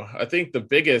 Bando. I think the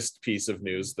biggest piece of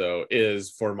news, though, is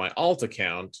for my alt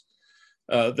account,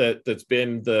 that's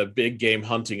been the big game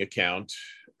hunting account.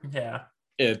 Yeah.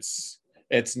 It's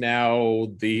now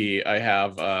I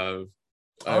have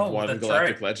one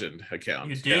Galactic Legend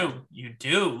account. You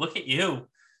do. Look at you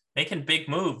making big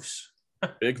moves.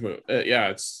 Big move. Yeah,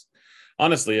 it's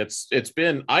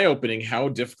been eye-opening how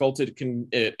difficult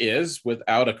it is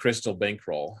without a crystal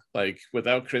bankroll. Like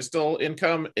without crystal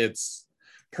income, it's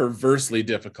perversely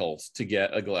difficult to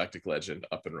get a Galactic Legend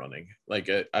up and running. Like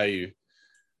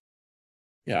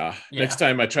next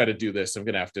time I try to do this, I'm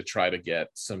gonna have to try to get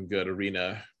some good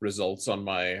arena results on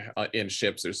my in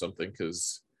ships or something,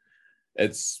 because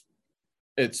it's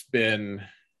been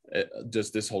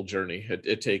just this whole journey.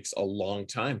 It takes a long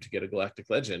time to get a Galactic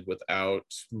Legend without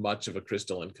much of a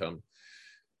crystal income.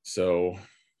 So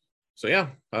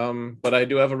yeah. But I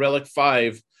do have a Relic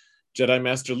 5 Jedi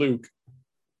Master Luke,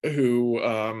 who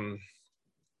I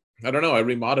don't know, I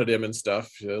remodded him and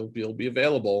stuff. He'll be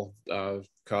available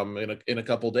come in a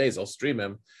couple days. I'll stream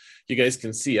him. You guys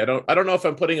can see. I don't know if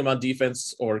I'm putting him on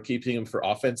defense or keeping him for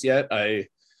offense yet.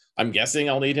 I'm guessing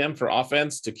I'll need him for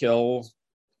offense to kill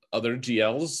other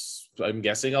GLs. I'm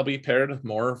guessing I'll be paired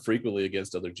more frequently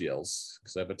against other GLs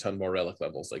because I have a ton more relic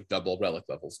levels, like double relic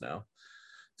levels now.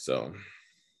 So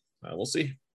we'll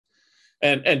see.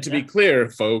 And to be clear,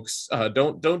 folks,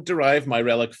 don't derive my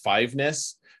relic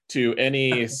 5-ness to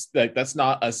any like, that's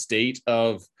not a state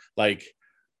of like,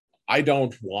 I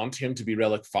don't want him to be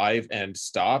relic 5 and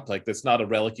stop. Like, that's not a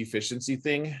relic efficiency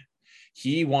thing.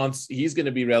 He's going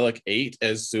to be relic 8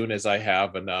 as soon as I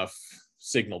have enough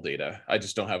signal data. I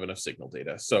just don't have enough signal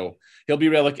data. So he'll be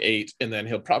relic 8, and then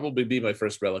he'll probably be my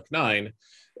first relic 9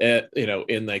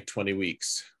 in like 20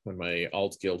 weeks when my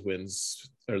alt guild wins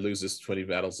or loses 20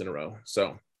 battles in a row.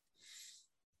 So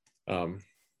that'll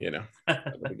be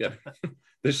good.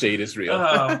 The shade is real.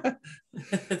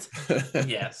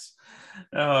 Yes.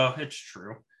 Oh, it's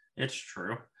true.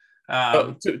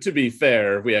 To be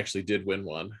fair, we actually did win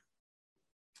one.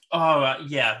 Oh,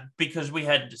 yeah, because we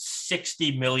had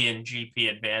 60 million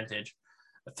GP advantage.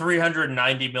 A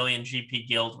 390 million GP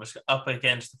guild was up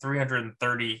against the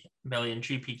 330 million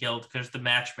GP guild because the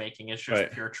matchmaking is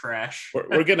just pure trash.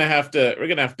 We're gonna have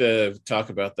to talk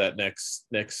about that next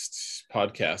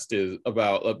podcast. Is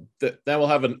about that we'll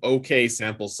have an okay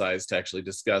sample size to actually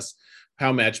discuss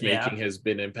how matchmaking has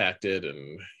been impacted,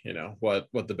 and what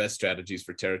the best strategies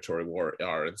for territory war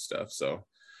are and stuff. So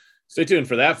stay tuned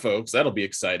for that, folks. That'll be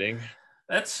exciting.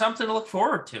 That's something to look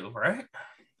forward to, right?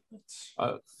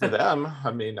 For them,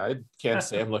 I mean, I can't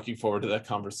say I'm looking forward to that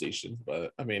conversation,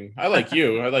 but I mean, I like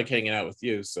you. I like hanging out with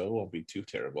you, so it won't be too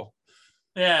terrible.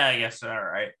 Yeah, I guess. All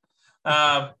right.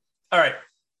 All right.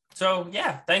 So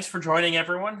yeah, thanks for joining,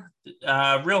 everyone.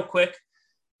 Real quick,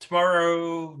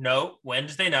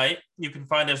 Wednesday night, you can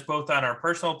find us both on our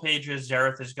personal pages.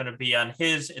 Zareth is going to be on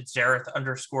his. It's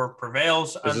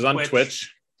Zareth_prevails. This is on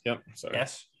Twitch. Yep. Sorry.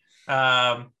 Yes.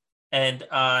 And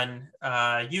on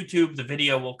YouTube, the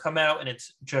video will come out, and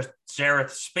it's just Zareth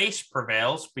space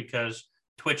prevails because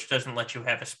Twitch doesn't let you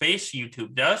have a space.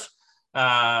 YouTube does.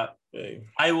 I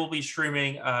will be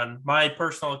streaming on my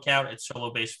personal account. It's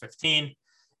SoloBase15,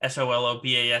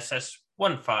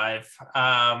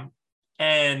 SOLOBASS15.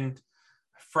 And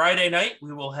Friday night,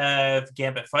 we will have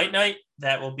Gambit Fight Night.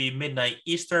 That will be midnight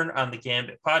Eastern on the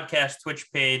Gambit Podcast Twitch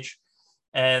page.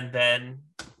 And then,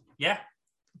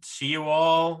 see you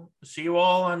all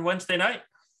on Wednesday night.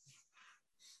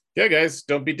 Yeah, guys,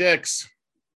 don't be dicks.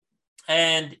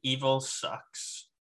 And evil sucks.